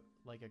get a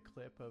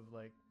clip of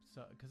like,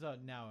 so because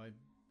now I've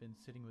been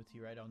sitting with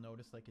you, right? I'll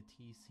notice like a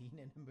tea scene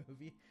in a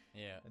movie.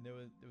 Yeah. And there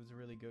was a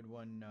really good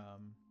one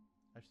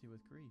actually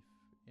with Grief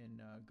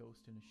in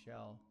Ghost in a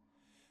Shell.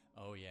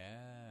 Oh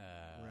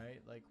yeah.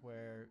 Right, like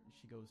where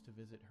she goes to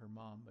visit her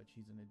mom, but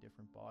she's in a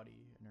different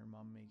body, and her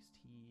mom makes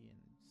tea and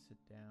sit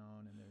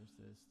down, and there's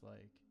this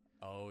like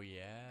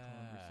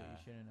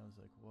conversation, and I was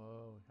like,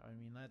 whoa. I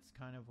mean, that's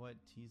kind of what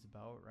tea's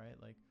about, right?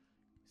 Like,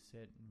 we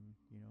sit and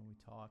we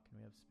talk and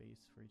we have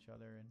space for each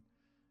other, and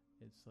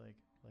it's like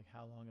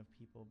how long have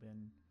people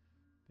been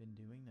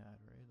doing that,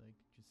 right? Like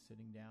just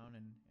sitting down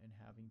and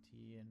having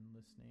tea and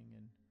listening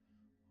and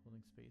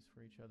holding space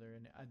for each other.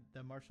 And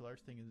the martial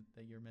arts thing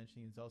that you're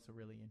mentioning is also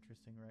really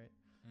interesting, right?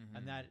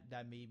 And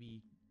that may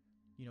be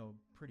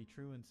pretty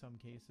true in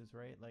some cases,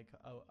 right? Like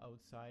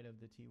outside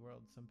of the tea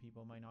world, some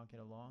people might not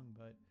get along,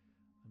 but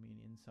I mean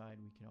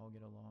inside we can all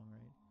get along,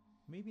 right?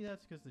 Maybe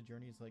that's because the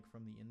journey is like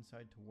from the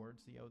inside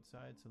towards the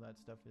outside, so that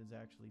stuff is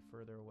actually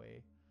further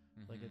away.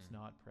 Like it's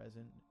not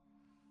present,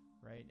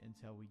 right,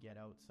 until we get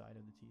outside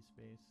of the tea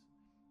space,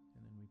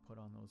 and then we put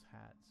on those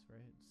hats,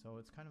 right? So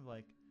it's kind of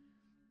like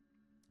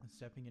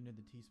stepping into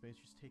the tea space.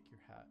 Just take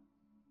your hat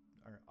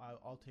or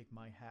I'll take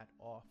my hat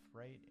off,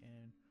 right,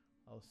 and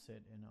I'll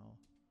sit and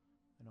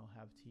I'll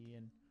have tea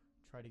and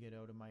try to get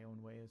out of my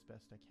own way as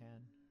best I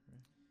can.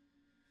 Right?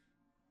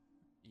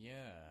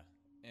 Yeah,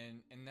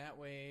 and that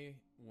way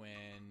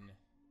when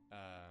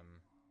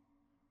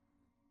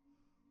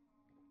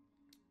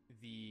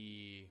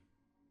the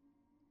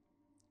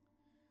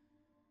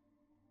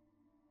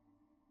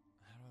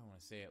how do I want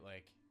to say it,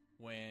 like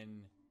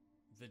when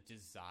the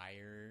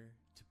desire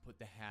to put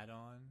the hat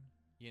on,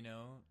 you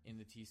know, in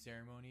the tea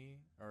ceremony,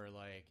 or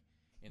like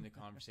in the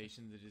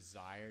conversation, the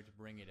desire to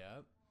bring it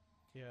up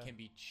can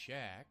be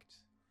checked.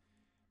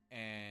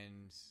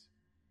 And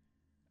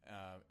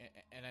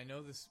and I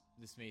know this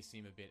may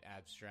seem a bit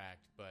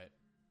abstract, but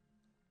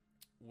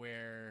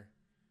where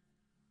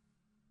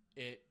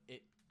it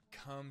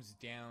comes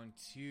down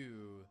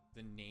to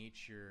the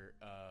nature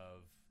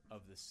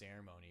of the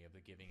ceremony of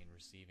the giving and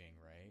receiving,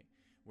 right?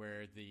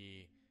 Where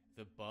the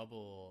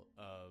bubble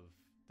of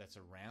that's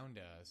around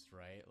us,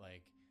 right?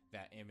 Like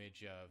that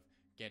image of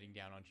getting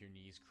down onto your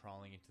knees,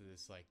 crawling into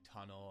this like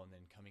tunnel, and then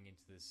coming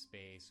into this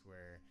space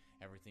where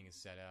everything is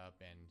set up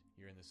and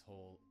you're in this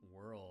whole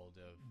world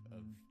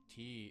of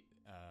tea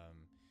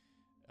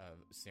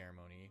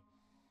ceremony,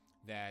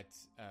 that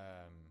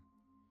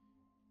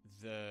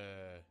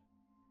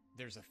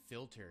there's a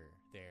filter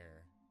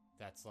there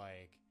that's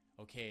like,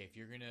 okay, if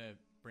you're gonna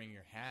bring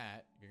your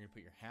hat, you're gonna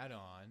put your hat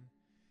on,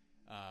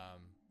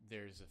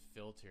 there's a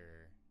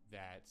filter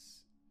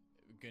that's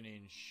gonna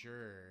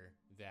ensure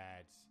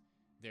that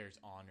there's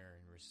honor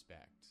and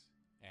respect,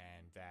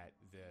 and that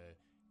the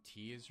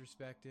tea is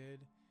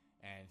respected,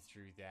 and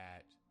through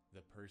that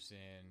the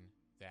person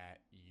that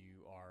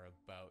you are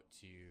about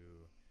to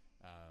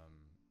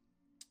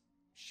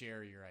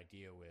share your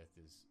idea with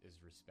is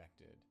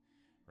respected,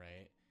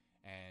 right?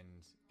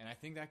 And I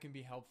think that can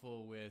be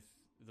helpful with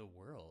the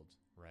world,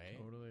 right?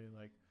 Totally.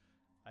 Like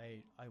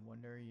I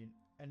wonder,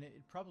 and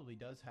it probably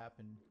does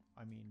happen.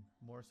 I mean,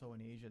 more so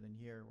in Asia than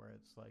here, where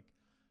it's like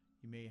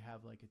you may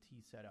have like a tea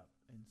setup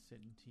and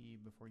sit in tea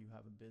before you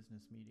have a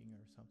business meeting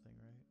or something,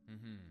 right?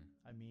 Mm-hmm.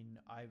 I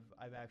mean,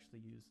 I've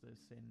actually used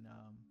this in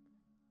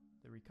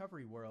the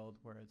recovery world,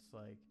 where it's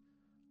like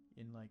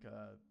in like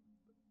a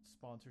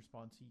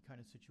sponsee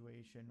kind of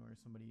situation where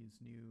somebody's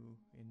new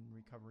in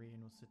recovery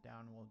and we'll sit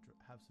down and we'll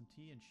have some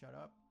tea and shut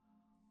up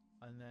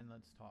and then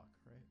let's talk,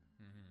 right?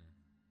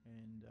 Mm-hmm.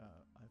 And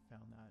I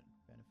found that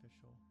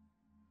beneficial.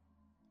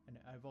 And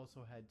I've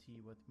also had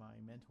tea with my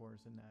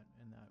mentors in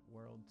that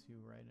world too,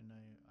 right? And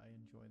I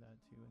enjoy that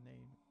too, and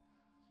they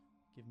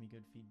give me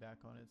good feedback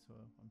on it, so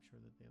I'm sure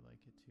that they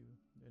like it too.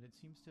 And it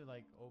seems to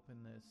like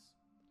open this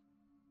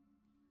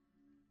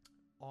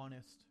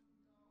honest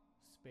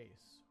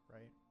space,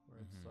 right?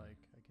 Where it's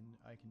like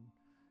I can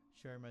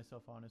share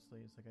myself honestly.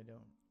 It's like I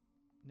don't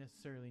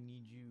necessarily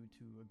need you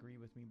to agree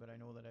with me, but I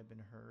know that I've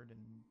been heard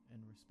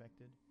and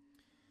respected.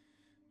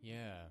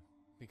 Yeah,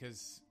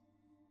 because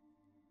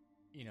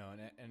you know,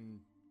 and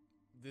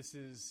this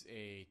is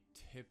a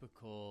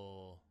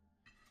typical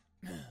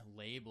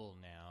label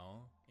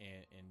now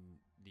in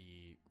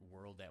the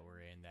world that we're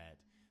in, that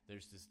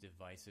there's this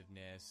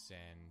divisiveness,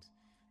 and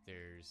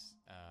there's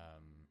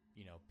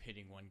you know,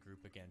 pitting one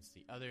group against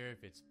the other,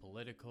 if it's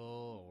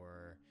political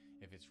or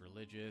if it's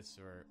religious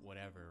or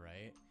whatever,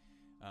 right?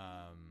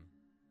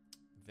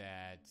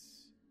 That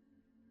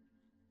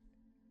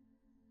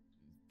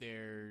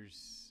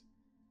there's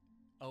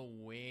a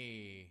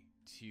way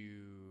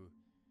to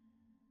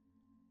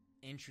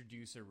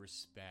introduce a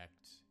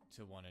respect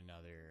to one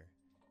another,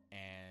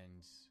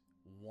 and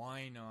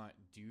why not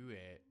do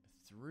it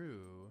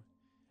through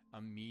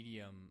a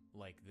medium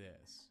like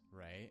this,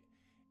 right?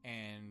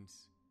 And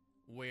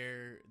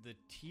where the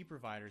tea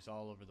providers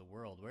all over the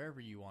world, wherever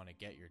you want to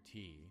get your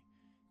tea,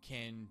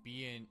 can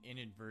be an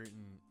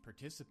inadvertent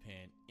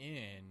participant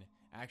in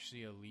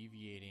actually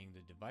alleviating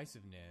the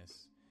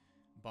divisiveness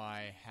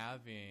by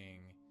having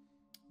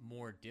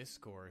more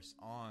discourse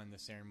on the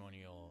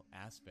ceremonial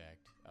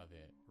aspect of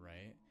it,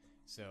 right?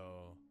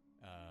 So,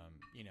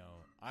 you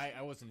know,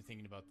 I wasn't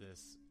thinking about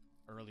this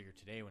earlier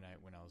today when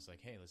I was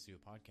like, hey, let's do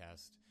a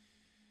podcast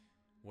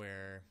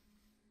where,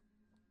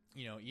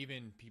 you know,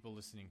 even people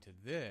listening to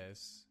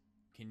this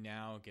can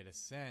now get a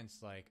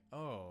sense like,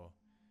 oh,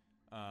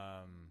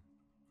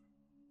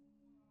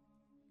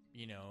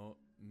 you know,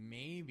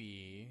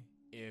 maybe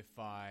if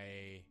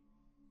I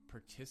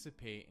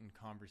participate in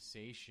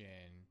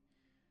conversation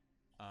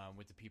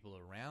with the people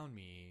around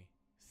me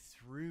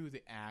through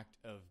the act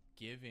of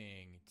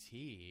giving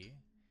tea,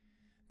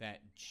 that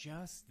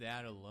just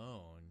that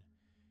alone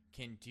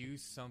can do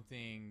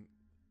something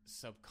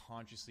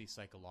subconsciously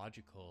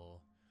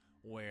psychological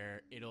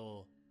where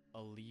it'll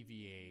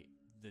alleviate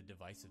the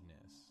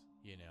divisiveness,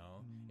 you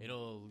know?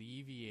 It'll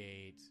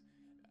alleviate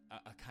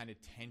a kind of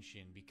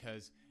tension,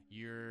 because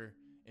you're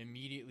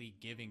immediately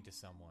giving to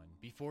someone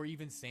before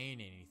even saying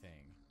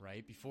anything,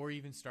 right? Before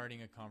even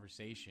starting a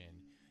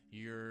conversation,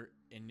 you're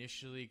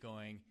initially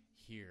going,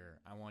 here,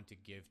 I want to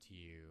give to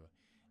you,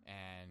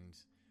 and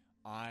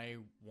I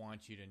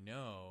want you to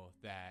know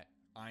that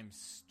I'm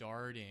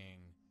starting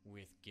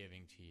with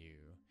giving to you,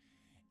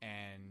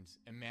 And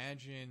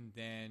imagine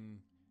then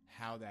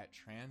how that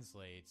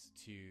translates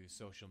to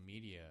social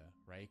media,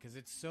 right? Because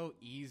it's so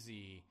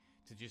easy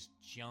to just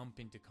jump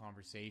into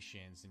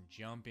conversations and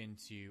jump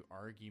into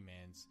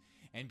arguments.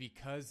 And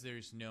because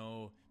there's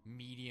no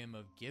medium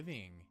of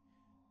giving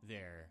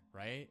there,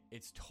 right?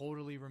 It's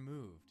totally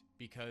removed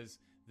because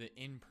the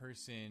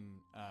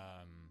in-person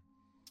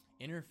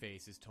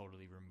interface is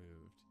totally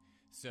removed.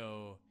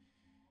 So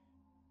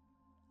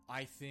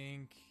I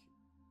think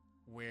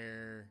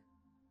where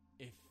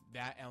if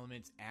that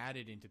element's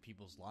added into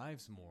people's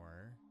lives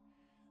more,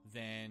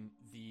 then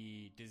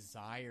the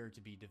desire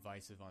to be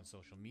divisive on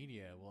social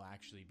media will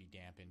actually be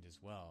dampened as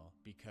well,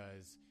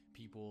 because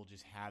people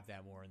just have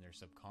that more in their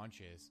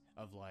subconscious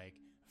of like,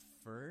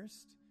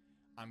 first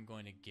I'm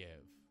going to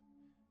give,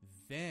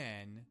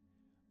 then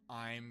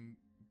I'm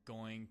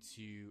going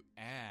to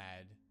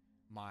add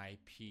my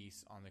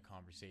piece on the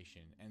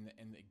conversation, and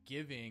the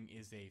giving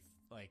is a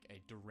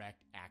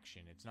direct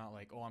action. It's not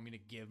like, oh, I'm going to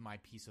give my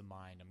peace of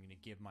mind, I'm going to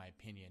give my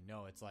opinion.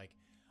 No, it's like,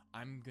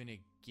 I'm going to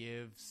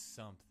give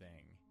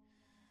something,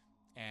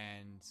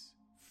 and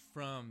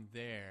from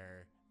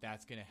there,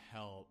 that's going to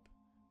help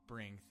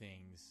bring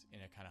things in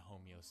a kind of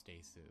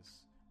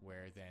homeostasis,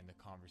 where then the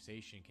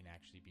conversation can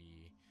actually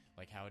be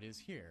like how it is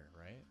here,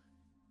 right?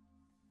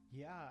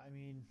 Yeah, I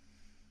mean,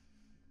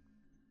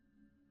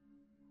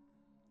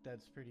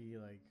 that's pretty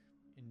like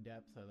in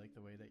depth. I like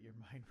the way that your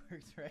mind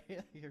works,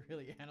 right? You're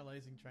really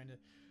analyzing, trying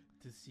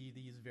to see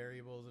these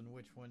variables and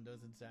which one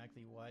does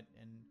exactly what.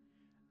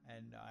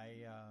 And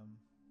I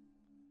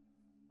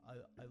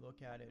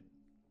look at it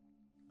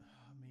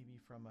maybe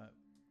from a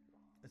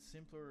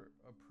simpler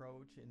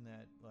approach, in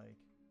that, like,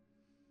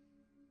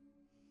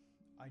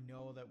 I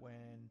know that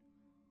when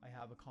I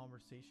have a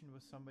conversation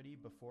with somebody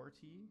before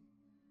tea,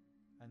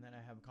 and then I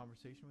have a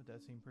conversation with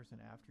that same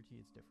person after tea,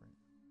 it's different.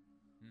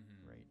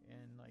 Mm-hmm. Right?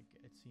 And like,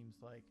 it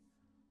seems like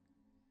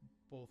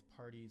both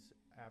parties,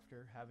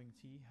 after having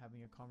tea,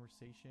 having a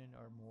conversation,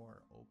 are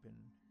more open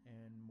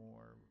and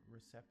more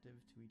receptive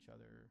to each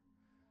other.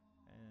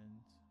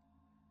 And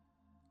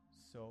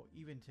so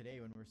even today,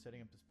 when we're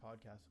setting up this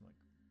podcast, I'm like,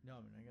 no,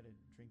 I mean, I got to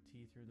drink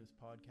tea through this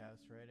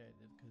podcast, right?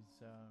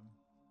 Because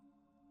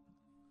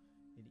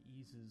it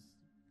eases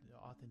the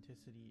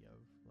authenticity of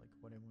like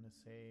what I want to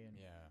say, and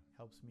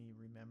helps me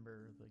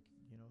remember, like,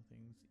 you know,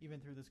 things. Even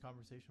through this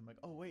conversation, I'm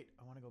like, oh wait,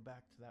 I want to go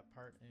back to that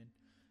part, and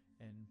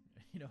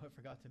you know, I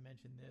forgot to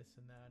mention this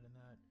and that and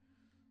that.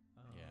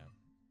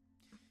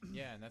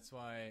 Yeah, and that's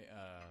why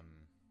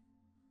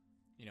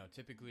you know,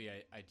 typically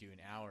I do an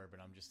hour,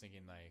 but I'm just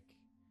thinking, like,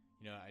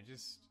 you know, I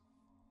just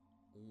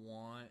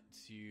want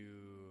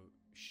to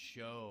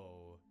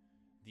show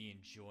the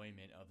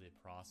enjoyment of the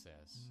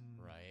process,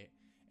 right?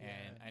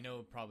 And I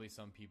know probably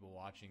some people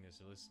watching this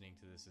or listening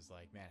to this is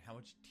like, man, how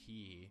much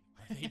tea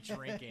are they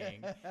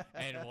drinking?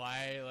 And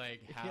why,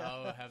 like,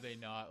 how have they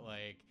not,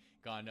 like,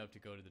 gotten up to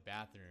go to the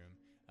bathroom?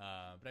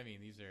 But I mean,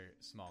 these are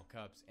small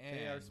cups. And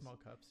they are small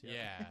cups,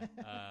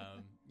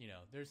 you know,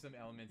 there's some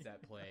elements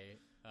at play.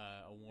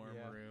 A warm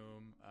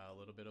room, a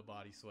little bit of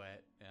body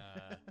sweat.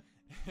 And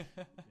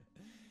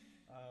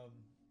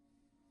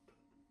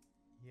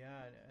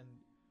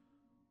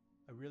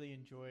I really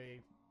enjoy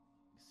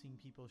seeing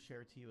people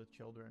share tea with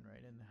children,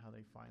 right? And how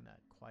they find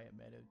that quiet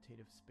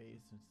meditative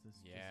space. It's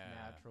this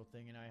natural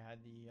thing. And I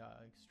had the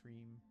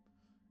extreme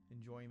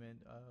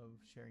enjoyment of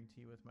sharing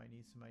tea with my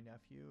niece and my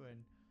nephew,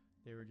 and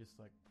they were just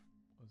like,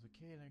 I was like,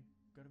 okay, and I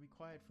gotta be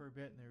quiet for a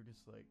bit. And they were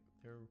just like,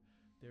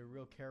 they're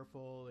real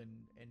careful and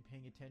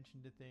paying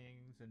attention to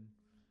things, and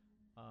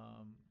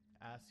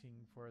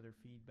asking for their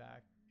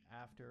feedback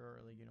after,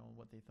 or like, you know,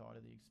 what they thought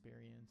of the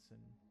experience. And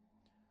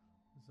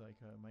it's like,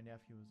 my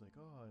nephew was like,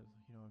 oh,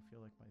 you know, I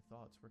feel like my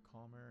thoughts were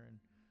calmer,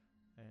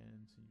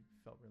 and so you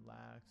felt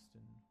relaxed.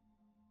 And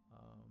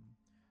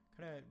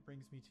kind of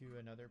brings me to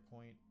another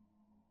point.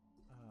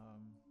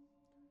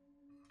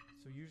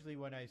 So usually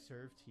when I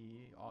serve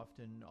tea,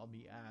 often I'll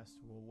be asked,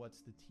 well,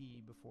 what's the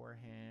tea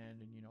beforehand,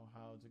 and, you know,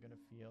 how is it going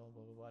to feel,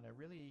 blah, blah, blah. And I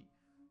really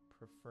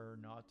prefer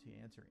not to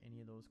answer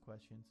any of those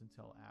questions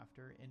until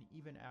after. And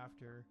even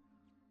after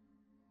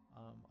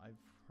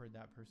I've heard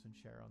that person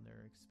share on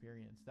their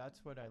experience. That's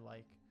what I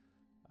like.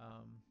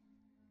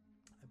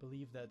 I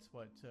believe that's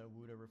what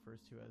Wuda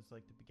refers to as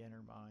like the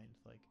beginner mind.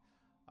 Like,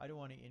 I don't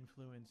want to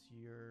influence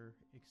your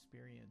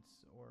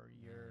experience or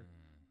your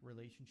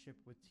relationship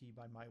with tea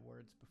by my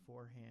words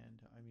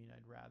beforehand. I mean,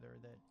 I'd rather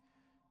that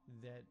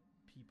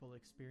people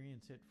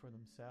experience it for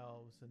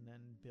themselves, and then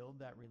build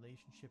that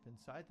relationship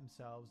inside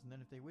themselves. And then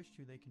if they wish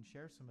to, they can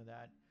share some of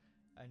that,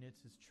 and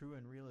it's as true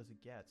and real as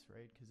it gets,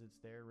 right? Because it's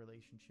their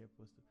relationship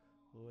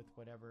with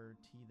whatever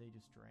tea they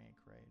just drank,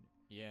 right?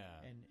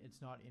 Yeah. And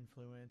it's not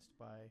influenced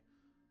by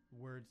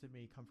words that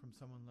may come from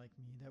someone like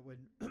me that would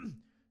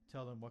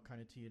tell them what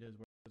kind of tea it is,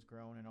 where it was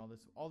grown, and all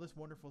this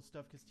wonderful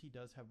stuff, because tea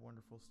does have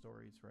wonderful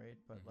stories,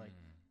 right? But like,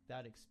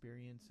 that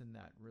experience and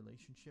that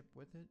relationship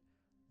with it,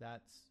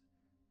 that's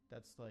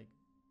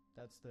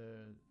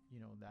the, you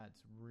know,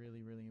 that's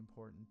really, really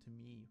important to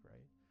me,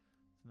 right?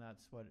 And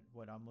that's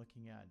what I'm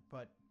looking at.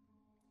 But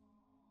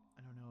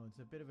I don't know. It's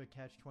a bit of a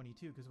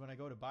catch-22 because when I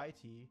go to buy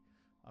tea,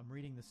 I'm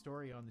reading the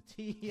story on the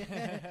tea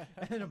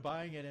and I'm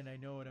buying it and I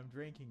know what I'm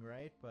drinking,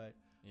 right? But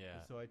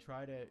so I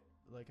try to,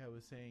 like I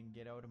was saying,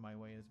 get out of my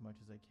way as much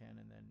as I can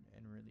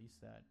and release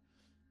that.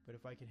 But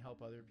if I can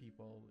help other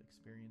people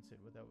experience it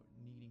without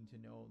needing to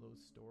know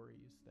those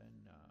stories,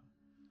 then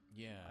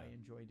I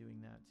enjoy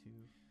doing that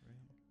too, right?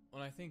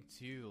 Well, I think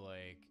too,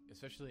 like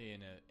especially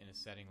in a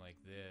setting like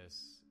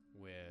this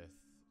with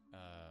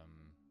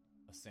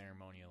a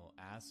ceremonial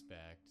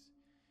aspect,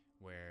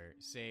 where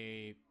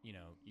say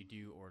you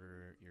do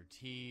order your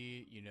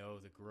tea,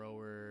 the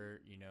grower,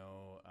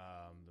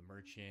 the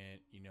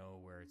merchant,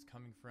 where it's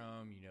coming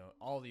from,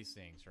 all these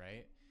things,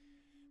 right?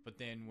 But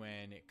then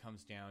when it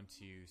comes down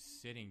to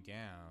sitting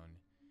down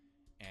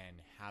and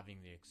having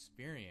the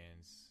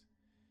experience,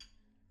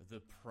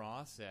 the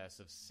process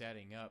of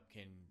setting up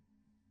can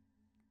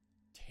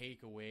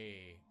take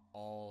away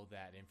all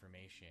that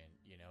information.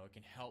 It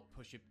can help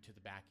push it to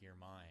the back of your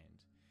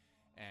mind.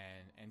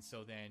 And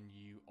so then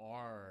you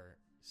are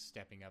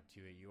stepping up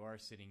to it. You are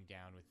sitting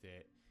down with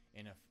it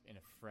in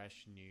a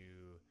fresh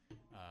new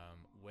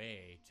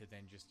way to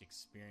then just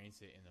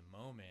experience it in the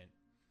moment,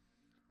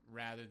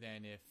 rather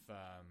than if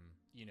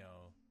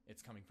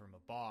it's coming from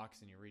a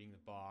box and you're reading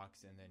the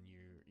box and then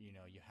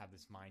you have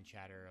this mind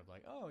chatter of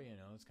like, oh,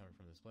 it's coming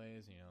from this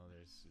place,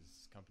 there's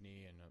this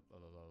company and blah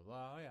blah blah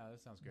blah. Oh yeah,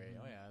 that sounds great.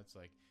 Oh yeah, it's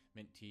like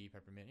mint tea,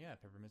 peppermint. Yeah,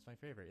 peppermint's my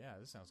favorite. Yeah,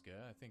 this sounds good.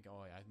 I think,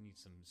 oh yeah, I need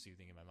some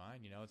soothing in my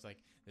mind. It's like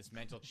this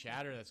mental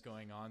chatter that's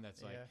going on.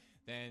 That's like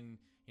then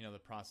the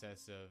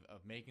process of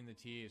making the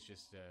tea is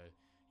just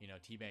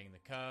tea bagging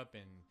the cup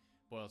and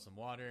boil some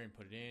water and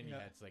put it in.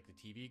 It's like the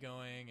TV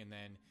going, and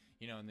then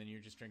and then you're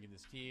just drinking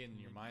this tea and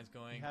your mind's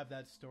going. You have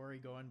that story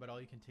going, but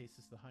all you can taste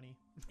is the honey.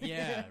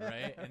 Yeah,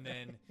 right. And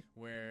then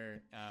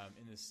where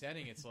in the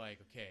setting, it's like,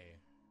 okay,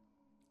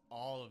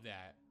 all of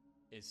that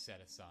is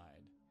set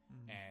aside,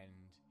 and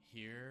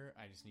here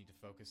I just need to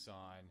focus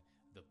on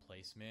the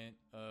placement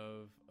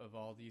of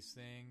all these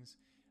things.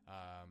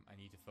 I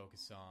need to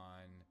focus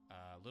on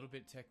a little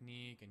bit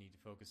technique. I need to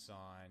focus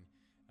on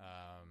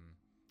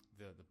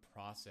the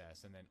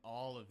process, and then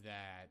all of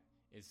that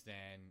is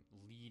then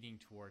leading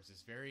towards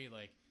this very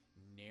like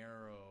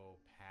narrow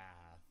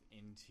path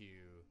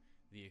into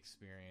the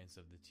experience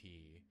of the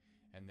tea,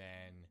 and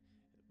then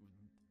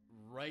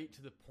right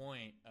to the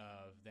point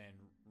of then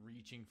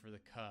reaching for the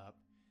cup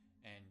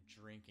and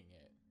drinking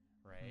it,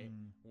 right?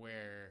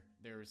 Where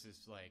there's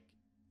this like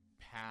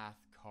path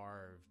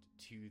carved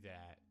to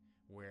that,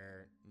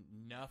 where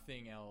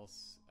nothing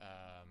else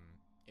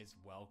is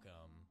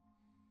welcome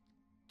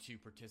to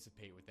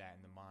participate with that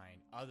in the mind,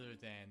 other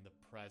than the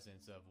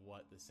presence of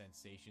what the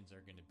sensations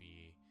are going to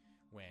be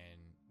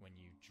when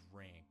you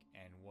drink,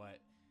 and what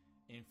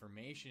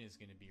information is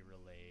going to be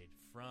relayed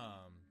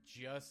from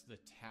just the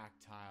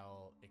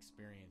tactile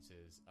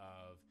experiences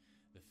of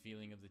the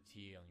feeling of the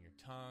tea on your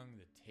tongue,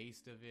 the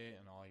taste of it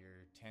and all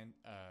your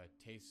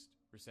taste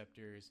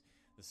receptors,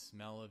 the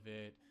smell of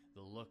it,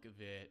 the look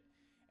of it,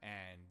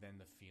 and then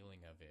the feeling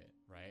of it,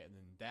 right? And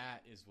then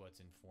that is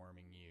what's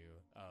informing you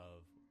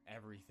of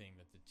everything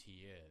that the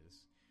tea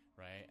is,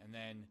 right? And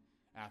then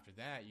after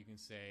that, you can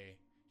say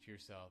to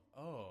yourself,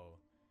 oh,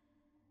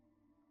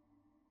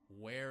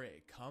 where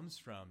it comes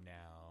from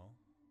now,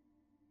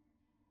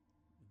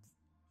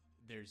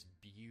 there's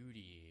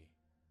beauty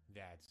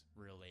that's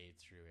relayed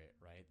through it,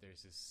 right?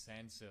 There's this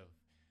sense of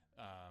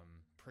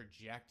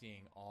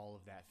projecting all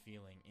of that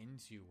feeling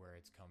into where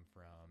it's come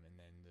from, and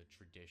then the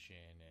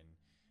tradition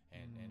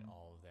and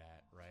all of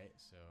that, right?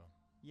 So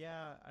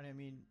yeah, and I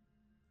mean,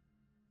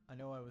 I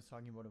know I was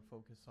talking about a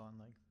focus on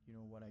like,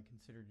 what I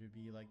consider to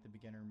be like the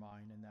beginner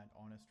mind and that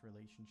honest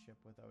relationship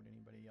without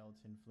anybody else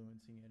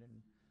influencing it,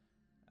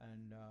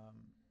 and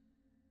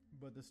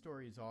but the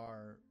stories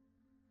are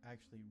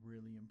actually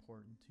really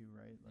important too,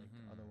 right? Like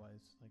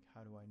otherwise, like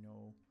how do I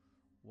know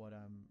what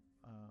I'm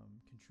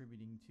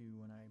contributing to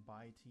when I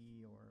buy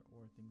tea or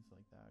things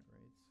like that,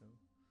 right? So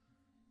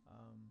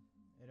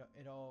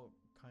it all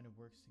kind of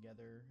works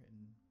together in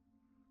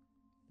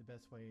the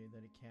best way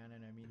that it can.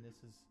 And I mean,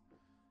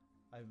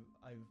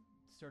 I've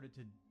started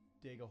to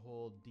dig a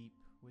hole deep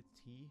with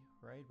tea,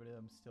 right? But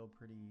I'm still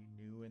pretty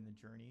new in the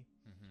journey,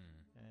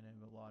 and I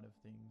have a lot of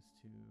things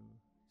to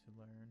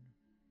learn.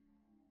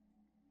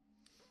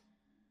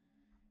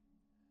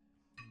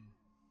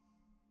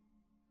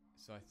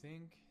 So I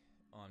think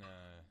on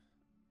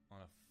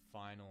a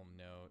final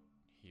note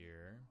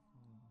here,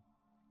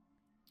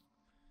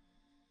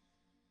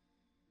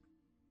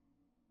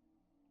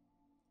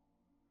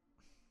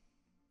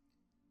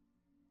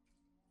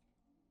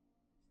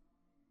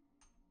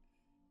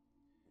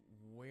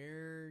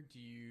 where do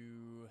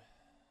you?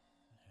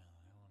 I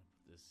want to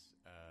put this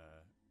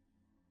as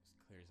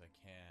clear as I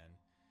can.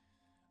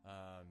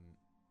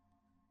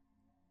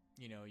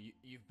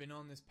 You've been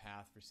on this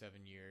path for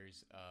 7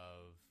 years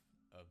of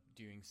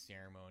doing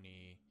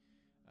ceremony.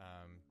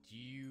 Do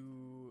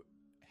you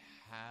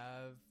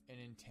have an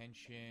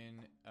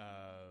intention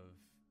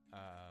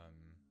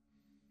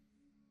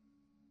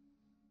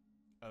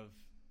of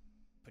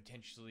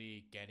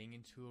potentially getting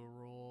into a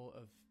role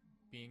of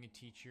being a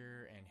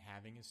teacher and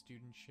having a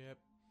studentship,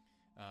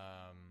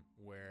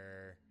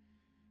 where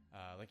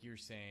like you were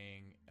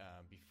saying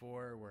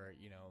before, where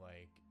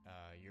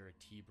you're a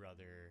tea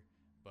brother,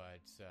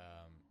 but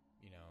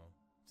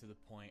to the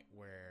point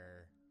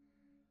where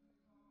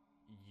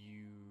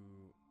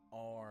you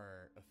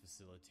are a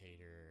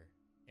facilitator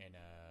in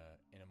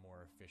a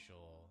more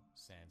official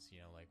sense.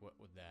 What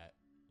would that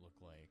look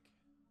like?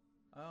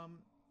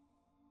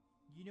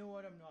 You know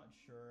what? I'm not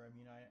sure. I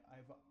mean,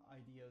 I've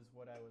ideas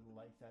what I would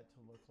like that to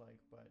look like,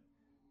 but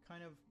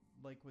kind of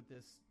like with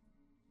this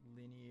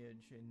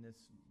lineage in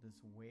this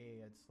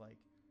way, it's like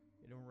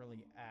you don't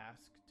really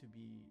ask to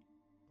be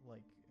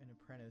like an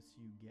apprentice,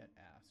 you get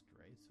asked,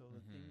 right? So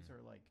the things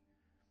are like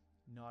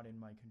not in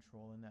my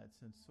control in that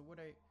sense. So what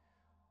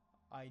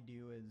I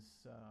do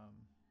is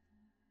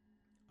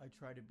I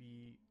try to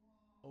be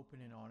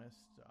open and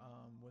honest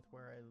with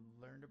where I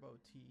learned about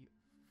tea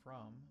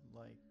from.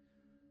 Like,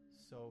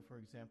 so for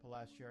example,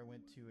 last year I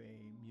went to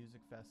a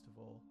music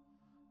festival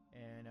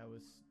and I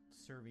was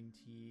serving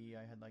tea.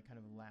 I had like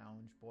kind of a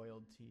lounge,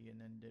 boiled tea, and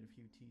then did a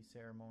few tea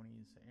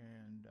ceremonies.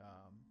 And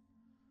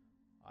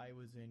I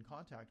was in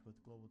contact with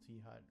Global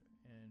Tea Hut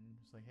and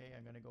was like, hey,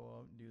 I'm going to go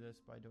out and do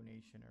this by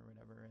donation or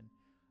whatever.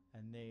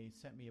 And they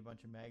sent me a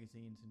bunch of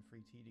magazines and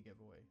free tea to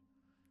give away.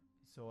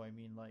 So, I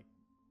mean, like,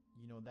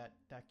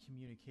 that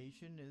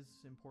communication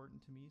is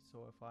important to me.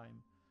 So if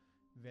I'm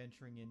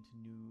venturing into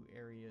new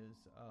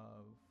areas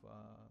of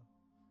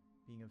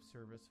being of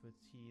service with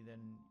tea,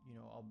 then,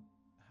 I'll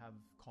have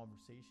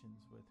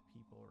conversations with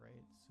people,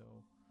 right? So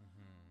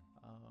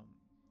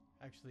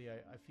actually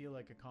I feel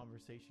like a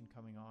conversation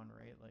coming on,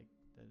 right? Like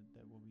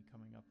that will be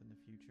coming up in the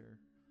future,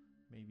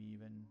 maybe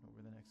even over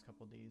the next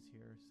couple of days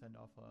here. Send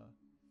off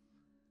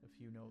a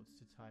few notes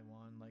to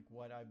Taiwan. Like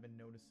what I've been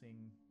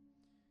noticing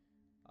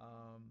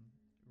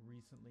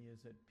recently is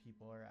that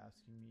people are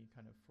asking me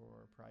kind of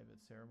for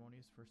private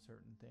ceremonies for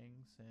certain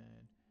things,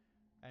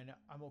 and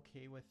I'm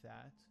okay with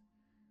that.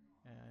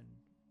 And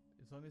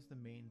as long as the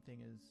main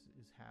thing is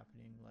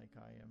happening, like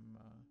I am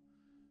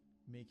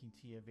making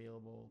tea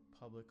available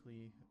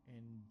publicly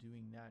and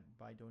doing that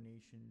by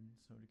donation,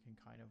 so it can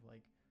kind of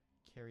like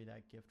carry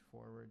that gift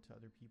forward to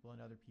other people,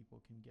 and other people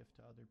can gift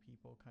to other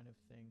people, kind of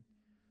thing.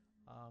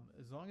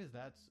 As long as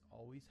that's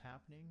always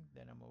happening,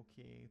 then I'm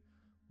okay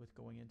with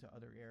going into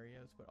other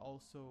areas, but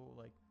also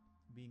like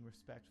being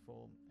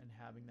respectful and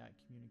having that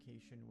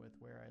communication with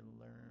where I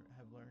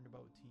have learned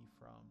about tea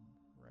from,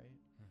 right?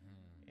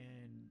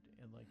 And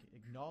like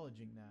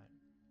acknowledging that.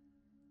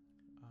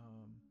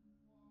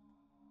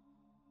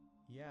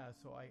 Yeah,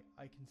 so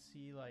I can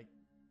see like,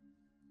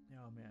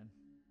 oh man,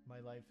 my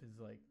life is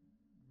like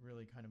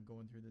really kind of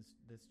going through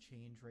this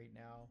change right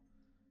now.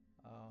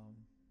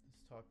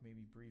 Let's talk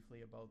maybe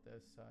briefly about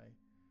this.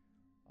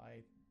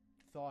 I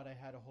thought I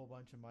had a whole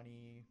bunch of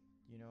money,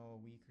 a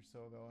week or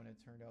so ago, and it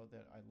turned out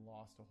that I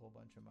lost a whole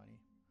bunch of money,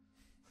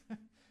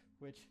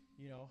 which,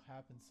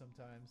 happens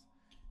sometimes.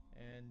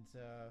 And,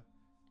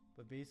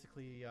 but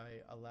basically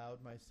I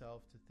allowed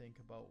myself to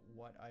think about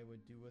what I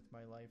would do with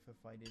my life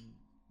if I didn't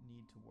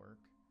need to work.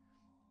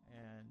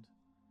 And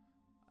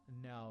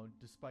now,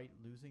 despite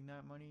losing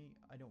that money,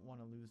 I don't want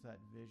to lose that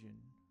vision,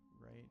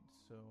 right?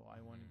 So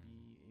I want to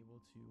be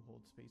able to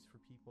hold space for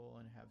people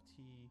and have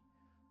tea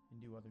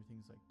and do other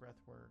things like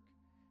breath work,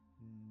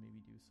 and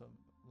maybe do some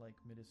like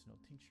medicinal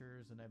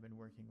tinctures. And I've been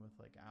working with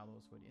like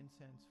aloes wood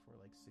incense for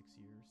like 6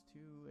 years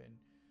too, and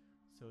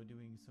so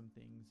doing some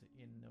things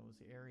in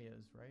those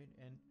areas, right?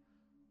 And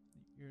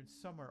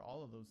some or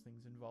all of those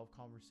things involve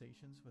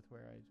conversations with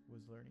where I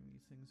was learning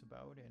these things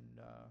about, and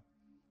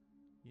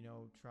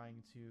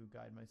trying to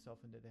guide myself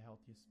into the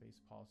healthiest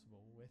space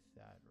possible with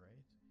that,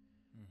 right?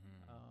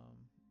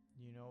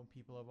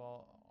 People have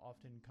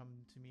often come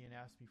to me and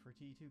asked me for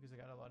tea too, because I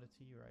got a lot of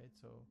tea, right?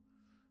 So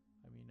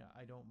I mean,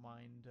 I don't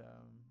mind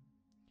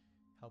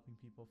helping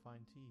people find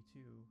tea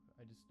too.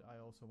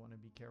 I also want to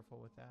be careful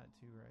with that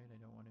too, right? I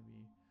don't want to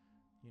be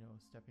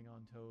stepping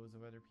on toes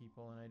of other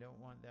people, and I don't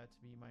want that to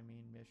be my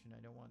main mission.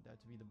 I don't want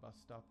that to be the bus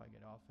stop I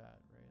get off at,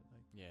 right?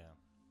 Like, yeah.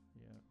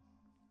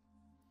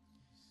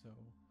 So,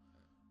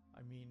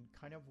 I mean,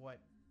 kind of what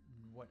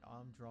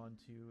I'm drawn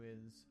to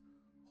is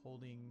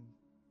holding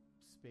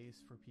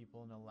space for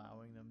people and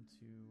allowing them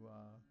to,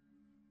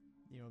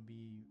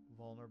 be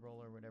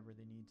vulnerable or whatever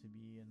they need to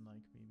be, and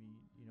like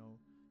maybe,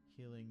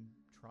 healing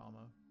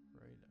trauma,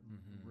 right? I'm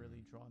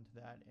really drawn to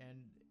that, and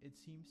it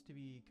seems to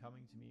be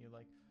coming to me.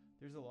 Like,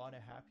 there's a lot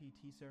of happy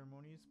tea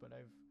ceremonies, but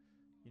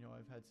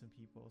I've had some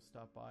people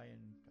stop by,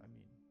 and I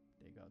mean,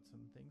 they got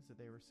some things that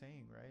they were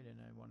saying, right? And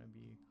I want to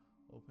be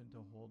open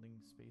to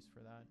holding space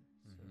for that.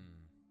 So.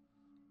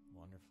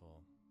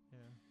 Wonderful.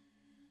 Yeah.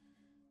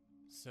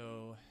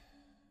 So,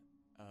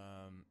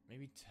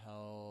 maybe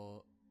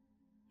tell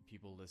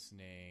people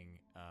listening,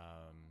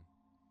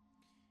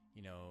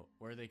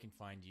 where they can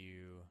find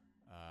you,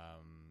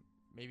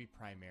 maybe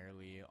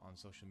primarily on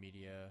social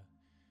media,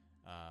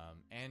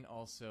 and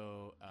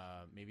also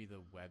maybe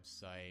the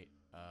website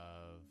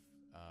of,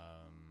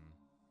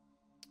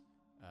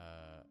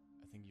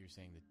 I think you were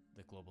saying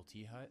the Global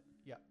Tea Hut.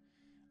 Yeah.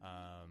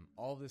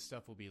 All this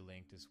stuff will be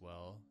linked as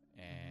well,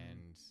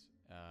 and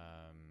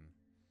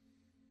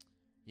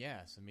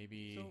yeah. So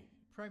maybe. So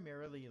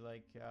primarily,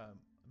 like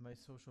my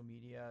social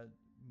media,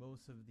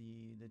 most of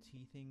the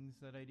tea things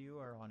that I do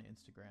are on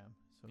Instagram.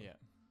 So Yeah.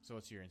 So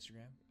what's your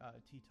Instagram?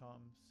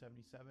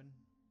 ttom77.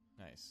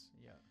 Nice.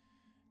 Yeah.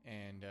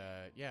 And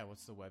yeah,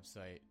 what's the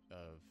website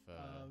of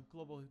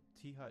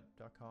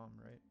globalteahut.com,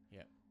 right?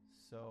 Yeah.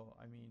 So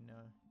I mean,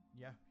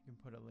 yeah, you can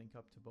put a link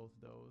up to both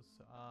of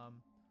those.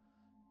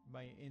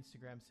 My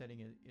Instagram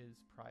setting is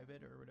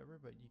private or whatever,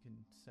 but you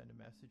can send a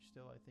message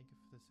still, I think, if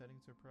the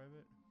settings are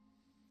private.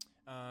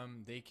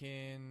 They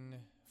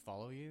can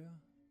follow you,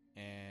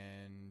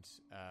 and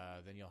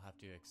then you'll have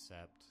to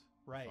accept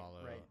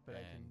follow. Right. But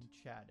I can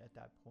chat at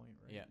that point,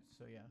 right? Yeah.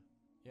 So yeah.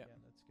 Yeah. Yeah,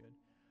 that's good.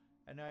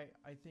 And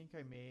I think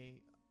I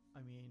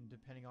mean,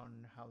 depending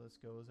on how this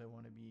goes, I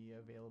want to be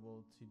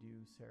available to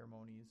do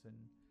ceremonies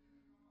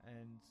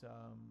and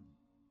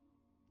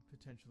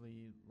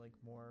potentially like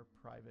more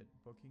private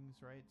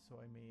bookings, right? So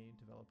I may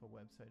develop a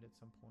website at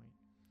some point.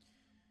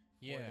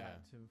 For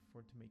that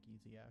to make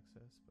easy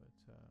access, but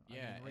I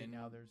mean, right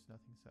now there's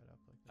nothing set up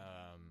like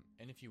that.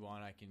 And if you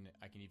want, I can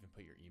even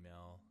put your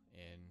email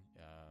in,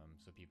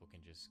 so people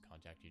can just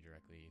contact you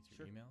directly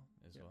through email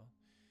as well.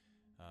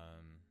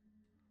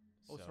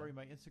 Sorry,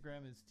 my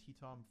Instagram is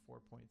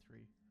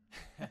ttom4.3.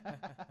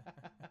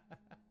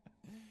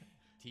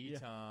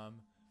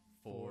 ttom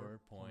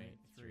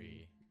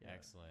 4.3. Yeah.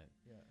 Excellent.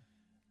 Yeah.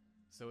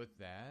 So with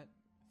that,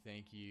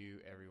 thank you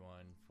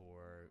everyone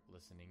for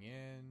listening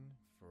in,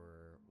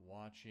 for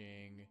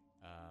watching,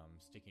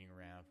 sticking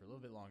around for a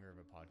little bit longer of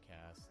a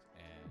podcast,